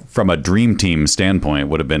a dream team standpoint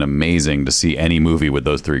would have been amazing to see any movie with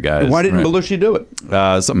those 3 guys. Why didn't Belushi do it?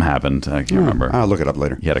 Something happened. I can't remember. I'll look it up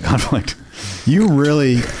later. He had a conflict. You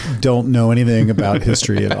really don't know anything about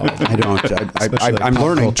history at all. I don't. Especially I'm pop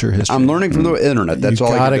learning. culture history. I'm learning from the internet. That's you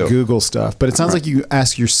all I gotta can do. Google stuff. But it sounds like you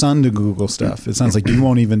ask your son to Google stuff. It sounds like you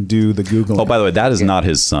won't even do the Googling. Oh, by the way, that is not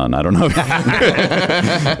his son. I don't know.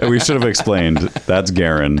 We should have explained. That's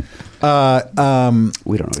Garen. We don't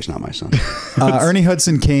know. He's not my son. Ernie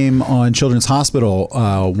Hudson came on Children's Hospital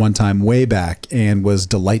one time way back and was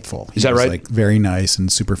delightful. Is that He was, right? Like very nice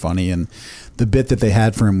and super funny. And the bit that they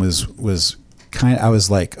had for him was kind of, I was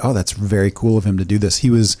like, oh, that's very cool of him to do this. He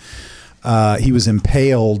was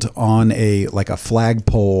impaled on a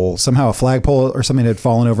flagpole. Somehow a flagpole or something had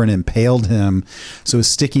fallen over and impaled him. So it was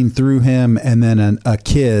sticking through him. And then a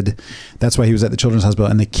kid, that's why he was at the Children's Hospital.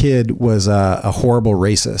 And the kid was a horrible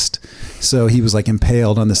racist. So he was like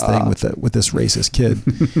impaled on this thing with this racist kid.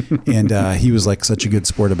 And he was like such a good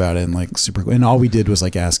sport about it and like super cool. And all we did was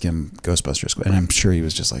like ask him Ghostbusters. And I'm sure he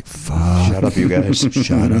was just like, fuck. Shut up, you guys.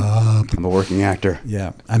 Shut up. I'm a working actor.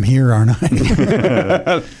 Yeah. I'm here, aren't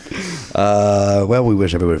I? Well, we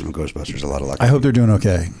wish everybody from Ghostbusters a lot of luck. I hope they're doing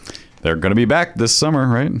okay. They're going to be back this summer,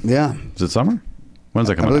 right? Yeah. Is it summer? When's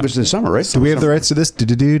that I coming believe out? it's this summer, right? Do we have the rights to this?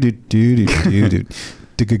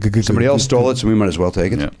 Somebody else stole it, so we might as well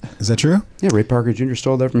take it. Yeah. Is that true? Yeah, Ray Parker Jr.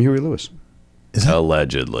 stole that from Huey Lewis.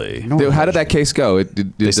 Allegedly. No, How did that case go?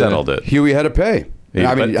 They settled it. Huey had to pay.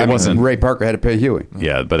 Yeah, but it wasn't- Ray Parker had to pay Huey.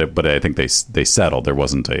 Yeah, but I think they settled. There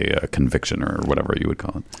wasn't a conviction or whatever you would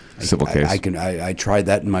call it. Civil case. I tried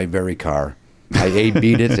that in my very car. I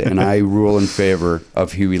A-beat it, and I rule in favor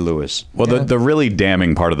of Huey Lewis. Well, the really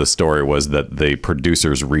damning part of the story was that the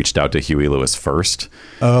producers reached out to Huey Lewis first.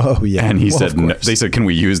 Oh, yeah. And he Well, said, of no. course. They said, can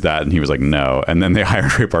we use that? And he was like, no. And then they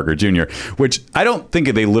hired Ray Parker Jr., which I don't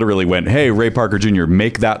think they literally went, hey, Ray Parker Jr.,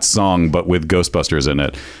 make that song, but with Ghostbusters in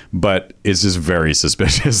it. But it's just very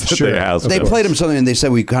suspicious that Sure. they asked They him. played him something, and they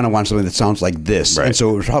said, we kind of want something that sounds like this. Right. And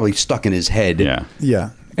so it was probably stuck in his head. Yeah.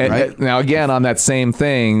 Yeah. And Right. now, again, on that same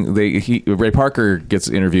thing, Ray Parker gets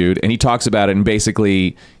interviewed, and he talks about it, and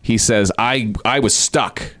basically he says, I was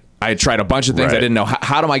stuck. I had tried a bunch of things. Right. I didn't know,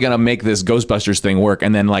 how am I going to make this Ghostbusters thing work?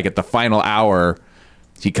 And then, like, at the final hour,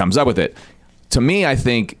 he comes up with it. To me, I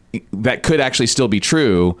think that could actually still be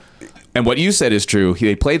true. And what you said is true.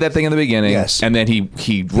 They played that thing in the beginning, Yes. and then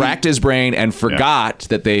he racked his brain and forgot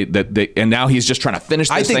that they and now he's just trying to finish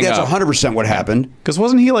this I think thing that's up. 100% what happened. Because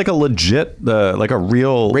wasn't he like a legit, like a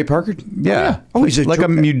real... Ray Parker? Yeah. Oh, he's like a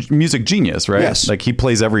music genius, right? Yes. Like he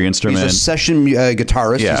plays every instrument. He's a session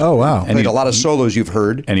guitarist. Yeah. Oh, wow. And played a lot of solos you've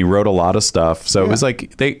heard. And he wrote a lot of stuff. So it was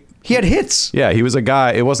like He had hits. Yeah, he was a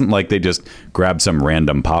guy. It wasn't like they just grabbed some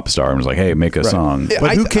random pop star and was like, hey, make a song. Yeah.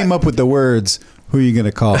 But who came up with the words, who are you going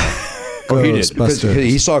to call? He did. Because Ghostbusters.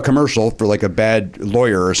 he saw a commercial for like a bad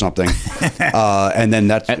lawyer or something. And then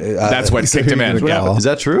that's what kicked him in. Yeah. Is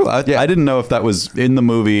that true? I didn't know if that was in the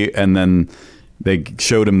movie and then they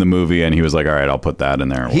showed him the movie and he was like, all right, I'll put that in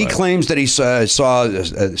there. He claims that he saw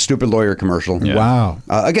a stupid lawyer commercial. Yeah. Wow.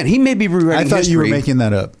 Again, he may be rewriting I thought history. you were making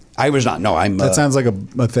that up. I was not. No, I'm. That sounds like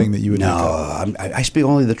a thing that you would No, make up. I speak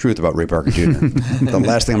only the truth about Ray Parker Jr. The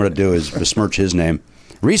last thing I'm going to do is besmirch his name.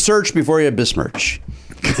 Research before you besmirch.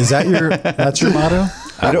 Is that that's your motto?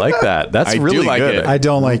 I like that. That's I do really like good. it. I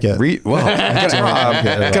don't like it.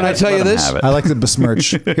 Can I tell you this? I like the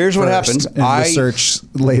besmirch. Here's what first happened. And research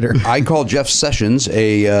later. I called Jeff Sessions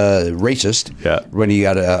a racist when he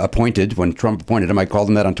got appointed, when Trump appointed him. I called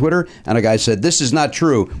him that on Twitter, and a guy said, this is not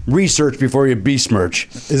true. Research before you besmirch.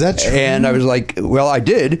 Is that true? And I was like, well, I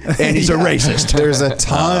did, and he's a racist. There's a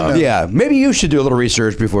ton of... Yeah, maybe you should do a little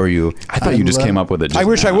research before you... I thought you just came up with it. I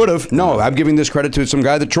wish I would have. No, I'm giving this credit to some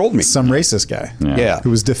guy that trolled me. Some racist guy. Yeah. Who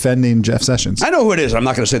was defending Jeff Sessions. I know who it is. I'm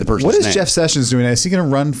not going to say the person's What is name. Jeff Sessions doing? Is he going to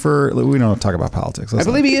run for? We don't talk about politics. I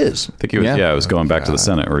believe he is. I think he was. Yeah, it was going back to the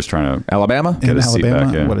Senate, where he's trying to Alabama? get in his seat Alabama.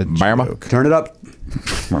 back. Yeah. What a Bama. joke. Turn it up.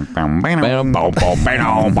 See,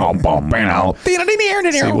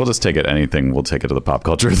 we'll just take it. Anything. We'll take it to the pop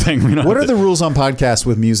culture thing. We don't What have are to- the rules on podcasts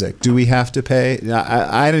with music? Do we have to pay?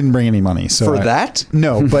 I didn't bring any money For that?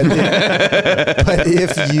 No, but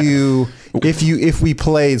if we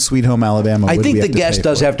played Sweet Home Alabama, I would think we the have to guest pay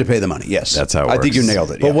does for it? have to pay the money. Yes, That's how it I think you works.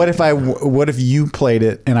 nailed it. But yeah. what if you played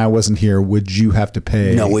it and I wasn't here? Would you have to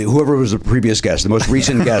pay? No, whoever was the previous guest, the most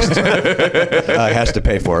recent guest, has to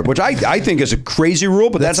pay for it, which I think is a crazy rule.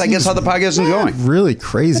 But that's I guess how the podcast is going. Really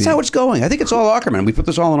crazy. That's how it's going. I think it's all Ackerman. We put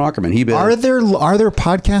this all on Ackerman. Are there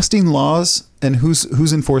podcasting laws and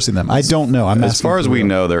who's enforcing them? I don't know. I'm As asking far as for we real.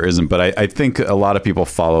 know, there isn't. But I think a lot of people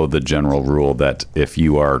follow the general rule that if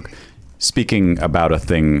you are speaking about a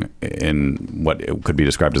thing in what it could be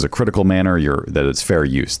described as a critical manner, that it's fair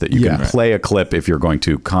use, that you can play a clip if you're going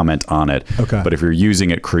to comment on it. Okay. But if you're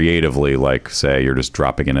using it creatively, like say you're just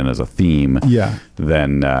dropping it in as a theme,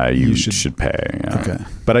 then you should pay. Okay.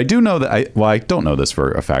 But I do know that I don't know this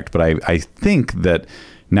for a fact, but I think that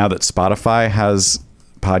now that Spotify has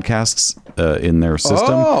podcasts in their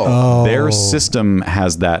system, their system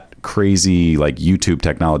has that crazy like YouTube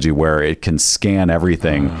technology where it can scan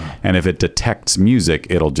everything, and if it detects music,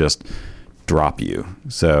 it'll just drop you.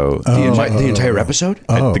 So the entire episode?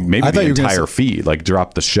 I think maybe I thought the you were gonna entire feed, like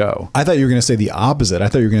drop the show. I thought you were going to say the opposite. I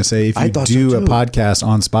thought you were going to say if I you thought so do a too. podcast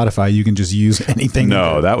on Spotify, you can just use anything.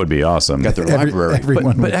 No, that would be awesome. Got their library.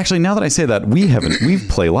 Everyone But actually, now that I say that, we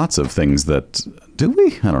play lots of things that do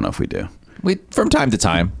we? I don't know if we do. We from time to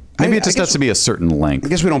time. Maybe I it just guess- has to be a certain length. I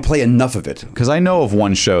guess we don't play enough of it. Because I know of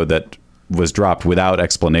one show that was dropped without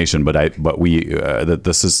explanation, but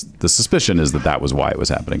the suspicion is that was why it was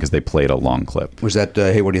happening, because they played a long clip. Was that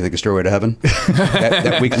hey, what do you think of Stairway to Heaven?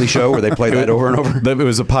 that weekly show where they played that over and over. It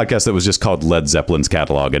was a podcast that was just called Led Zeppelin's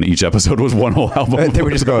Catalog, and each episode was one whole album. They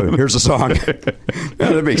would just go, here's a song.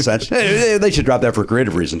 That makes sense. They should drop that for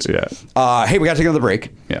creative reasons. Yeah. Hey, we got to take another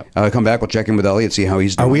break. Yeah. Come back. We'll check in with Elliot, see how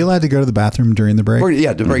he's doing. Are we allowed to go to the bathroom during the break?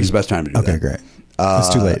 Yeah, the break's the best time to do that. Okay, great.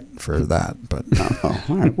 It's too late for that, but Oh,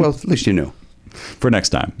 all right. Well, at least you knew. For next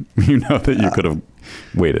time, you know that you could have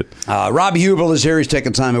waited. Rob Huebel is here. He's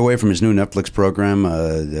taking time away from his new Netflix program.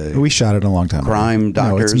 we shot it a long time Crime ago. No,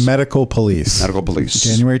 Doctors. it's Medical Police. Medical Police.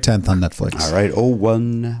 January 10th on Netflix. All right.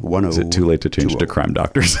 0110. Is it too late to change it to Crime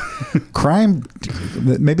Doctors? Crime,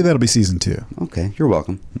 maybe that'll be season 2. Okay. You're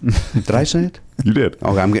welcome. Did I say it? You did.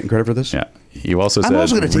 Okay. I'm getting credit for this? Yeah. You also said I'm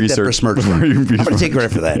also going to take that research. besmirch. I'm going to take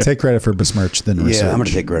credit for that. Take credit for besmirch, then research. Yeah, I'm going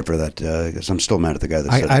to take credit for that because I'm still mad at the guy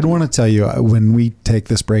that said I'd it. want to tell you, when we take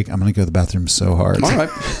this break, I'm going to go to the bathroom so hard. All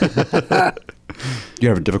right. You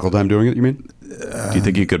have a difficult time doing it, you mean? Do you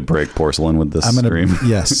think you could break porcelain with this I'm gonna, stream?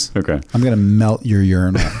 Yes. Okay. I'm going to melt your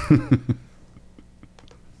urinal.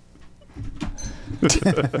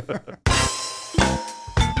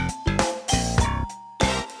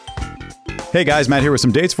 Hey guys, Matt here with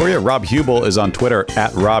some dates for you. Rob Huebel is on Twitter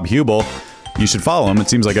at Rob Huebel. You should follow him. It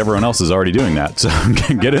seems like everyone else is already doing that. So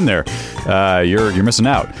get in there. You're missing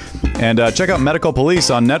out. And check out Medical Police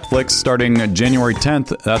on Netflix starting January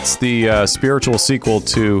 10th. That's the spiritual sequel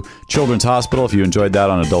to Children's Hospital. If you enjoyed that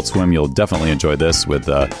on Adult Swim, you'll definitely enjoy this. With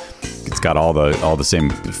it's got all the same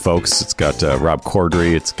folks. It's got Rob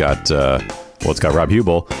Corddry. It's got Rob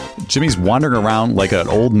Huebel. Jimmy's wandering around like an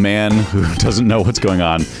old man who doesn't know what's going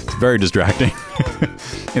on. It's very distracting.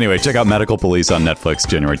 Anyway, check out Medical Police on Netflix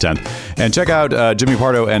January 10th. And check out Jimmy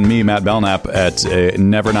Pardo and me, Matt Belknap, at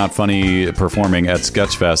Never Not Funny performing at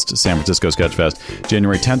Sketchfest, San Francisco Sketchfest,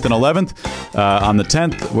 January 10th and 11th. On the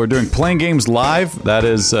 10th, we're doing Playing Games Live. That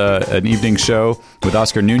is an evening show with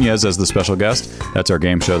Oscar Nunez as the special guest. That's our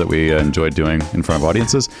game show that we enjoyed doing in front of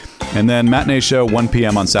audiences. And then Matinee Show, 1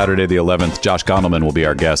 p.m. on Saturday the 11th. Josh Gondelman will be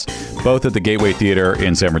our guest, both at the Gateway Theater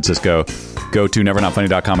in San Francisco. Go to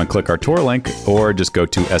nevernotfunny.com and click our tour link, or just go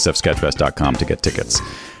to sfsketchfest.com to get tickets.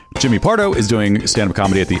 Jimmy Pardo is doing stand-up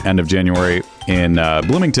comedy at the end of January in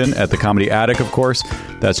Bloomington at the Comedy Attic, of course.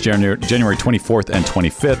 That's January 24th and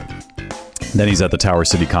 25th. Then he's at the Tower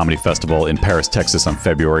City Comedy Festival in Paris, Texas on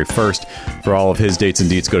February 1st. For all of his dates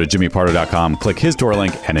and deets, go to jimmypardo.com, click his tour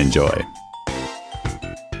link, and enjoy.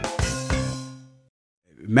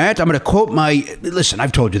 Matt, I'm going to quote listen,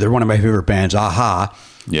 I've told you they're one of my favorite bands, Aha.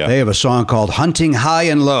 Yeah. They have a song called Hunting High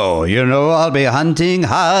and Low. You know, I'll be hunting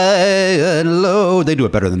high and low. They do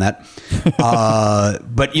it better than that.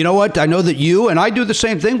 But you know what? I know that you and I do the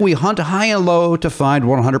same thing. We hunt high and low to find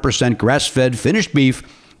 100% grass-fed finished beef,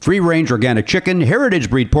 free-range organic chicken, heritage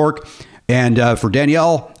breed pork, And for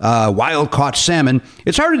Danielle, wild-caught salmon.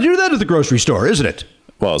 It's hard to do that at the grocery store, isn't it?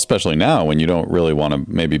 Well, especially now when you don't really want to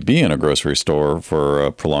maybe be in a grocery store for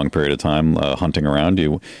a prolonged period of time hunting around.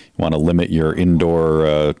 You want to limit your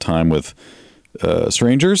indoor time with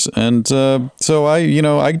strangers. And so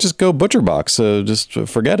I just go butcher box. Just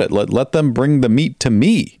forget it. Let them bring the meat to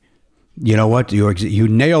me. You know what? You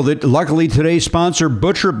nailed it. Luckily, today's sponsor,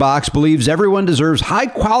 Butcher Box, believes everyone deserves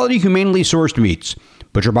high-quality, humanely sourced meats.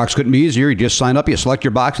 Butcher Box couldn't be easier. You just sign up, you select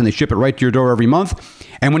your box, and they ship it right to your door every month.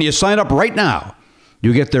 And when you sign up right now,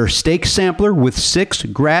 you get their steak sampler with 6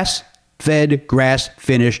 grass-fed,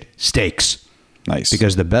 grass-finished steaks. Nice.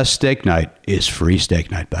 Because the best steak night is free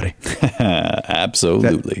steak night, buddy.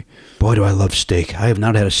 Absolutely. Boy, do I love steak. I have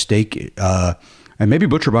not had a steak, and maybe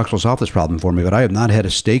Butcher Box will solve this problem for me, but I have not had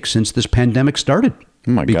a steak since this pandemic started.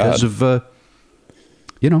 Oh, my God. Because of,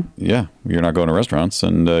 Yeah, you're not going to restaurants,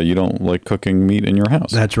 and you don't like cooking meat in your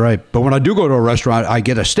house. That's right. But when I do go to a restaurant, I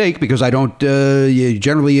get a steak because I don't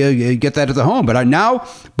generally get that at the home. But now,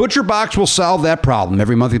 Butcher Box will solve that problem.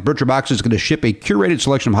 Every month, Butcher Box is going to ship a curated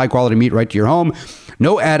selection of high-quality meat right to your home.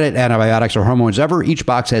 No added antibiotics or hormones ever. Each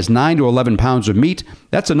box has 9 to 11 pounds of meat.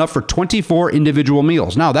 That's enough for 24 individual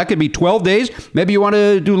meals. Now, that could be 12 days. Maybe you want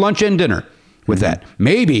to do lunch and dinner with that.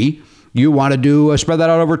 Maybe you want to do spread that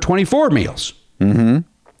out over 24 meals. Mm-hmm.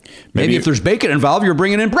 Maybe if there's bacon involved, you're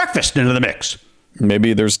bringing in breakfast into the mix.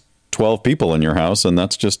 Maybe there's 12 people in your house, and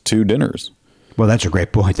that's just 2 dinners. Well, that's a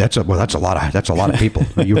great point. That's a lot of people.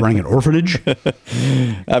 Are you running an orphanage?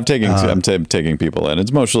 I'm taking people in.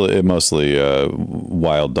 It's mostly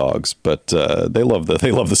wild dogs, but they love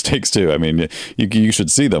the steaks too. I mean, you should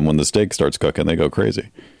see them when the steak starts cooking. They go crazy.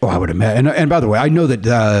 Oh, I would imagine. And by the way, I know that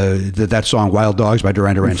that song "Wild Dogs" by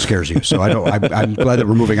Duran Duran scares you. So I'm glad that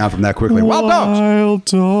we're moving on from that quickly. Wild dogs. Wild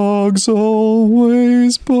dogs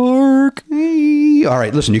always bark. All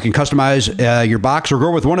right, listen. You can customize your box or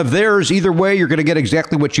go with one of theirs. Either way, you're going to get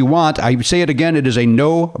exactly what you want. I say it again. It is a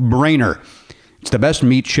no-brainer. It's the best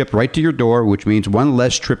meat shipped right to your door, which means one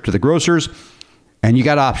less trip to the grocers. And you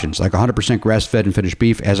got options like 100% grass-fed and finished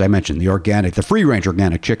beef, as I mentioned, the organic, the free-range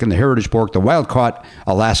organic chicken, the heritage pork, the wild-caught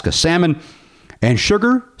Alaska salmon, and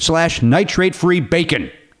sugar/nitrate-free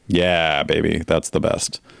bacon. Yeah, baby. That's the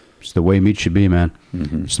best. It's the way meat should be, man.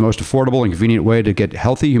 Mm-hmm. It's the most affordable and convenient way to get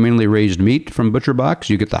healthy, humanely raised meat from Butcher Box.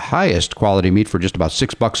 You get the highest quality meat for just about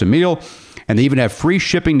 $6 a meal. And they even have free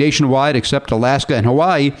shipping nationwide except Alaska and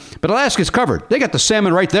Hawaii. But Alaska's covered. They got the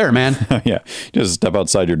salmon right there, man. Yeah. Just step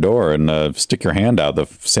outside your door and stick your hand out. The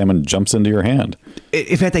salmon jumps into your hand.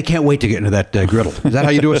 In fact, I can't wait to get into that griddle. Is that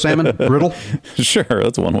how you do a salmon griddle? Sure.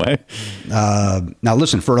 That's one way. Now,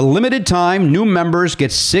 listen. For a limited time, new members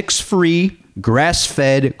get 6 free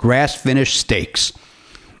grass-fed, grass-finished steaks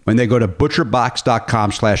when they go to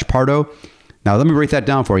butcherbox.com/Pardo. Now, let me break that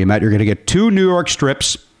down for you, Matt. You're going to get 2 New York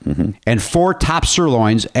strips and 4 top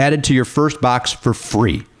sirloins added to your first box for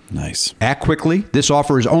free. Nice. Act quickly. This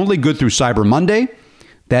offer is only good through Cyber Monday.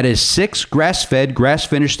 That is 6 grass-fed,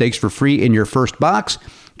 grass-finished steaks for free in your first box.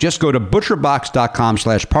 Just go to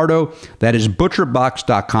butcherbox.com/Pardo. That is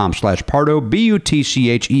butcherbox.com/Pardo.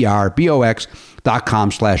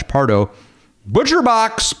 BUTCHERBOX.com/Pardo.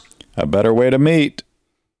 ButcherBox. A better way to meet.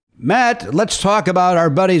 Matt, let's talk about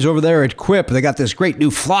our buddies over there at Quip. They got this great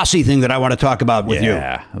new flossy thing that I want to talk about with you.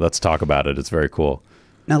 Yeah, let's talk about it. It's very cool.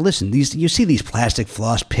 Now, listen, you see these plastic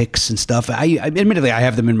floss picks and stuff. Admittedly, I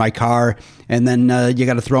have them in my car, and then you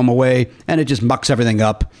got to throw them away, and it just mucks everything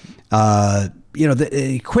up.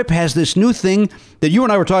 Quip has this new thing that you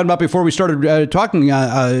and I were talking about before we started talking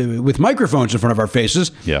with microphones in front of our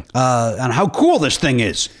faces. Yeah. On how cool this thing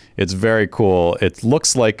is. It's very cool. It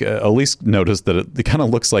looks like, Elise noticed that it kind of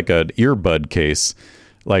looks like an earbud case,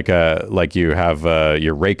 like you have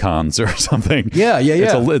your Raycons or something. Yeah.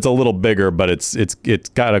 It's a little bigger, but it's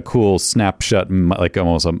got a cool snapshot, like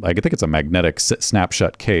almost I think it's a magnetic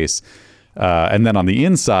snapshot case. And then on the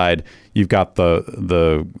inside, you've got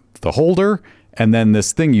the holder. And then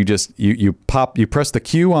this thing, you press the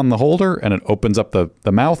Q on the holder, and it opens up the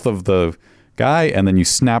mouth of the guy, and then you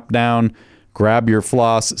snap down, grab your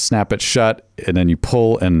floss, snap it shut, and then you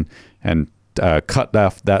pull and cut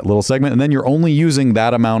off that little segment, and then you're only using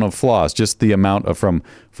that amount of floss, just the amount of from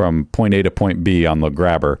point A to point B on the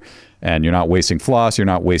grabber, and you're not wasting floss, you're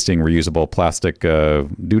not wasting reusable plastic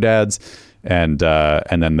doodads. And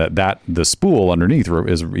then the spool underneath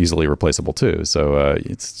is easily replaceable too. So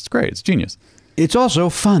it's great. It's genius. It's also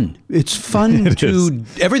fun. It's fun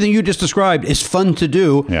everything you just described is fun to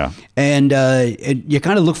do. Yeah. And you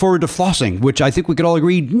kind of look forward to flossing, which I think we could all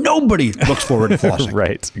agree nobody looks forward to flossing.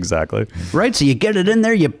 Right, exactly. Right? So you get it in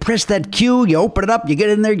there, you press that cue, you open it up, you get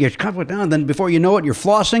in there, you cover it down, then before you know it, you're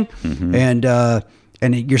flossing.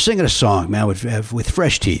 And you're singing a song, man, with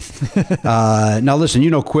fresh teeth. Now, listen, you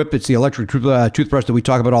know Quip. It's the electric toothbrush that we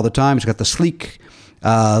talk about all the time. It's got the sleek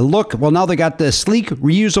look. Well, now they got the sleek,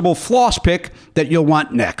 reusable floss pick that you'll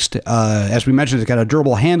want next. As we mentioned, it's got a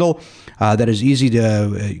durable handle that is easy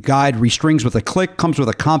to guide, restrings with a click, comes with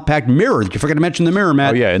a compact mirror. You forgot to mention the mirror,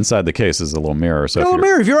 Matt. Oh, yeah, inside the case is a little mirror. So a little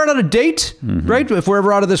mirror. If you're out on a date, right? If we're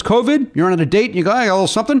ever out of this COVID, you're on a date and you go, I got a little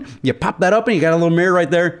something. You pop that up and you got a little mirror right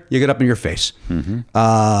there. You get up in your face. It's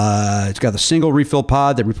got the single refill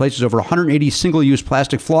pod that replaces over 180 single-use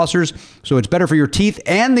plastic flossers, so it's better for your teeth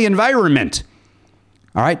and the environment.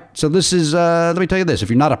 All right, so this is, let me tell you this. If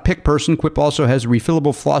you're not a pick person, Quip also has a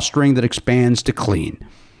refillable floss string that expands to clean.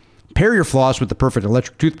 Pair your floss with the perfect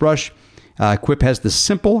electric toothbrush. Quip has the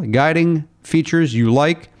simple guiding features you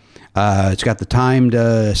like. It's got the timed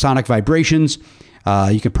sonic vibrations.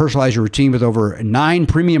 You can personalize your routine with over 9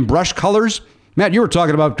 premium brush colors. Matt, you were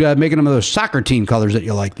talking about making them those soccer team colors that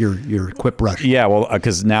you like, your Quip brush. Yeah, well,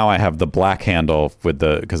 because now I have the black handle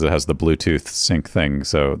because it has the Bluetooth sync thing.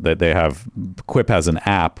 So that Quip has an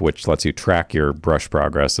app which lets you track your brush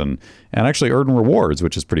progress and actually earn rewards,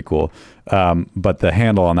 which is pretty cool. But the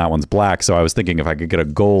handle on that one's black. So I was thinking if I could get a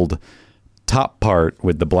gold top part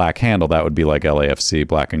with the black handle, that would be like LAFC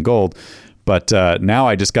black and gold. But now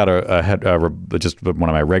I just got just one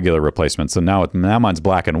of my regular replacements. So now mine's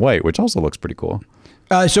black and white, which also looks pretty cool.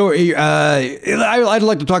 I'd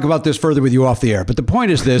like to talk about this further with you off the air. But the point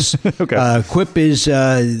is this. Okay. Quip is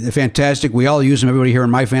fantastic. We all use them. Everybody here in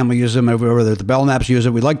my family uses them. Over the Belknaps use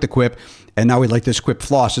it. We like the Quip. And now we like this Quip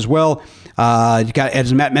floss as well.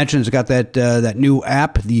 As Matt mentioned, it's got that new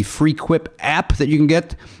app, the free Quip app that you can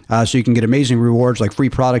get. So you can get amazing rewards like free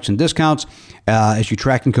products and discounts as you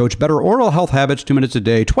track and coach better oral health habits 2 minutes a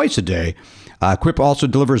day, twice a day. Quip also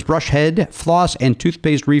delivers brush head, floss, and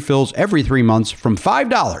toothpaste refills every 3 months from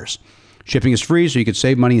 $5. Shipping is free, so you can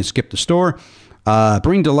save money and skip the store.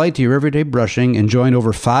 Bring delight to your everyday brushing and join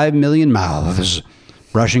over 5 million mouths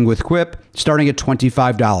brushing with Quip, starting at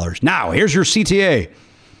 $25. Now, here's your CTA.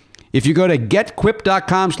 If you go to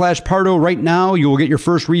getquip.com/Pardo right now, you will get your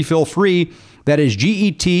first refill free. That is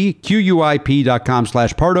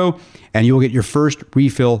GETQUIP.com/Pardo, and you will get your first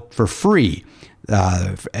refill for free.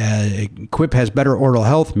 Quip has better oral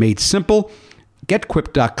health made simple.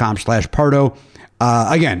 Getquip.com/Pardo.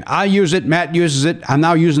 Again, I use it. Matt uses it. I'm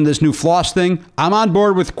now using this new floss thing. I'm on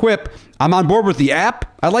board with Quip. I'm on board with the app.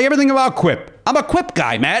 I like everything about Quip. I'm a Quip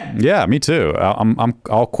guy, Matt. Yeah, me too.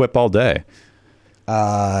 I'll Quip all day.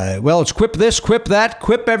 Well, it's Quip this, Quip that,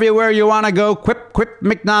 Quip everywhere you want to go. Quip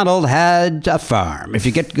McDonald had a farm. If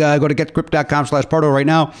you go to getquip.com/Pardo right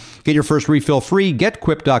now, get your first refill free.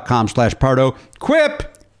 Getquip.com/Pardo.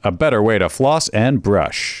 Quip! A better way to floss and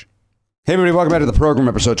brush. Hey, everybody, welcome back to the program,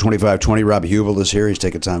 episode 2520. Rob Huebel is here. He's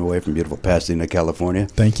taking time away from beautiful Pasadena, California.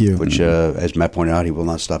 Thank you. Which, as Matt pointed out, he will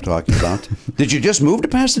not stop talking about. Did you just move to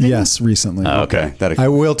Pasadena? Yes, recently. Okay. I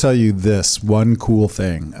will tell you this one cool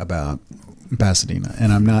thing about Pasadena.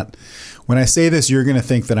 And I'm not, when I say this, you're going to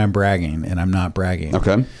think that I'm bragging, and I'm not bragging.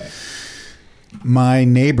 Okay. My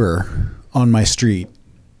neighbor on my street,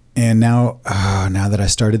 and now that I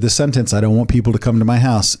started this sentence, I don't want people to come to my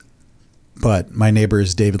house, but my neighbor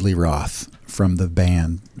is David Lee Roth from the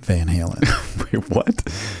band Van Halen. Wait, what?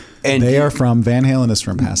 And they are from, Van Halen is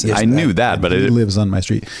from Pasadena. I knew that, but he lives on my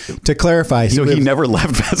street. To clarify, he never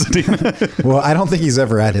left Pasadena. Well, I don't think he's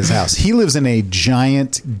ever at his house. He lives in a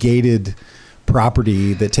giant gated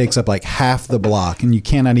property that takes up like half the block, and you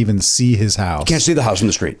cannot even see his house. You can't see the house from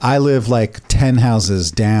the street. I live like 10 houses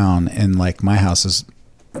down, and like my house is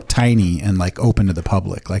tiny and like open to the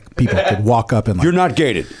public. Like people could walk up and like, you're not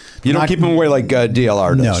gated. You don't keep them away like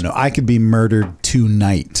DLR does. No. I could be murdered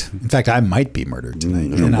tonight. In fact, I might be murdered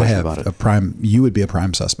tonight. And I have you would be a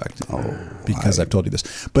prime suspect. Because I've told you this.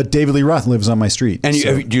 But David Lee Roth lives on my street. And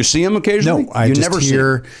do you see him occasionally? No, I just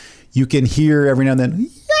hear, you can hear every now and then,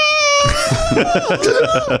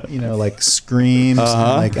 like screams.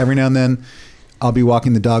 Like every now and then I'll be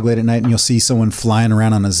walking the dog late at night and you'll see someone flying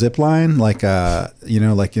around on a zip line, like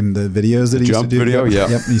like in the videos that he used to do. Video, yeah.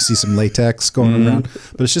 Yep. And you see some latex going around,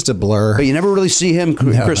 but it's just a blur. But you never really see him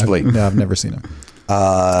crisply. I've never seen him.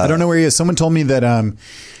 I don't know where he is. Someone told me that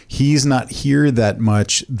he's not here that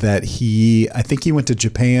much. That I think he went to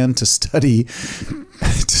Japan to study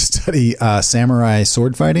samurai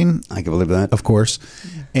sword fighting. I can believe that. Of course.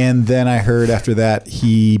 And then I heard after that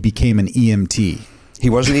he became an EMT. He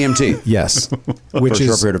was an EMT. Yes, For which a short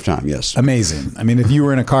is period of time, yes. amazing. I mean, if you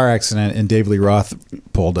were in a car accident and David Lee Roth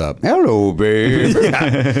pulled up, Hello, babe.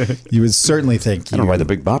 you would certainly think I don't know why the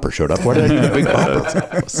Big Bopper showed up. Why did I do the Big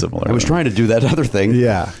Bopper? Similar. I was trying to do that other thing.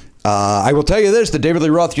 Yeah. I will tell you this: the David Lee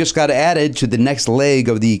Roth just got added to the next leg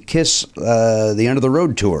of the Kiss, the End of the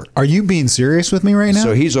Road tour. Are you being serious with me right now?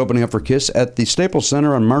 So he's opening up for Kiss at the Staples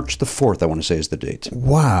Center on March the 4th, I want to say is the date.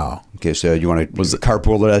 Wow. Okay, so you want to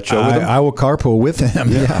carpool to that show with him? I will carpool with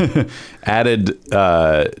him. Yeah. Added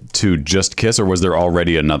to just Kiss, or was there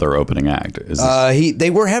already another opening act? Is this-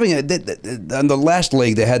 They were having on the last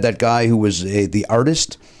leg. They had that guy who was the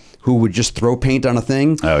artist who would just throw paint on a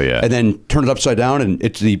thing. Oh, yeah. And then turn it upside down, and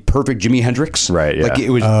it's the perfect Jimi Hendrix. Right, yeah. Like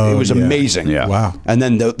it was yeah. amazing. Yeah. Wow. And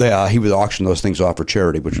then he would auction those things off for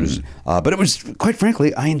charity, which was. But it was, quite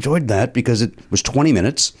frankly, I enjoyed that because it was 20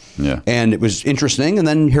 minutes. Yeah. And it was interesting. And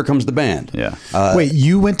then here comes the band. Yeah. Wait,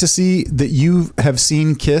 you went to see that? You have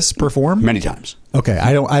seen Kiss perform Many times. Okay,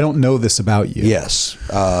 I don't know this about you. Yes.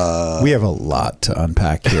 We have a lot to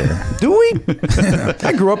unpack here. Do we?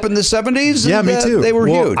 I grew up in the 70s. Yeah, and, me too. They were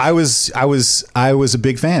Well, huge. I was a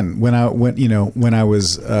big fan when I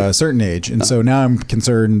was a certain age, and so now I'm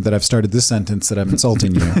concerned that I've started this sentence that I'm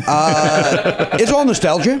insulting you. It's all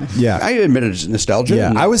nostalgia. Yeah. I admit it's nostalgia. Yeah,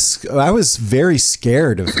 And I was very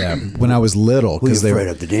scared of them when I was little were you they afraid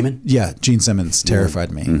of the demon? Yeah, Gene Simmons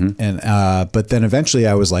terrified me, and but then eventually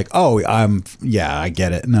I was like, oh, I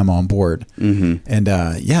get it, and I'm on board. And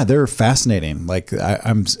they're fascinating. Like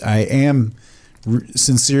I am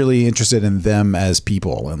sincerely interested in them as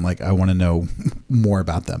people, and like I want to know more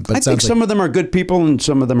about them. But I think some of them are good people and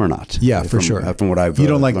some of them are not. yeah, for sure. From what I've you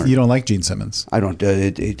don't learned. like Gene Simmons. I don't.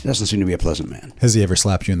 It doesn't seem to be a pleasant man. Has he ever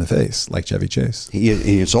slapped you in the face like Chevy Chase?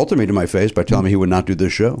 He insulted me to my face by telling me he would not do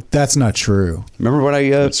this show. That's not true. Remember when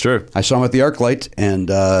That's true. I saw him at the ArcLight and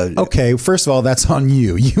Okay, first of all, that's on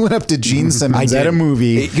you. You went up to Gene Simmons I at did. a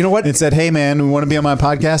movie. You know what? And said, "Hey, man, we want to be on my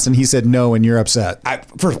podcast," and he said no, and you're upset.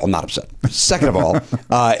 First of all, I'm not upset. Second of all,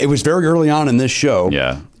 it was very early on in this show.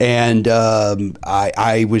 Yeah. And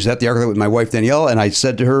I was at the ArcLight with my wife Danielle, and I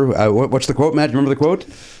said to her, "What's the quote, Matt? Do you remember the quote?"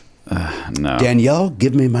 No. Danielle,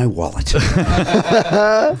 give me my wallet.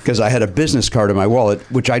 Because I had a business card in my wallet,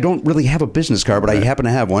 which I don't really have a business card, but I happen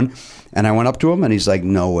to have one. And I went up to him, and he's like,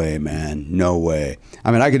 "No way, man. No way.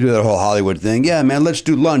 I mean, I could do that whole Hollywood thing. Yeah, man, let's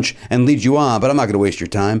do lunch and lead you on, but I'm not going to waste your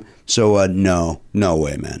time. So, no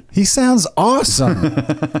way, man." He sounds awesome.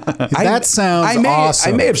 That sounds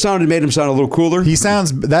awesome. I may have made him sound a little cooler.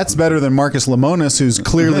 That's better than Marcus Lemonis, who's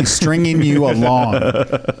clearly stringing you along.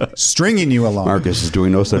 Marcus is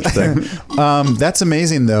doing no such thing. That's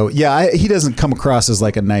amazing, though. Yeah, he doesn't come across as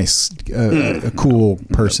like a nice, a cool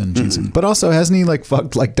person, Jason. But also, hasn't he like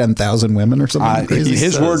fucked like 10,000 women or something crazy?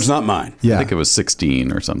 His words, not mine. Yeah. I think it was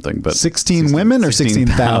 16 or something, but 16 women or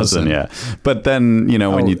 16,000? Yeah. But then,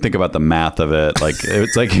 when you think about the math of it, like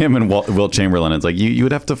it's like him and Wilt Chamberlain. It's like you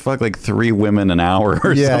would have to fuck like 3 women an hour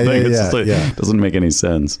or something. It's just like, it doesn't make any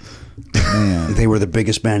sense. Man. They were the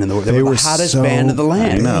biggest band in the world. They were the hottest so band of the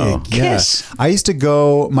land. know. Kiss. Yeah. I used to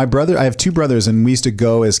go. I have 2 brothers, and we used to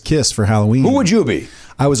go as Kiss for Halloween. Who would you be?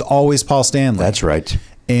 I was always Paul Stanley. That's right.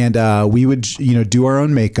 And we would, do our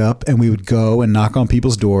own makeup, and we would go and knock on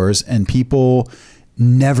people's doors, and people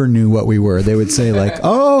never knew what we were. They would say like,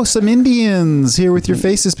 "Oh, some Indians here with your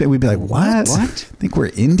faces." We'd be like, "What? Think we're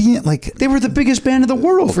Indian?" Like They were the biggest band in the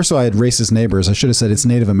world. First of all, I had racist neighbors. I should have said it's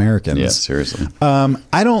Native Americans. Yeah, seriously.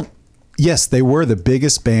 Yes, they were the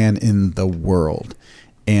biggest band in the world.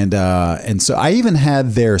 And so I even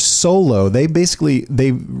had their solo. They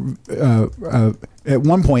at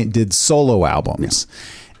one point did solo albums. Yeah.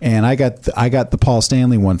 And I got the Paul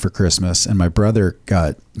Stanley one for Christmas, and my brother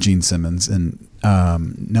got Gene Simmons, and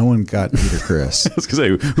no one got Peter Criss. I was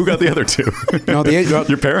going to say, who got the other 2? No,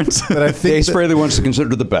 your parents? But I the think Ace Frehley one's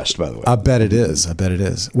considered the best, by the way. I bet it is.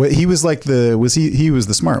 Well, he was like he was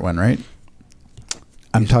the smart one, right?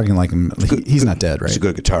 I'm talking like him. He's not dead, right? He's a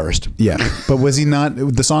good guitarist. Yeah, but was he not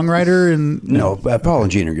the songwriter? No, Paul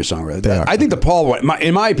and Gene are your songwriters. They are. I think the Paul one,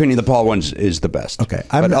 in my opinion, the Paul one is the best. Okay.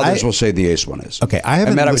 But others will say the Ace one is. Okay, I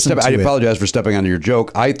haven't listened to I it. apologize for stepping onto your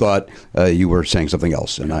joke. I thought you were saying something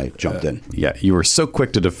else, and I jumped in. Yeah, you were so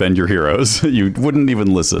quick to defend your heroes, you wouldn't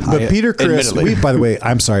even listen. But Peter Criss, admittedly. by the way,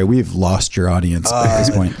 I'm sorry, we've lost your audience at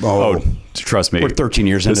this point. Oh, trust me. We're 13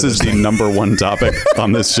 years This into is this the thing. number 1 topic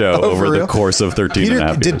on this show over for the real? course of 13 and a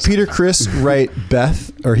half years. Did Peter Criss write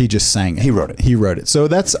Beth, or he just sang it? He wrote it. He wrote it. So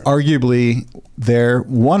that's arguably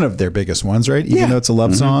one of their biggest ones, right? Even Yeah. though it's a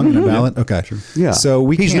love song and a ballad. Okay. Yeah. So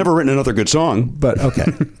he's never written another good song. But okay,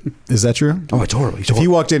 is that true? Oh, totally. If he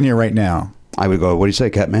walked in here right now I would go, what do you say,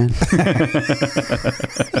 Catman?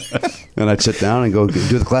 And I'd sit down and go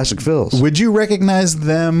do the classic fills. Would you recognize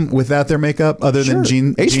them without their makeup, other than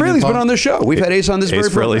Gene? Ace Gene Frehley's and Paul? been on this show. We've had Ace on this Ace very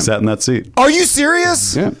Frehley program. sat in that seat. Are you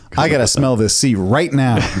serious? Yeah. I gotta smell this seat right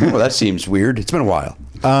now. Well, that seems weird. It's been a while.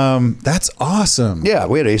 That's awesome. Yeah,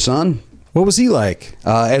 we had Ace on. What was he like?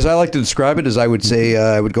 As I like to describe it, as I would say,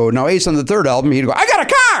 I would go, now Ace on the third album, he'd go, I got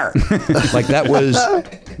a car! Like that was,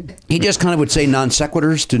 he just kind of would say non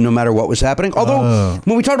sequiturs to no matter what was happening. Although,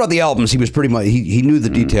 when we talked about the albums, he was pretty much, he knew the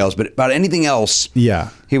details, but about anything else,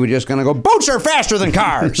 Yeah. he would just kind of go, boats are faster than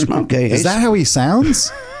cars. Okay, Is Ace. that how he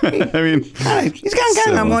sounds? I mean, He's got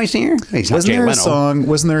kind of a voice here. He's not Wasn't Jay there a Leno. song?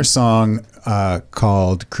 Wasn't there a song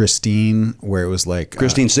called Christine, where it was like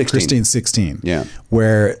Christine 16. Christine 16. Yeah.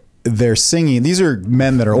 Where they're singing. These are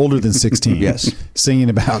men that are older than 16. Yes.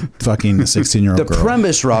 Singing about fucking the 16-year-old The girl.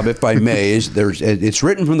 premise, Rob, if I may, is it's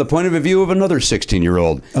written from the point of view of another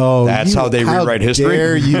 16-year-old. Oh, that's how they rewrite history. How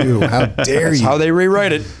dare you? How dare That's you? how they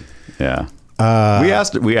rewrite it. yeah. We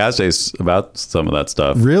asked Ace about some of that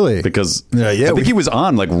stuff. Really? Because Yeah, I think he was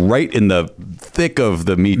on like right in the thick of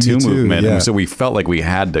the Me Too, movement, yeah. and so we felt like we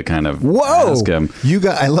had to kind of Whoa! ask him. You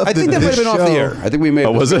got. I love. I think that might have been off the air. I think we may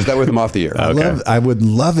have was discussed it? that with him off the air. Okay. I would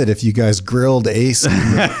love it if you guys grilled Ace on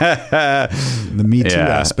the Me Too Yeah.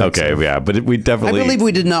 aspects. Okay. Yeah. But we I definitely. believe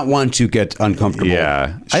we did not want to get uncomfortable.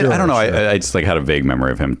 Yeah. Sure, I don't know. sure. I just like had a vague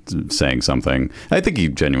memory of him saying something. I think he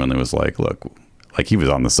genuinely was like, look, like he was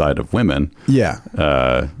on the side of women. Yeah.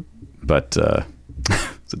 But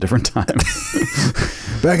it's a different time.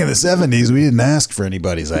 Back in the 70s, we didn't ask for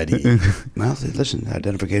anybody's ID. Well, listen,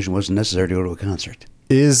 identification wasn't necessary to go to a concert.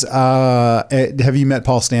 Have you met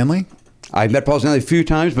Paul Stanley? I met Paul Stanley a few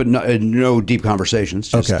times, but no deep conversations.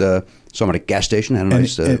 Just Okay. saw him at a gas station, had a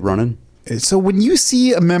nice run-in. So when you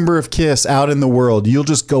see a member of KISS out in the world, you'll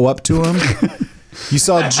just go up to him. You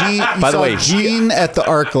saw Gene. By the way, Gene at the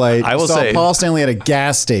ArcLight. I will you saw say- Paul Stanley at a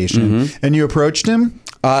gas station, and you approached him.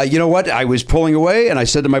 You know what? I was pulling away, and I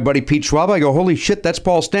said to my buddy Pete Schwab, I go, holy shit, that's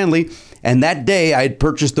Paul Stanley. And that day, I had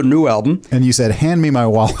purchased their new album. And you said, "Hand me my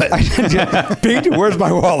wallet." Pete, where's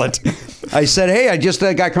my wallet? I said, hey, I just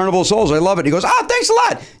got Carnival of Souls. I love it. He goes, oh, thanks a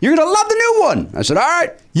lot. You're going to love the new one. I said, all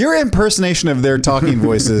right. Your impersonation of their talking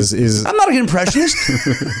voices is. I'm not an impressionist.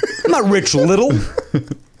 I'm not Rich Little.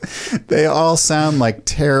 They all sound like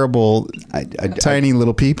terrible, tiny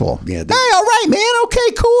little people. Yeah, Hey, all right, man.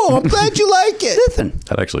 Okay, cool. I'm glad you like it. Listen,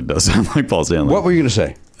 That actually does sound like Paul Stanley. what were you going to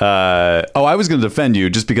say? I was going to defend you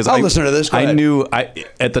just because I'll listen to this. Go I ahead. knew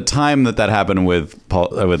at the time that happened with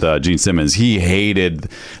Gene Simmons, he hated,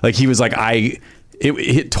 like he was like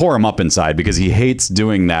it tore him up inside because he hates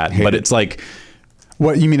doing that. But it's like.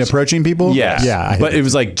 What, you mean approaching people? Yeah, Yeah. But it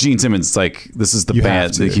was like Gene Simmons. Like this is the You band.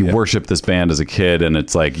 have to, He yeah. worshipped this band as a kid, and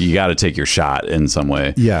it's like you got to take your shot in some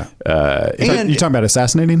way. Yeah. And- You talking about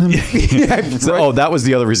assassinating him? So, that was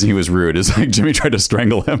the other reason he was rude. Is like Jimmy tried to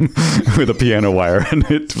strangle him with a piano wire, and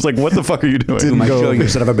it was like, "What the fuck are you doing?" Didn't My go show, over. you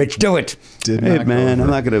son of a bitch. Do it. Did Hey, not go man, over. I'm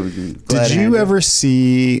not going to. Did you ever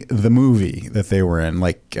see the movie that they were in,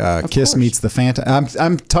 like Kiss Meets the Phantom?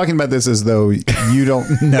 I'm talking about this as though you don't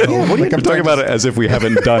know. Like, I'm talking about it as if we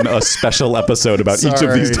haven't done a special episode about each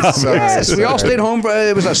of these Sorry, topics. sorry. Yes, we all stayed home.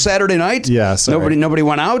 It was a Saturday night. Yeah, sorry. Nobody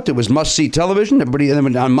went out. It was must-see television. Everybody. And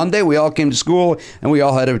then on Monday, we all came to school, and we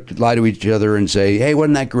all had to lie to each other and say, "Hey,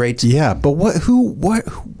 wasn't that great?" Yeah, but who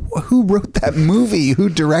wrote that movie? Who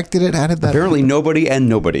directed it? How did that? Apparently, nobody and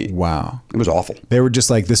nobody. Wow. It was awful. They were just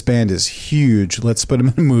like, this band is huge. Let's put them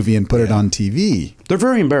in a movie and put it on TV. They're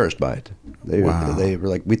very embarrassed by it. Wow. They were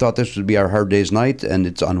like, we thought this would be our Hard Day's Night, and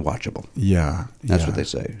it's unwatchable. Yeah. That's yeah. what they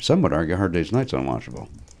say. Some would argue Hard Day's Night's unwatchable.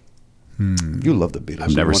 You love the Beatles. I've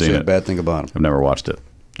never You won't seen say it. a bad thing about them. I've never watched it.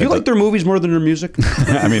 Do you like their movies more than their music?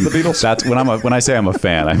 I mean, that's when I say I'm a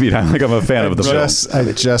fan. I mean, I'm a fan of the film.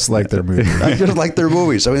 I just like their movie. I just like their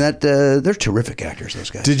movies. I mean, they're terrific actors. Those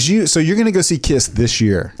guys. So you're going to go see Kiss this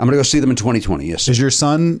year? I'm going to go see them in 2020. Yes. Is your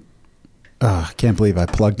son? Oh, I can't believe I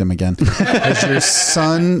plugged him again. Has your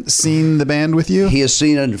son seen the band with you? He has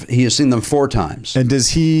seen them 4 times. And does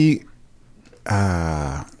he?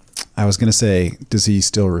 I was going to say, does he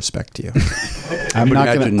still respect you? I'm would not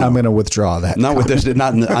imagine going to. no. I'm going to withdraw that. Not with this.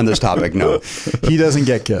 Not on this topic. No. He doesn't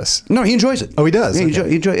get Kiss. No, he enjoys it. Oh, he does? Yeah, Okay.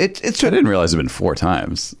 he enjoy it. It's I didn't realize it'd been 4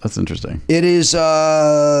 times. That's interesting. It is.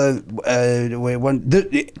 I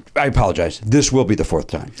apologize. This will be the 4th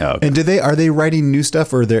time. Oh, okay. And are they writing new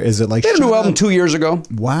stuff, or is it like They had a new shut album up? 2 years ago,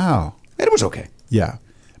 Wow. and it was okay. Yeah,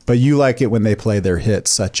 but you like it when they play their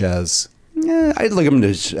hits, such as I'd like them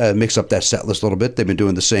to mix up that set list a little bit. They've been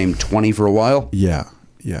doing the same 20 for a while, yeah.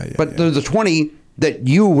 but the 20 that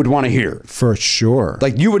you would want to hear. For sure.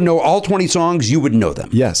 Like you would know all 20 songs, you would know them.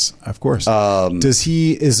 Yes, of course.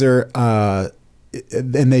 Is there,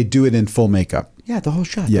 and they do it in full makeup? Yeah, the whole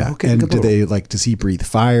shot. Yeah. Okay, And does he breathe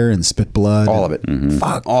fire and spit blood? all of it.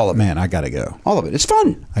 Fuck. All of it. Man, I got to go. All of it. It's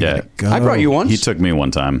fun. I gotta go. I brought you once. He took me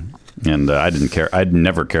one time, and I didn't care. I'd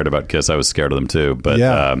never cared about Kiss. I was scared of them too. But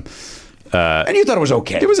Yeah. and you thought it was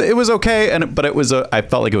okay. it was okay, but it was I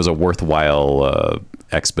felt like it was a worthwhile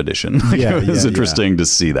expedition. Like, Yeah, it was yeah, interesting to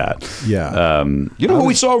see that. Yeah. You know who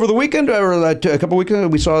we saw over the weekend, or a couple weeks ago?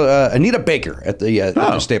 We saw Anita Baker at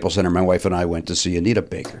the Staples Center. My wife and I went to see Anita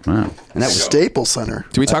Baker. Wow. And that was Staples Center.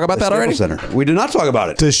 Did we talk about that already? Staples Center. We did not talk about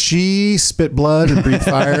it. Does she spit blood and breathe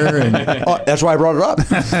fire? And Oh, that's why I brought it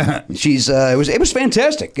up. She's it was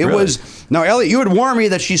fantastic. It was. Now, Elliot, you had warned me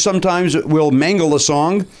that she sometimes will mangle a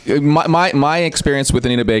song. My experience with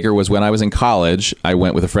Anita Baker was when I was in college. I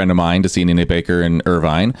went with a friend of mine to see Anita Baker in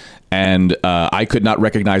Irvine, and I could not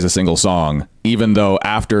recognize a single song, even though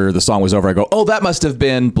after the song was over, I go, "Oh, that must have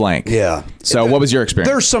been blank." Yeah. So, what was your experience?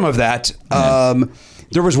 There's some of that.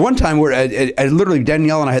 There was one time where I literally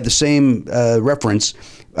Danielle and I had the same reference.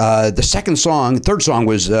 The third song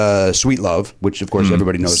was "Sweet Love," which of course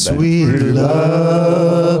everybody knows. sweet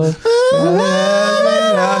love.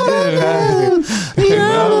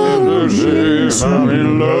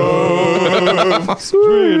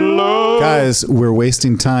 Guys, we're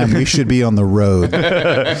wasting time. We should be on the road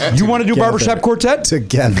You want to do barbershop quartet?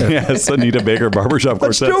 together. Yes, Anita Baker barbershop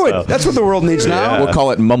Let's quartet do it. style. That's what the world needs now. We'll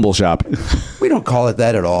call it Mumble Shop. We don't call it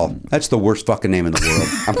that at all. That's the worst fucking name in the world.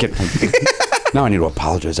 I'm kidding. Now I need to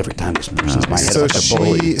apologize every time this person's my head. So like a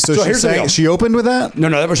bully. here's the deal. She opened with that? No,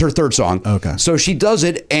 that was her third song. Okay. So she does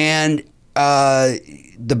it, and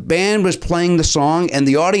the band was playing the song, and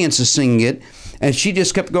the audience is singing it, and she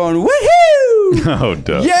just kept going, woohoo! Oh,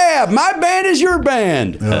 duh. Yeah, my band is your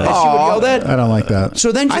band. And she would yell that. I don't like that.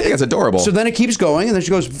 So then I think it's adorable. So then it keeps going, and then she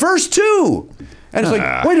goes, verse 2. And it's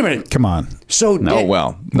like, wait a minute. Come on. So No,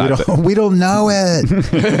 well, not that- We don't know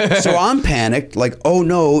it. so I'm panicked, like, oh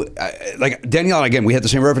no, like Danielle and again, we had the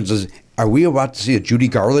same references. Are we about to see a Judy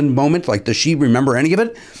Garland moment? Like, does she remember any of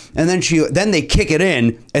it? And then they kick it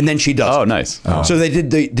in, and then she does. Oh, it. nice. So they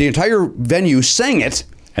did the entire venue sang it,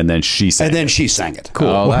 And then she sang. and then she sang it. Cool.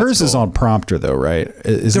 Well, that's hers is cool. on prompter, though, right?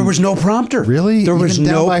 There was no prompter. Really? There was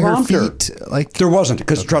Even down no by her prompter. feet? Like- there wasn't,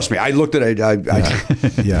 because trust me, I looked at it. I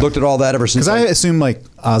Yeah. looked at all that ever since. Because I assume like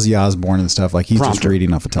Ozzy Osbourne and stuff, like he's just Prompter.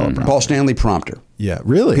 reading off a teleprompter. Paul Stanley prompter. Yeah,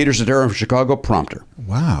 really? Peter Cetera from Chicago prompter.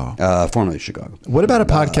 Wow. Formerly Chicago. What about a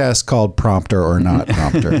podcast called Prompter or Not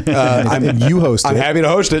Prompter? And you host it. I'm happy to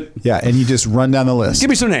host it. Yeah, and you just run down the list. Give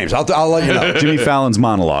me some names. I'll let you know. Jimmy Fallon's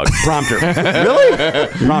monologue. Prompter. Really?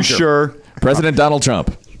 You sure? President Donald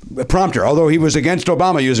Trump. Prompter. Although he was against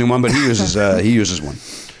Obama using one, but he uses one.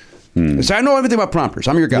 So I know everything about prompters.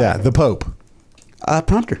 I'm your guy. Yeah, the Pope.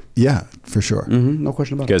 Prompter. Yeah, for sure. No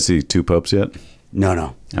question about You it. guys see Two Popes yet?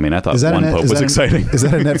 No. I mean, I thought Is that one a, Pope is was that exciting. Is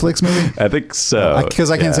that a Netflix movie? I think so. Because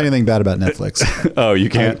I can't say anything bad about Netflix. Oh, you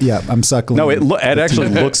can't. Yeah, I'm suckling. No, it actually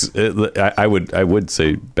looks. I would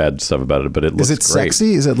say bad stuff about it, but it looks. Is it great.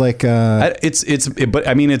 sexy? Is it like? But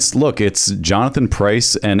I mean, it's Jonathan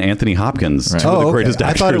Price and Anthony Hopkins, two of the greatest I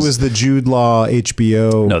actors. thought it was the Jude Law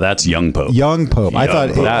HBO. No, that's Young Pope. Young Pope. I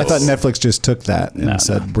thought That's- Netflix just took that and No,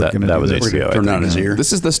 said we're that- going to that do was this. HBO. Turned on his ear.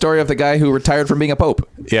 This is the story of the guy who retired from being a pope.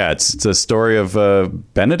 Yeah, it's a story of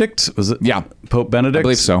Benedict. Was it? Yeah. Pope Benedict. I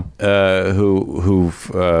believe so. Who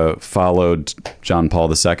followed John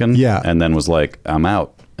Paul II. Yeah. and then was like, I'm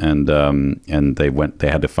out. And they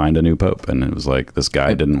had to find a new pope, and it was like this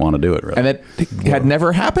guy didn't want to do it. Really. And it had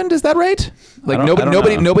never happened. Is that right? Like I don't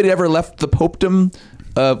know. nobody ever left the popedom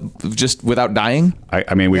just without dying.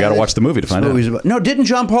 I mean, we got to watch the movie to find out. No, didn't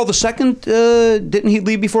John Paul II? Didn't he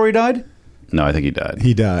leave before he died? No, I think he died.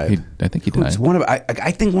 He died. I think he died. It's one of I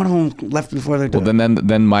think one of them left before they died. Well,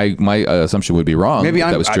 then my assumption would be wrong. Maybe if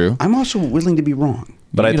that was true. I'm also willing to be wrong.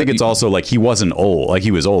 But I think it's also like he wasn't old. Like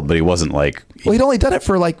he was old, but he wasn't like. Well, he'd only done it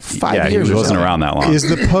for like 5 Yeah, years. he or wasn't something. around that long. Is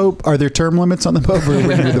the Pope? Are there term limits on the Pope? Or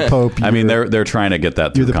when you're the Pope? I mean, they're trying to get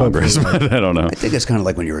that through You're the Pope Congress, for but I don't know. I think it's kind of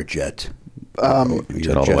like when you're a jet. Jet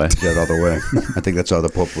all the way. Jet all the way. I think that's how the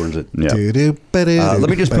Pope learns it. Yeah. Let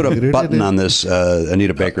me just put a button on this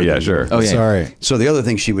Anita Baker. Yeah, thing. sure. Oh, yeah. Sorry. So the other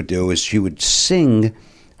thing she would do is she would sing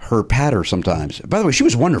her patter sometimes. By the way, she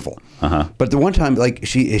was wonderful. But the one time, like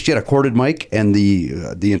she had a corded mic, and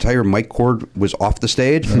the entire mic cord was off the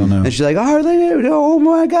stage. And she's like, "Oh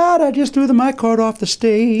my God! I just threw the mic cord off the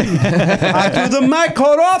stage. I threw the mic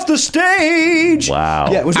cord off the stage."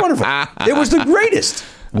 Wow. Yeah, it was wonderful. It was the greatest.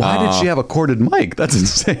 Why did she have a corded mic? That's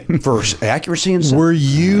insane. For accuracy and stuff. Were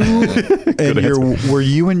you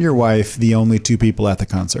and your wife the only two people at the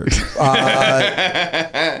concert?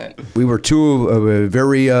 We were two of a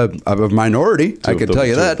very of a minority. I can tell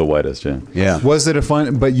you that. The whitest, yeah. Yeah. Was it a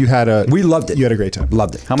fun? But you had a. We loved it. You had a great time.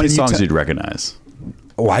 Loved it. How many Can you songs te- did you recognize?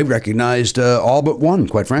 Oh, I recognized all but one,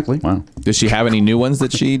 quite frankly. Wow. Does she have any new ones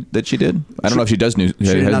that she did? I don't know if she does new. She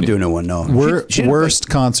did not do no one, no. Worst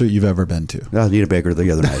concert you've ever been to? Anita Baker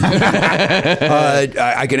the other night.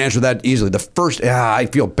 I can answer that easily. The first, I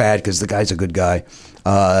feel bad because the guy's a good guy.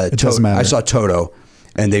 It doesn't matter. I saw Toto,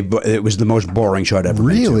 and it was the most boring show I'd ever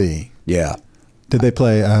been to. Really? Yeah. Did they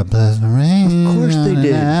play? Of course they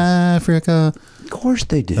did. Africa. Of course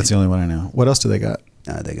they did. That's the only one I know. What else do they got?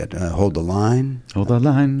 They got Hold the Line. Hold the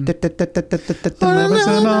line.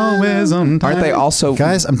 Aren't they also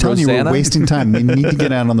Guys, I'm telling you, Rosanna? we're wasting time. We need to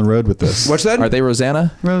get out on the road with this. What's that? Are they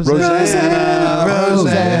Rosanna? Rosanna.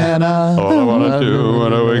 All I want to do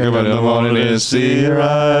when I wake up in the morning is see your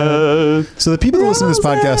eyes. So the people that listen to this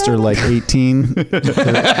podcast are like 18. They're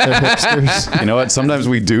hipsters. You know what? Sometimes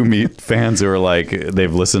we do meet fans who are like,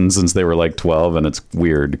 they've listened since they were like 12, and it's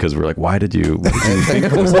weird because we're like, what did you think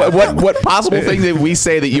of this? what possible thing did we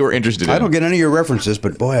say that you were interested in? I don't get any of your references,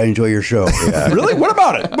 but boy, I enjoy your show. Really? What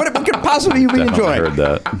about it? What could possibly you be Definitely enjoying? heard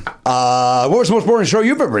that. What was the most boring show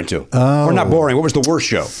you've ever been to? Or not boring? What was the worst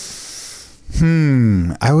show?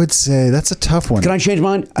 I would say that's a tough one. Can I change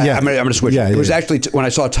mine? Yeah. I'm going to switch. Yeah, it was yeah. actually when I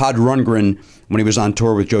saw Todd Rundgren when he was on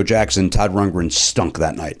tour with Joe Jackson. Todd Rundgren stunk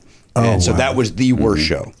that night. And so wow. that was the worst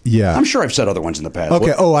show. Yeah. I'm sure I've said other ones in the past. Okay.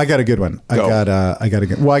 What- Oh, I got a good one. Go. I got a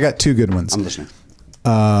good. Well, I got two good ones. I'm listening.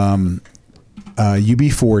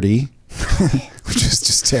 UB40, which is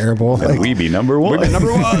just terrible. And we be number one.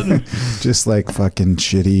 Number one. Just like fucking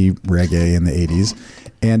shitty reggae in the 80s.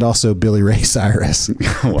 And also Billy Ray Cyrus.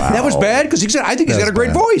 Wow. That was bad because I think he's got a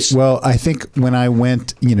great voice. Well, I think when I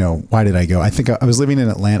went, why did I go? I think I was living in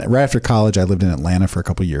Atlanta. Right after college, I lived in Atlanta for a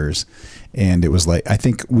couple years. And it was like, I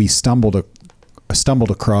think we stumbled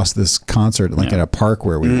across this concert like at a park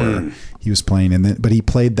where we were. He was playing, but he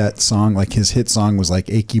played that song, like his hit song was like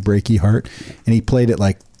Achy Breaky Heart. And he played it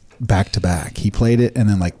like back to back. He played it and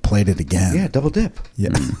then like played it again. Yeah, double dip. Yeah.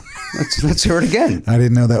 Let's hear it again. I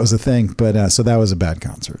didn't know that was a thing, but so that was a bad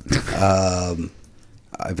concert.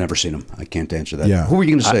 I've never seen him. I can't answer that. Yeah. Who were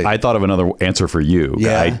you going to say? I thought of another answer for you.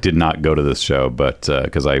 Yeah. I did not go to this show, but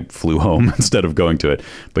because I flew home instead of going to it.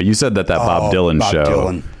 But you said that Bob Dylan Bob show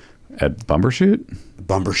Dylan. at Bumbershoot.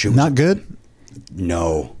 Bumbershoot. Not good?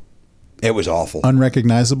 No. It was awful.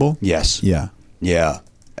 Unrecognizable? Yes. Yeah. Yeah.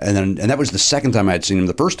 And that was the second time I had seen him.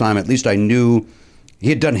 The first time, at least I knew he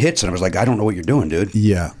had done hits, and I was like, I don't know what you're doing, dude.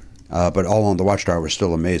 Yeah. But All Along the Watchtower was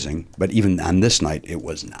still amazing. But even on this night, it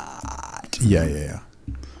was not. Yeah.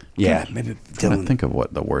 Yeah, maybe I don't Dylan. think of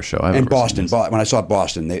what the worst show I've And ever Boston. seen. When I saw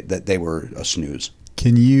Boston, they were a snooze.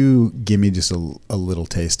 Can you give me just a little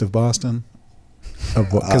taste of Boston?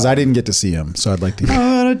 Because I didn't get to see him, so I'd like to hear.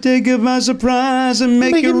 I'm gonna take it by surprise and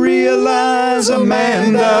make you realize,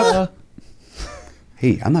 Amanda.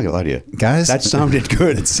 Hey, I'm not gonna lie to you, Guys, that sounded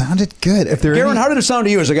good. It sounded good. If there Garen, how did it sound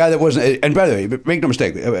to you as a guy that wasn't? And by the way, make no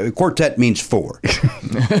mistake, quartet means four,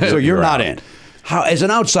 so you're not in. How, as an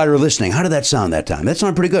outsider listening, how did that sound that time? That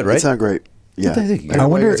sounded pretty good, right? It sounded great. Yeah. Thank you. I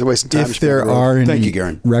wonder It's a waste of time. if there are Thank any you,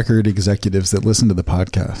 Garen. record executives that listen to the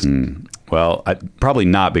podcast. Well, probably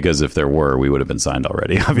not, because if there were, we would have been signed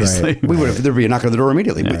already, obviously. We would have. There'd be a knock on the door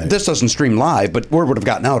immediately. This doesn't stream live, but word would have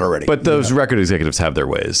gotten out already. But those record executives have their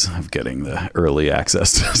ways of getting the early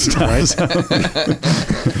access to stuff. So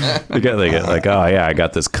they get like, oh yeah, I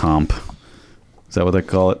got this comp. Is that what they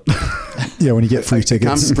call it? Yeah, when you get free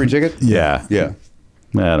tickets. free ticket. Yeah. Yeah.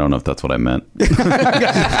 I don't know if that's what I meant.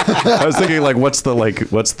 I was thinking what's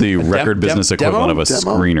the record business demo? equivalent of a Demo?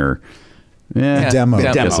 screener? Yeah, Demo.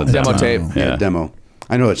 I guess a Demo tape. Yeah. Demo.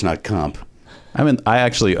 I know it's not comp. I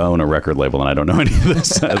actually own a record label and I don't know any of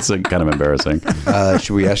this. That's kind of embarrassing.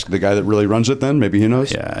 Should we ask the guy that really runs it then? Maybe he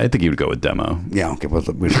knows. Yeah, I think you would go with demo. Yeah. Okay. Well,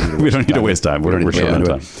 we don't need to waste time. We're short on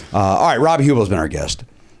time. All right. Rob Huebel's been our guest.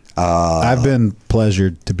 I've been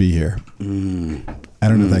pleasured to be here. I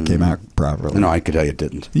don't know if that came out properly. No, I could tell you it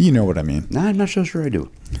didn't. You know what I mean. No, I'm not so sure I do.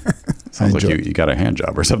 Sounds like enjoy- you got a hand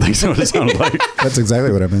job or something. Is what it sounded like. That's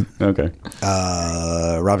exactly what I meant. Okay.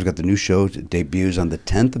 Rob's got the new show. It debuts on the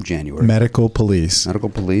 10th of January. Medical Police. Medical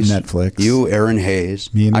Police. Netflix. You, Aaron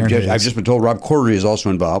Hayes. Me and Aaron Hayes. I've just been told Rob Corddry is also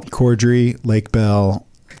involved. Cordry, Lake Bell,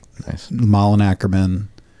 Malin Ackerman.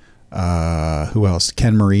 Who else?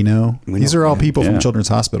 Ken Marino. These are all people from Yeah. Children's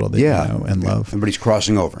Hospital that Yeah. you know and love. Everybody's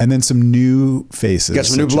crossing over. And then some new faces. Got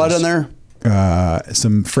some new such blood as in there?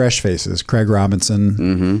 Some fresh faces. Craig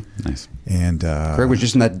Robinson. Nice. And Craig was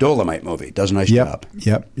just in that Dolomite movie. Does a nice job.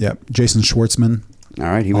 Yep. Jason Schwartzman. All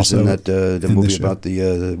right, he was Also in that the in movie this show. about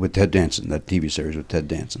the with Ted Danson, that TV series with Ted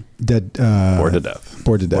Danson. Dead. Bored to death.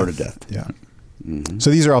 Bored to death. Bored to death. Yeah. So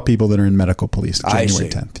these are all people that are in medical police. I January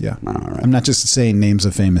see. 10th. Yeah. All right. I'm not just saying names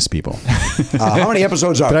of famous people. How many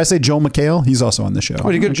episodes are Did I there? say Joel McHale? He's also on the show. Oh,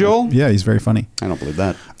 you good, Joel? Yeah, he's very funny. I don't believe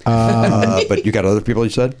that. But you got other people you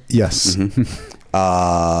said? Yes.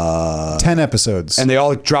 10 episodes. And they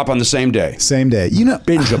all drop on the same day. Same day. You know,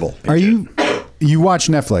 Bingeable. Are you watch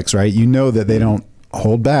Netflix, right? You know that they don't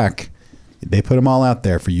hold back. They put them all out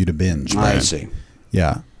there for you to binge. I see.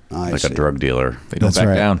 Yeah. I Like see. a drug dealer They don't That's back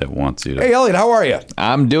right. down. that wants you to. Hey, Elliot, how are you?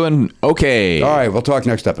 I'm doing okay. All right, we'll talk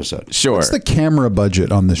next episode. Sure. What's the camera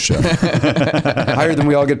budget on this show? Higher than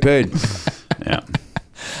we all get paid. Yeah.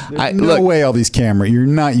 No way all these you're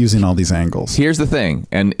not using all these angles. Here's the thing,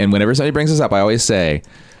 and whenever somebody brings this up, I always say,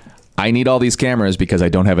 I need all these cameras because I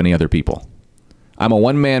don't have any other people. I'm a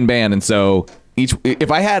one-man band, and so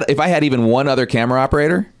if I had even one other camera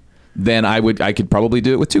operator, then I could probably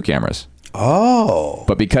do it with 2 cameras. Oh.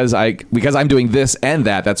 But because I'm doing this and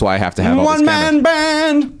that's why I have to have all these cameras. One-man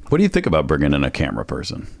band. What do you think about bringing in a camera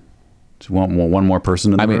person? Do you want one more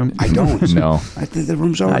person in the room? I don't. No. I think the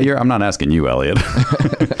room's all right. I'm not asking you, Elliot.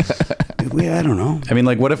 I don't know. I mean,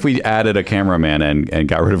 like, what if we added a cameraman and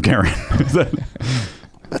got rid of Karen?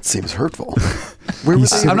 That seems hurtful. Where was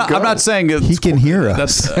He's- he I'm not saying it's, He can hear us.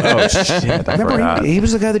 That's oh shit! I Remember, forgot. he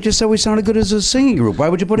was the guy that just always sounded good as a singing group. Why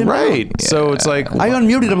would you put him Right. down? So it's like I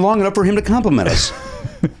unmuted him long enough for him to compliment us.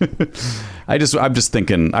 I'm just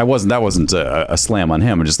thinking that wasn't a slam on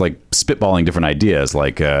him. I'm just like spitballing different ideas.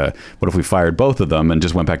 Like, what if we fired both of them and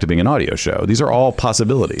just went back to being an audio show? These are all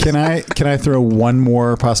possibilities. Can I throw one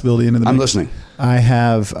more possibility into the mix? I'm listening. I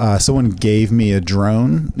have someone gave me a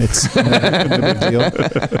drone. It's no big deal.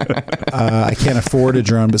 I can't afford a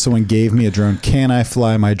drone, but someone gave me a drone. Can I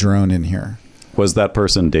fly my drone in here? Was that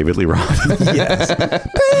person David Lee Roth? Yes.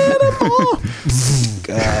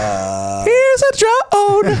 Here's a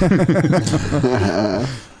drone.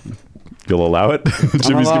 You'll allow it?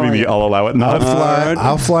 Jimmy's giving me I'll allow it nod.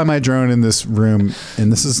 I'll fly my drone in this room,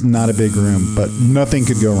 and this is not a big room, but nothing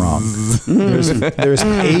could go wrong. There's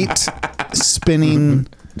 8 spinning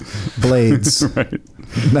blades. Right.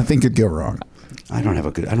 Nothing could go wrong. I don't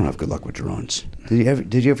have good luck with drones.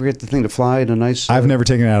 Did you ever get the thing to fly in a nice? I've never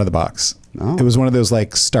taken it out of the box. Oh. It was one of those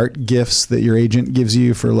like start gifts that your agent gives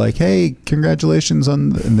you for like, hey, congratulations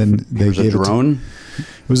on, and then they There's a gave drone.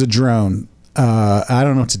 It was a drone. I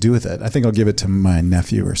don't know what to do with it. I think I'll give it to my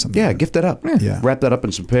nephew or something. Yeah, gift that up. Yeah. Wrap that up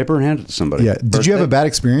in some paper and hand it to somebody. Yeah. Did you have a Birthday. bad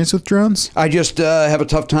experience with drones? I just have a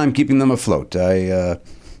tough time keeping them afloat.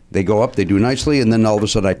 They go up, they do nicely, and then all of a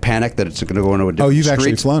sudden I panic that it's going to go into a different Oh, you've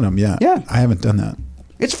actually street. flown them? Yeah. Yeah. I haven't done that.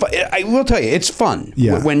 It's fun. I will tell you, it's fun.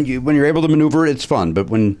 Yeah. When you're able to maneuver, it's fun. But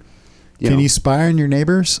when Can you spy on your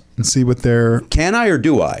neighbors and see what they're can I or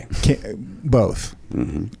do I both?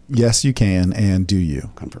 Yes, you can, and do you?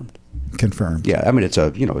 confirmed? Confirmed. Yeah, I mean it's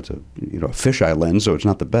a fisheye lens, so it's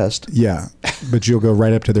not the best. Yeah, but you'll go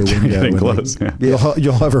right up to their window. Getting and, close, yeah.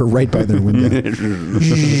 You'll hover right by their window.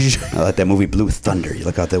 I like that movie Blue Thunder. You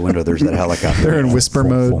look out that window, there's that helicopter. They're in whisper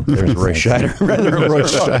mode. There's Roy Scheider. Roy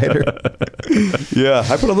Scheider. Yeah,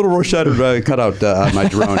 I put a little Roy Scheider cutout on my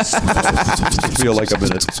drone. Feel like I'm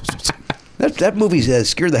in it. That movie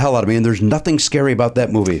scared the hell out of me, and there's nothing scary about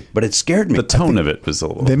that movie, but it scared me. The tone of it was a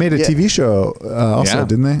little. They made a Yeah. TV show also, Yeah.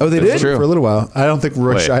 didn't they? Oh, they did? True. For a little while. I don't think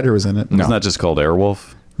Roy Wait. Scheider was in it. Isn't that just called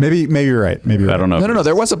Airwolf? Maybe you're right. Maybe you're I don't know. No.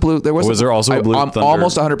 There was a blue. Was there also a Blue I'm Thunder?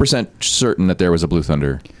 almost 100% certain that there was a Blue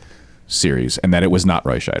Thunder series, and that it was not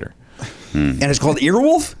Roy Scheider. And it's called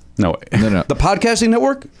Earwolf? No, No. The podcasting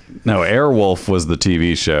network? no. Airwolf was the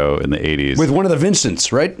TV show in the '80s With one of the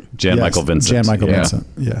Vincents, right? Jan Yes, Michael Vincent. Jan Michael Yeah. Vincent.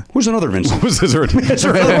 Yeah. Who's another Vincent? Was there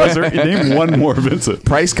name one more Vincent?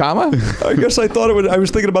 Price, comma? I guess I thought I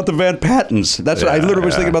was thinking about the Van Pattens. That's what I literally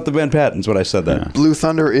was thinking about the Van Pattens when I said that. Blue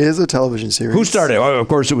Thunder is a television series. Who started? Oh, of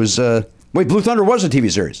course, it was. Wait, Blue Thunder was a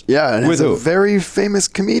TV series. Yeah, and with it's who? a very famous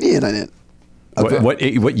comedian in it.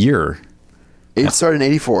 What year? It started in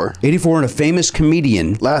 '84. 84 and a famous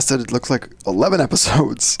comedian. Lasted, it looks like 11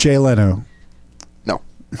 episodes. Jay Leno. No,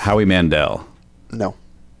 Howie Mandel. no.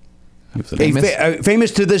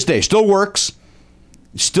 Famous to this day. Still works.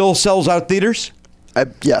 Still sells out theaters.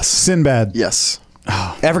 Yes. Sinbad. Yes.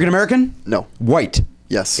 African American. No. White.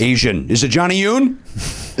 Yes. Asian. Is it Johnny Yoon?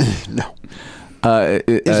 No.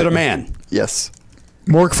 Is it a man? Yes.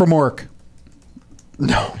 Mork from Mork.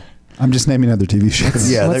 No. I'm just naming other TV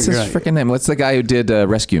shows. Yeah, What's his right. freaking name? What's the guy who did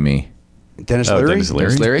Rescue Me? Dennis Oh, Leary?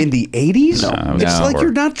 Dennis Leary? In the 80s? No, It's no. like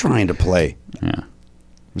you're not trying to play. Yeah.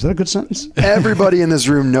 Was that a good sentence? Everybody in this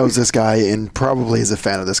room knows this guy and probably is a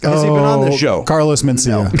fan of this guy. Has he been on the show? Carlos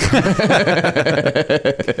Mencia.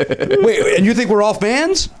 Wait, and you think we're all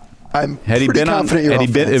fans? I'm Had he pretty been on? confident you're Had he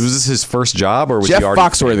all been? fans. Was this his first job, or was Jeff he already?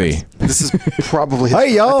 Foxworthy. This is probably.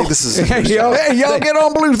 Hey, y'all. I think this is. Hey, y'all. Hey, y'all get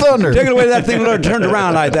on Blue Thunder. Take it away. That thing turned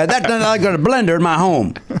around like that. That I got a blender in my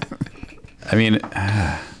home. I mean,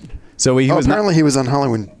 so he Oh, was not, apparently he was on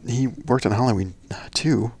Halloween. He worked on Halloween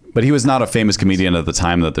too. but he was not a famous comedian at the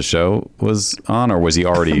time that the show was on, or was he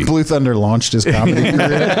already? Blue Thunder launched his comedy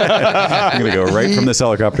career. I'm gonna go right from this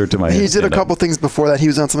helicopter to my. He did a stand-up. couple things before that. He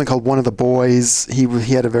was on something called One of the Boys. He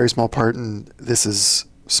had a very small part in This Is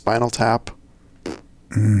Spinal Tap.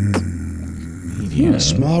 A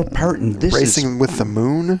small part in this. Racing with the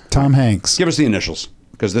Moon. Tom Hanks. Give us the initials,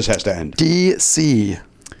 because this has to end. DC.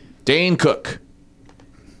 Dane Cook.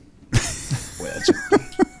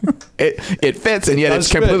 It fits, and yet Does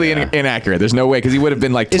it's completely fit, inaccurate. There's no way, because he would have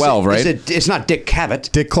been like 12, right? It's not Dick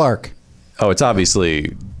Cavett. Dick Clark. Oh, it's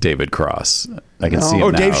obviously David Cross. I can see him Oh,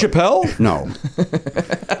 now. Dave Chappelle? No.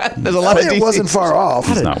 There's a lot of It DC. wasn't far off.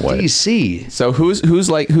 It's not what. DC. So who's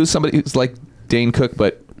somebody who's like Dane Cook,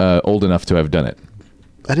 but old enough to have done it?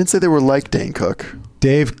 I didn't say they were like Dane Cook.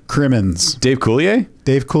 Dave Crimmins. Dave Coulier?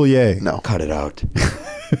 Dave Coulier. No. Cut it out.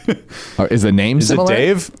 Is the name Is similar? it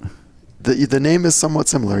Dave? The name is somewhat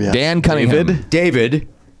similar, yeah. Dan Cunningham. David.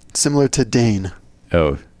 Similar to Dane.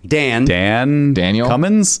 Oh, Dan. Daniel?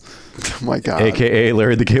 Cummins, Oh my God. aka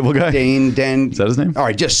Larry the Cable Guy. Dan. Is that his name? All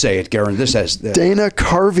right, just say it, Garen. This has. Dana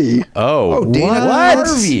Carvey. Oh, Dana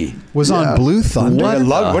Harvey. Was on Blue Thunder. I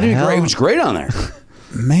love. What did he great? He was great on there.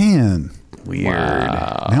 Man. weird.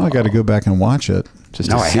 Now I got to go back and watch it.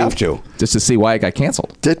 Now I have to. Just to see why it got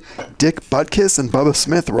canceled. Dick Butkus and Bubba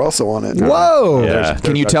Smith were also on it. Whoa. Yeah.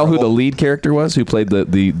 Can you tell who the lead character was? Who played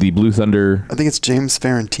the Blue Thunder? I think it's James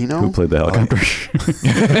Ferrantino. Who played the helicopter?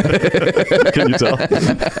 Can you tell?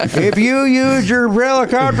 If you use your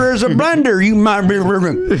helicopter as a blender, you might be.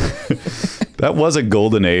 That was a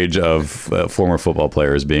golden age of former football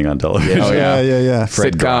players being on television. Oh, yeah. Yeah.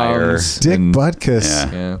 Fred Sitcoms. Dick and-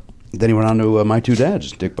 Butkus. Yeah. Yeah. Then he went on to My Two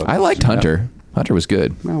Dads, Dick Buck. I liked Hunter. Hunter was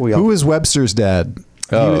good. Well, we all, Who was Webster's dad?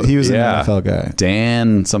 Oh, he was yeah. an NFL guy.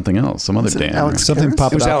 Dan something else. Some other Was it Dan. Alex Something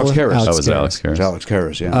Karras? it was Alex Papadopoulos. Karras. Oh, was it Alex It was Karras? Alex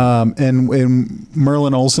Karras, yeah. And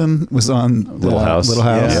Merlin Olsen was on Little House. Little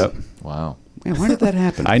House. Yep. Wow. Man, why did that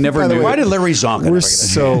happen? I never By the knew. way, Why did Larry Zonka? We're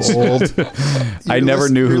so old. I never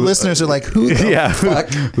knew Your who. listeners are like, who the Yeah, fuck?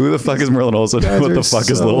 who the fuck is Merlin Olsen? guys What are the fuck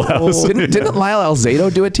is so Little House? old. Didn't Lyle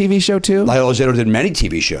Alzado do a TV show too? Lyle Alzado did many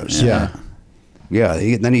TV shows. Yeah.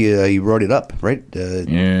 Yeah. Then he wrote it up, right?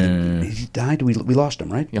 Yeah. He died. We lost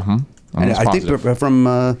him, right? Uh-huh. And I think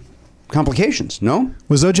from complications. No.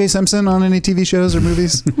 Was O.J. Simpson on any TV shows or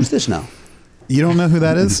movies? Who's this now? You don't know who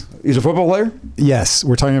that is? He's a football player. Yes,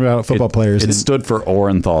 we're talking about football players. It stood for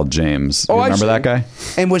Orenthal James. Oh, You I remember see. that guy?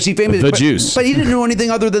 And was he famous? The but, Juice. But he didn't know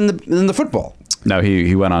anything other than the football. No,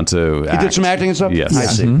 he went on to. He did some acting and stuff. Yes. I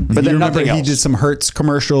see. You But then remember nothing else. he did some Hertz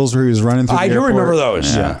commercials where he was running through the I do airport? remember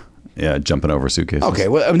those. Yeah, jumping over suitcases. Okay,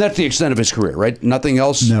 well, I mean, that's the extent of his career, right? Nothing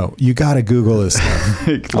else. No, you got to Google this stuff.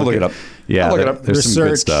 I'll look it up. Yeah, I'll look it up. there's some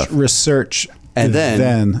good stuff. Research, And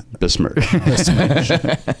then besmirch.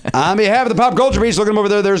 On behalf of the Pop Culture Beast, looking over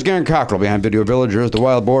there, there's Garen Cockrell. Behind Video Villagers, the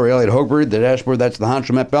Wild Boar, Elliot Hochberg, the dashboard, that's the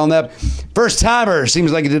Honcho Matt Belknap. First timer,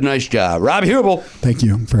 seems like he did a nice job. Rob Huebel. Thank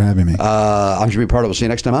you for having me. I'm Jimmy Pardo. We'll see you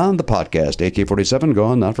next time on the podcast. AK-47,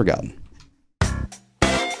 gone, not forgotten.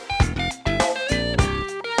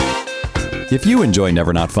 If you enjoy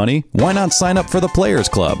Never Not Funny, why not sign up for the Players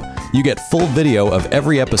Club? You get full video of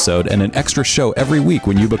every episode and an extra show every week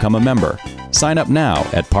when you become a member. Sign up now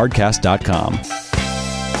at podcast.com.